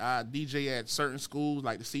DJs, I DJ at certain schools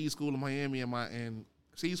like the Seed School of Miami and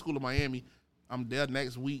Seed School of Miami. I'm there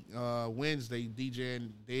next week, Wednesday, DJing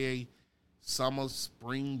day, summer,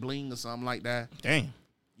 spring bling or something like that. Dang.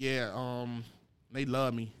 Yeah, they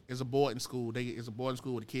love me. It's a boarding school. It's a boarding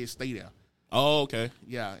school where the kids stay there. Oh, okay.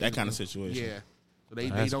 Yeah, that kind of situation. Yeah, so they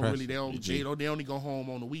That's don't really pressure. they only go home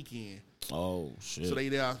on the weekend. Oh shit. So they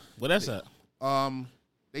there. Well, that's at.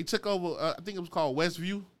 They took over. I think it was called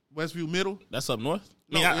Westview Middle. That's up north.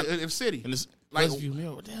 No, in the city. In this Like- Westview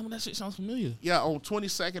Mill. Damn, that shit sounds familiar. Yeah, on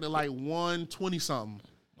 22nd at like 120 something.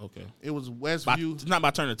 Okay. It was Westview. It's not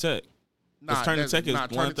by Turner Tech. Nah, Turner that's- Tech is nah,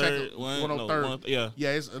 Turner Tech 1/3. is 103rd. Yeah. Yeah,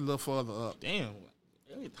 it's a little further up. Damn.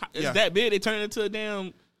 It's Yeah. that big. They turned it into a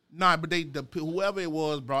damn. Nah, but whoever it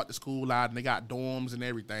was brought the school out and they got dorms and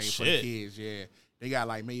everything for the Shit. kids. Yeah, they got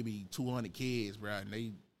like maybe 200 kids, bro, and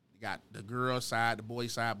they got the girl side, the boy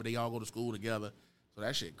side, but they all go to school together. So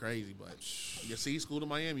that shit crazy. But you see, School of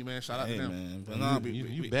Miami, man, shout out Hey, to them. man. But You- nah,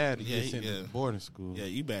 you bad to get sent to boarding school. Yeah,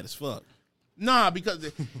 you bad as fuck. Nah, because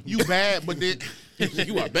you bad, but then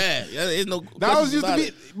you are bad. Yeah, there's no. That was used to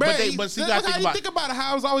be, But but, but see, you that's gotta how think you about. think about it,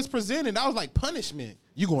 how it was always presented. That was like punishment.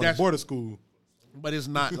 You going to boarding school. But it's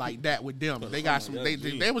not like that with them. They got some. They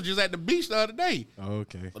was just at the beach the other day. Oh,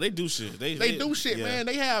 okay. Well, they do shit. They do shit, yeah. man.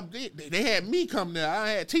 They had me come there. I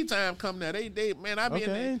had Tea Time come there. They man, I be in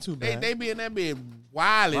Okay, there. ain't too bad. They be in there being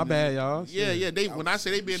wilding. My bad, y'all. Yeah, Shit. yeah. They when I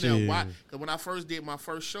say they be in there Shit. wild, because when I first did my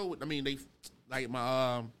first show, I mean they like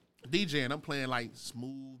my DJ and I'm playing like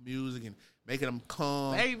smooth music and making them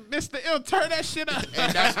come. Hey, Mr. L, turn that shit up.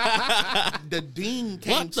 And that's, the dean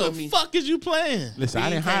came What to the me. fuck is you playing? Listen, I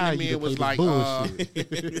Dean didn't came to hire me you to and was play like, bullshit.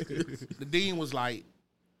 the dean was like,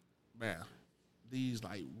 man, these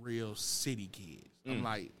like real city kids. I'm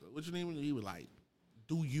like, what you mean? He was like,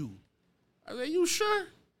 do you? I said, you sure?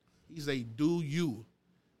 He said, do you?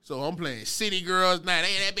 So I'm playing City Girls now. They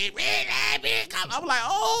ain't that big. I'm like,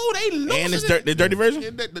 oh, they loose. And it's the dirty version?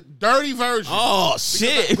 The dirty version. Oh,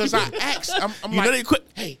 shit. Because I asked, I'm You like, know they quit.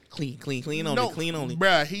 Hey, clean only, no, clean only.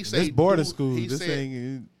 Bruh, he said, This boarding do- school. He This said,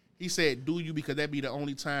 ain't. he said, do you? Because that'd be the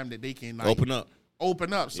only time that they can like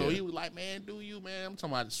Open up. So Yeah. he was like, man, do you, man? I'm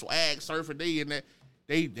talking about swag, surfer day, and that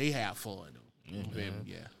they have fun though.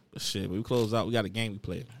 Yeah. But shit, when we close out, we got a game we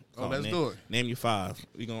play. Oh, let's do it. Name your 5.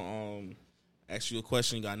 We gonna ask you a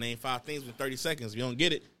question. You gotta name 5 things in 30 seconds. If you don't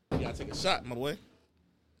get it, you gotta take a shot, my boy.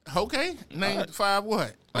 Okay, name 5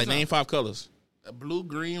 what? Like name 5 colors. Blue,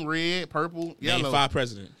 green, red, purple, yellow. Name 5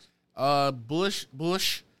 presidents. Bush.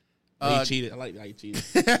 You cheated. I like how you cheated.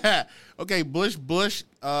 Okay, Bush,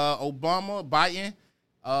 Obama, Biden,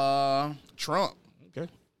 Trump.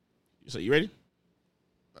 Okay. So you ready?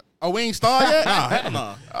 Oh, we ain't started yet? Nah, hell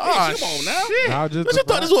no. Oh, Hey, come on now. shit. I'll just What you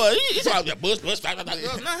thought this was? You thought Bush. Nah, hell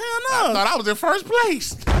I no. thought I was in first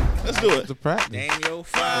place. Let's do it. The practice. Name your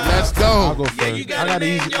 5. Let's I'll go. go first. Yeah, you I gotta got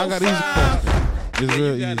name easy. your I got easy 5. questions. It's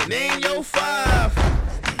real You gotta easy. name your 5.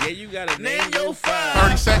 Yeah, you gotta name your 5.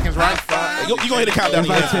 30 seconds, right? You gonna hit the countdown It's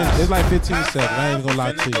like again. 10. It's like 15 seconds. I ain't gonna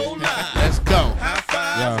lie to you. Let's go.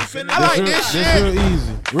 Yeah. I like real, this shit. This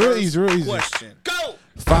real easy. Real easy. Question. Go.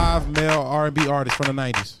 5 male R&B artists from the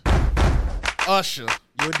 90s. Usher.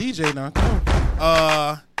 You a DJ now? Come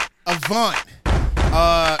on. Avant.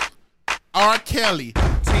 R. Kelly.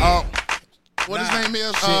 What his name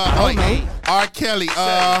is? I don't know. R. Kelly.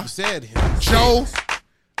 You said him. Joe.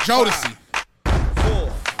 Jodeci.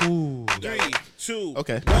 4, Ooh. 3, 2,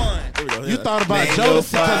 Okay. 1. Here we go. You thought about Name Joe your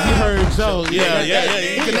because you heard Joe. Yeah.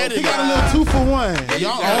 He got a little 2 for 1.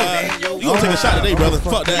 Y'all You gonna take a shot today, brother?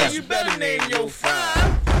 Fuck that. You better name your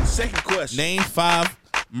 5. Second question. Name 5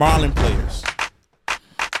 Marlin players.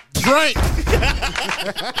 Drink.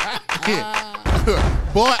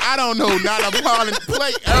 Boy, I don't know. Not a Marlin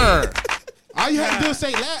player. All you had to do is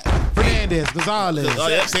say that. Fernandez, Gonzalez, Oh,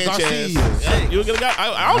 yeah, Sanchez. Garcia. Yeah, you gonna get.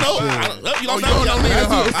 I don't know. You don't know. don't need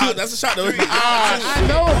a That's a shot though. I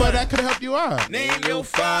know, but that could help you out. Name your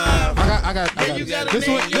 5. I got you this. gotta This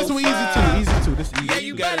name one your easy 5. too. Easy too. This Yeah, easy.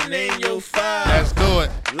 you gotta name your 5. Let's do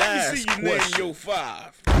it. Let me Last see you name question. your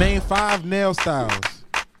 5. Name 5 nail styles.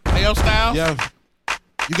 Nail style. Yeah.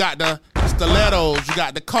 You got the stilettos. You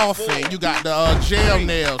got the coffin. You got the gel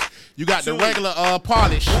nails. You got the regular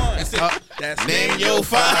polish. That's Name your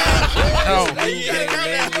 5. Oh. You gotta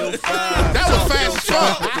name your 5. That was fast as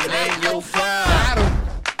fuck. Name your 5.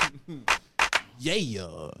 Yeah.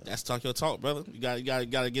 That's talk your talk, brother. You gotta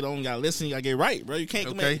get on. You gotta listen. You gotta get right, bro. You can't.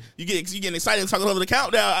 Okay. Man, you getting excited and talking over the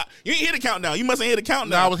countdown. You ain't hear the countdown. You mustn't hear the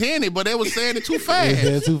countdown. No, I was hearing it, but they was saying it too fast.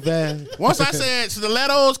 Is that too fast? Once I said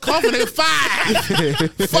stilettos, coffin, and 5.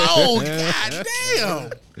 4. God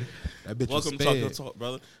damn. That bitch Welcome to Talk Your Talk,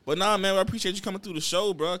 brother. But nah, man, I appreciate you coming through the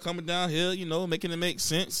show, bro. Coming down here, you know, making it make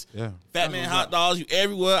sense. Yeah. Fat Man Hot Dogs, you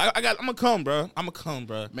everywhere. I'm gonna come, bro. I'm gonna come,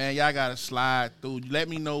 bro. Man, y'all gotta slide through. Let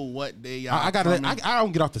me know what day y'all. I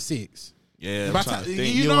don't get off the 6. Yeah, By I'm the trying time- to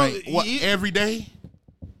think. you know, What, every day?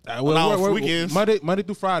 Weekends. Monday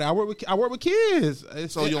through Friday. I work with kids.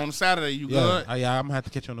 So you on Saturday? You Yeah, good? yeah. I'm gonna have to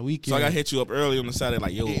catch you on the weekend. So I gotta hit you up early on the Saturday,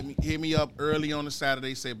 like, yo. Hit me up early on the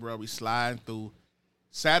Saturday. Say, bro, we sliding through.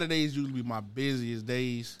 Saturdays usually my busiest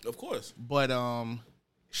days. Of course. But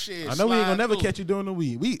shit. I know we ain't gonna never through. catch you during the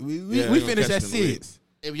week. We Yeah, finish catch at you in the week. 6.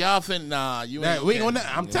 If y'all think you ain't we ain't gonna.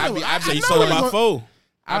 I'm telling you, I So you know sold we it by gonna- 4.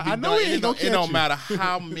 I know we ain't gonna It don't catch matter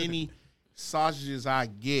how many sausages I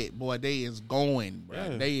get, boy. They is going, bro.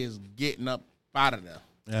 Yeah. They is getting up out of there.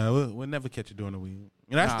 Yeah, we'll never catch you during the week.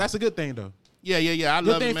 And that's a good thing though. Yeah. I Good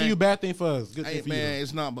love thing it, for man. you, bad thing for us. Good Hey, thing for man, you.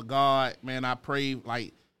 it's nothing but God, man. I pray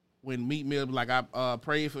like when Meat Mill, like I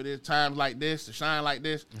pray for this times like this to shine like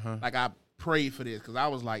this. Like I prayed for this because I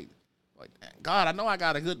was like, God, I know I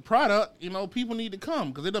got a good product. You know, people need to come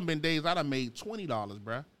because it done been days I done made $20,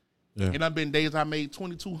 bro. Yeah. It done been days I made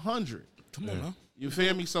 $2,200. Come on, now. You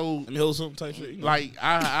feel me? So Let me hold something type shit. You know? like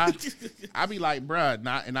I be like, bruh,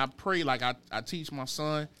 and I pray like I teach my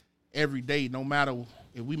son every day, no matter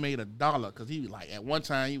if we made $1, because he was like at one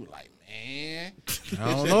time he was like, man,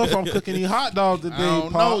 I don't know if I'm cooking these hot dogs today. I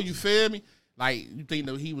don't know, Pop. you feel me? Like you think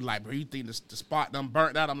that he was like, bro, you think the spot done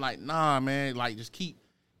burnt out? I'm like, nah, man, like let's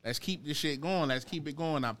keep this shit going, let's keep it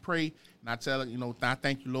going. I pray and I tell you know, I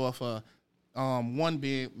thank you, Lord, for one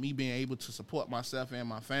being able to support myself and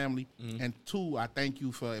my family, and 2, I thank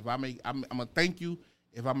you for I'm gonna thank you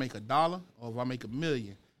if I make $1 or if I make $1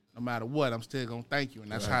 million. No matter what, I'm still gonna thank you,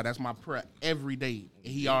 and that's my prayer every day.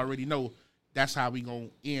 And he already know that's how we gonna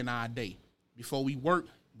end our day. Before we work,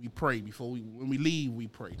 we pray. When we leave, we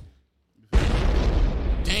pray.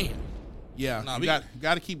 Damn. Yeah, Nah, you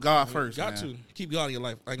got to keep God first. Got man. to keep God in your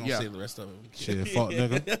life. I ain't gonna say the rest of it. Shit, fuck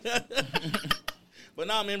nigga. But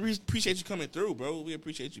nah, man, we appreciate you coming through, bro. We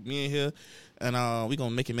appreciate you being here, and we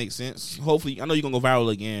gonna make it make sense. Hopefully, I know you're gonna go viral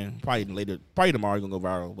again. Probably tomorrow you're gonna go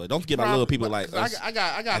viral. But don't forget about little people like us. I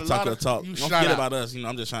got a Talk lot Your of Talk. you Don't shout forget out. about us. You know,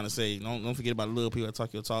 I'm just trying to say, don't forget about the little people that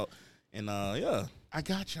Talk Your Talk. And yeah, I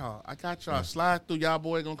got y'all. Slide through. Y'all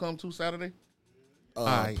boy gonna come to Saturday.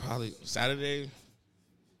 Alright. probably Saturday.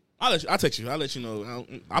 I'll text you. I'll let you know.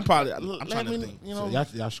 I'm probably. I'm trying to think. You So know,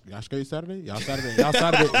 y'all straight Saturday? Y'all Saturday.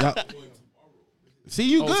 Y'all. See,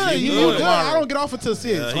 you good. see, You you good good. tomorrow. I don't get off until 6.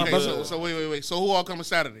 Yeah, he okay, good. so wait. So who all coming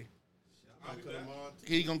Saturday?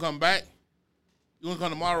 He gonna come back? You gonna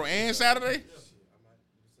come tomorrow and Saturday?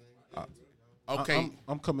 Okay,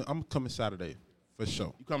 I'm coming Saturday for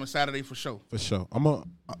sure. you coming Saturday for sure. For sure.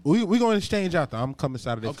 We going to exchange out there. I'm coming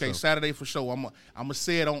Saturday for Okay, sure. Saturday for sure. I'm gonna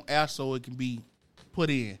say it on air so it can be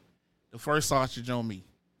put in. The first sausage on me.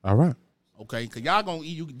 All right. Okay, cause y'all gonna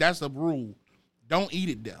eat. That's a rule. Don't eat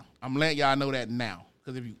it there. I'm letting y'all know that now.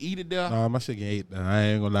 Cause if you eat it there, Nah, my shit get ate. I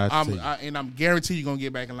ain't gonna lie to you. and I'm guaranteed you're gonna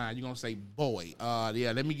get back in line. You're gonna say, boy,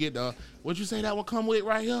 yeah, let me get the what you say that one come with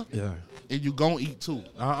right here? Yeah. And you gonna eat too.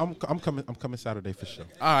 I'm coming Saturday for sure.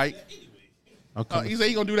 All right. I'm coming. He said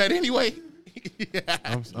he gonna do that anyway.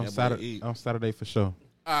 I'm Saturday. I'm Saturday for sure. All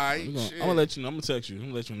right. I'm gonna let you know. I'm gonna text you. I'm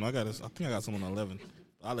gonna let you know. I think I got someone on 11th.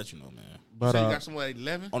 I'll let you know, man. But so you got someone at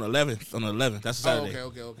 11? On 11th. On the 11th. That's a Saturday.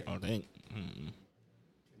 Okay. Oh, dang.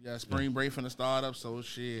 Yeah, spring break from the startup, so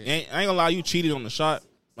shit. I ain't gonna lie, you cheated on the shot.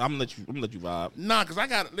 I'm gonna let you vibe. Nah, cause I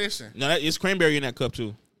got listen. No, it's cranberry in that cup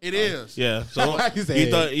too. It is. Yeah. So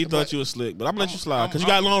you thought you was slick, but I'm gonna let you slide because you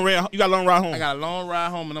got a long ride. You got a long ride home. I got a long ride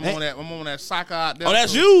home, and I'm on that soccer out there. Oh,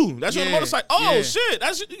 that's so- you. That's you on the Yeah, motorcycle. Oh yeah. shit,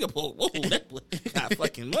 that's you. You can pull. Whoa, that boy got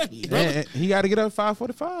fucking money, bro. And he got to get up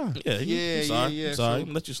 5:45. Yeah. Yeah. I'm sorry. I'm sorry. So I'm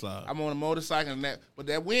gonna let you slide. I'm on a motorcycle and that, but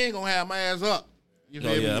that wind gonna have my ass up. You Oh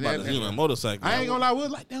feel yeah, me? I'm about to you on a motorcycle. I ain't gonna lie. We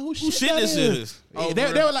was like, that who shit shit that this is? Yeah,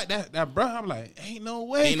 they were like that, bro. I'm like, ain't no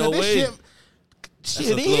way. Ain't no 'cause way. this Shit,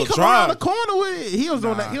 a he little ain't come drive. around the corner with it. He was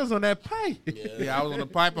on that. He was on that pipe. Yeah, I was on the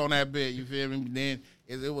pipe on that bit. You feel me? Then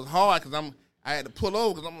it was hard because I had to pull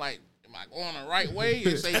over because I'm like, am I going the right way?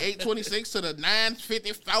 It say 826 to the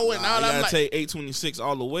 954 and all You that. gotta I'm like, take 826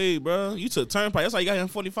 all the way, bro. You took turnpike. That's why you got here in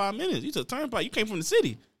 45 minutes. You took turnpike. You came from the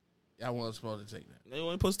city. I wasn't supposed to take that. They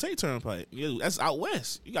weren't supposed to take turnpike. Yeah, that's out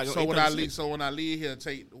west. You gotta go. So when I leave here,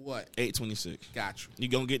 take what? 826. Got you. You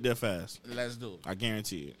gonna get there fast. Let's do it. I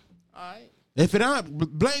guarantee it. All right. If it not,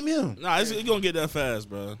 blame him. Nah, you gonna get there fast,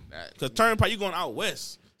 bro. Cause turnpike, you going out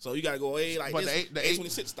west, so you gotta go like But this. the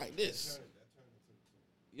 826 like this.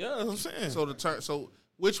 Yeah, that's what I'm saying. So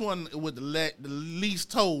which one with the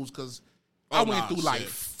least toes? Because I went through like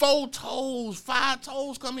 4 toes, 5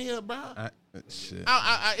 toes coming here, bro. Shit.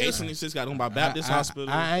 826 got on by Baptist Hospital.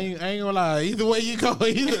 I ain't gonna lie. Either way you go,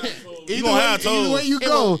 either way you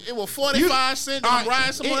go. It was 45 cents. I'm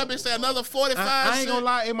riding someone up and say another 45 cents. I ain't gonna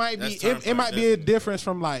lie. It might be. It might be a difference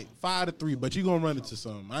from like 5 to 3, but you gonna run into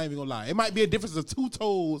something. I ain't even gonna lie. It might be a difference of 2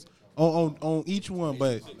 toes on each one,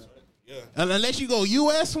 but unless you go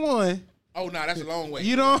US one. Oh no, that's a long way.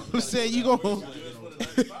 You know what I'm saying? You gonna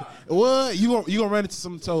what? You gonna run into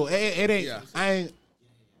some toes. It ain't. Yeah. I ain't.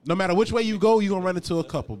 No matter which way you go, you gonna run into a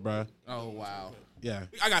couple, bro. Oh wow. Yeah.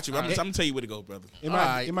 I got you, bro. I'm gonna tell you where to go, brother. It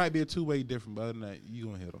might be a 2-way different, but other than that, you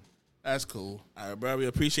gonna hit them. That's cool. All right, bro. We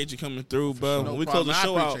appreciate you coming through, bro. No when we problem. close the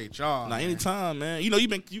show I out, appreciate y'all. Nah, anytime, man. You know, you've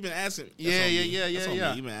been asking. Yeah.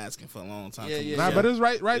 You've been asking for a long time. But it's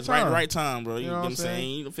right It's time. right time, bro. You know know what I'm saying?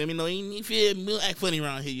 You feel me? No, you feel me? Act funny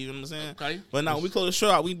around here. You know what I'm saying? Okay. But now when we close the show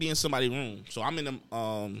out, we be in somebody's room. So I'm in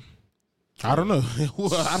the I don't know.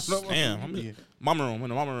 I don't know. Damn, I'm in mama room. In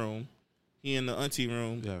the mama room. He in the auntie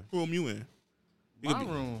room. Yeah. Who room you in? My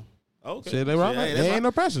room. Okay. Shit, they right. Yeah, There ain't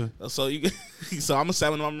no pressure. So so I'm gonna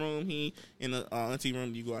sit in my room. He in the auntie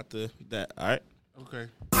room. You go out to that. All right. Okay.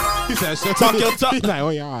 He said, Talk your talk. He's like, oh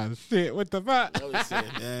y'all, shit. What the fuck?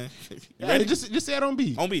 Man. You Yeah, ready? just say it on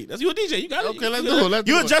beat. On beat. That's you a DJ. You got it. Okay, let's do it.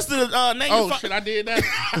 You adjusted the name. Oh shit, I did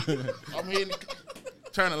that. I'm hitting.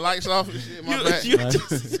 Turn the lights off and shit. My bad.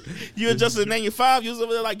 You adjusted the name 5. You was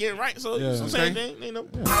over there like getting right. So Yeah. same thing. You know.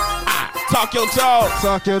 Talk your talk.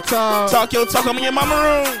 Talk your talk. Talk your talk. I'm in your mama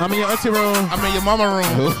room. I'm in your auntie room. I'm in your mama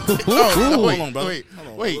room. Hold on, brother.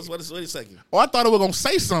 Wait. Wait a second. Oh, I thought it was gonna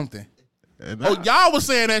say something. Oh, y'all was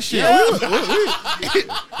saying that shit. Yeah.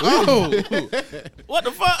 Oh, What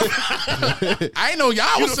the fuck? I ain't know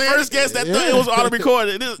y'all You was the saying first guest that thought it was auto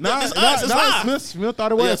recorded. This us. It's live. Smith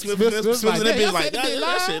thought it was. Yeah, Smith like, in that "Hey, bitch y'all like said that. it That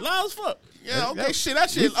live?" shit live as fuck. Yeah, okay, shit, that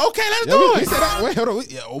shit. Okay, let's Yeah, do we it. said that. Wait, hold on.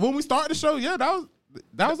 Yeah, when we started the show, yeah,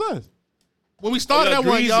 that was us. When we started that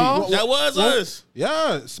one, Greasy. y'all. That was us.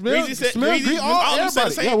 Yeah, Smith, Greasy said- Smith, Greasy- all of them said the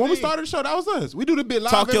everybody. same Yeah, when we thing. started the show, that was us. We do the bit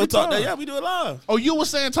live Talk your every talk. time. Yeah, we do it live. Oh, you was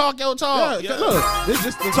saying talk your talk. Yeah, look, it's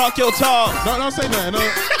just the Talk your talk. No, don't say nothing. No,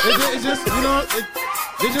 it's just you know,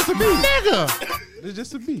 it's just a beat. Nigga. It's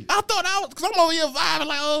just a beat. I thought I was, because I'm over here vibing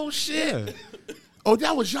like, oh, shit. Yeah. Oh,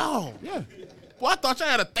 that was y'all. Yeah. Well, I thought y'all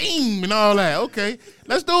had a theme and all that. Okay,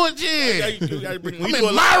 let's do it, Yeah, Jig. you gotta bring, I'm when you in do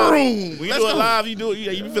it my live- room. When you Let's do it go. live, you do it.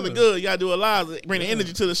 You be feeling good. You gotta do it live. Bring the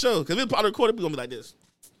energy to the show. Because if it's part of recorded, we gonna be like this.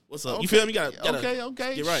 What's up? You feel me? You gotta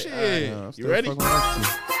Okay. get right. Shit. All right. You You ready?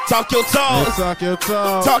 Talk your talk. Talk your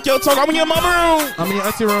talk. Talk your talk. I'm in your mama room. I'm in your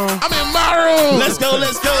auntie room. I'm in my room. Let's go.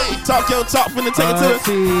 Talk your talk, finna take it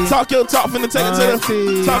to the. Auntie. Talk your talk, finna take it to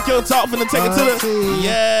the. Auntie. Talk your talk, finna take it to the. Auntie.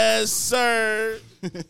 Yes, sir.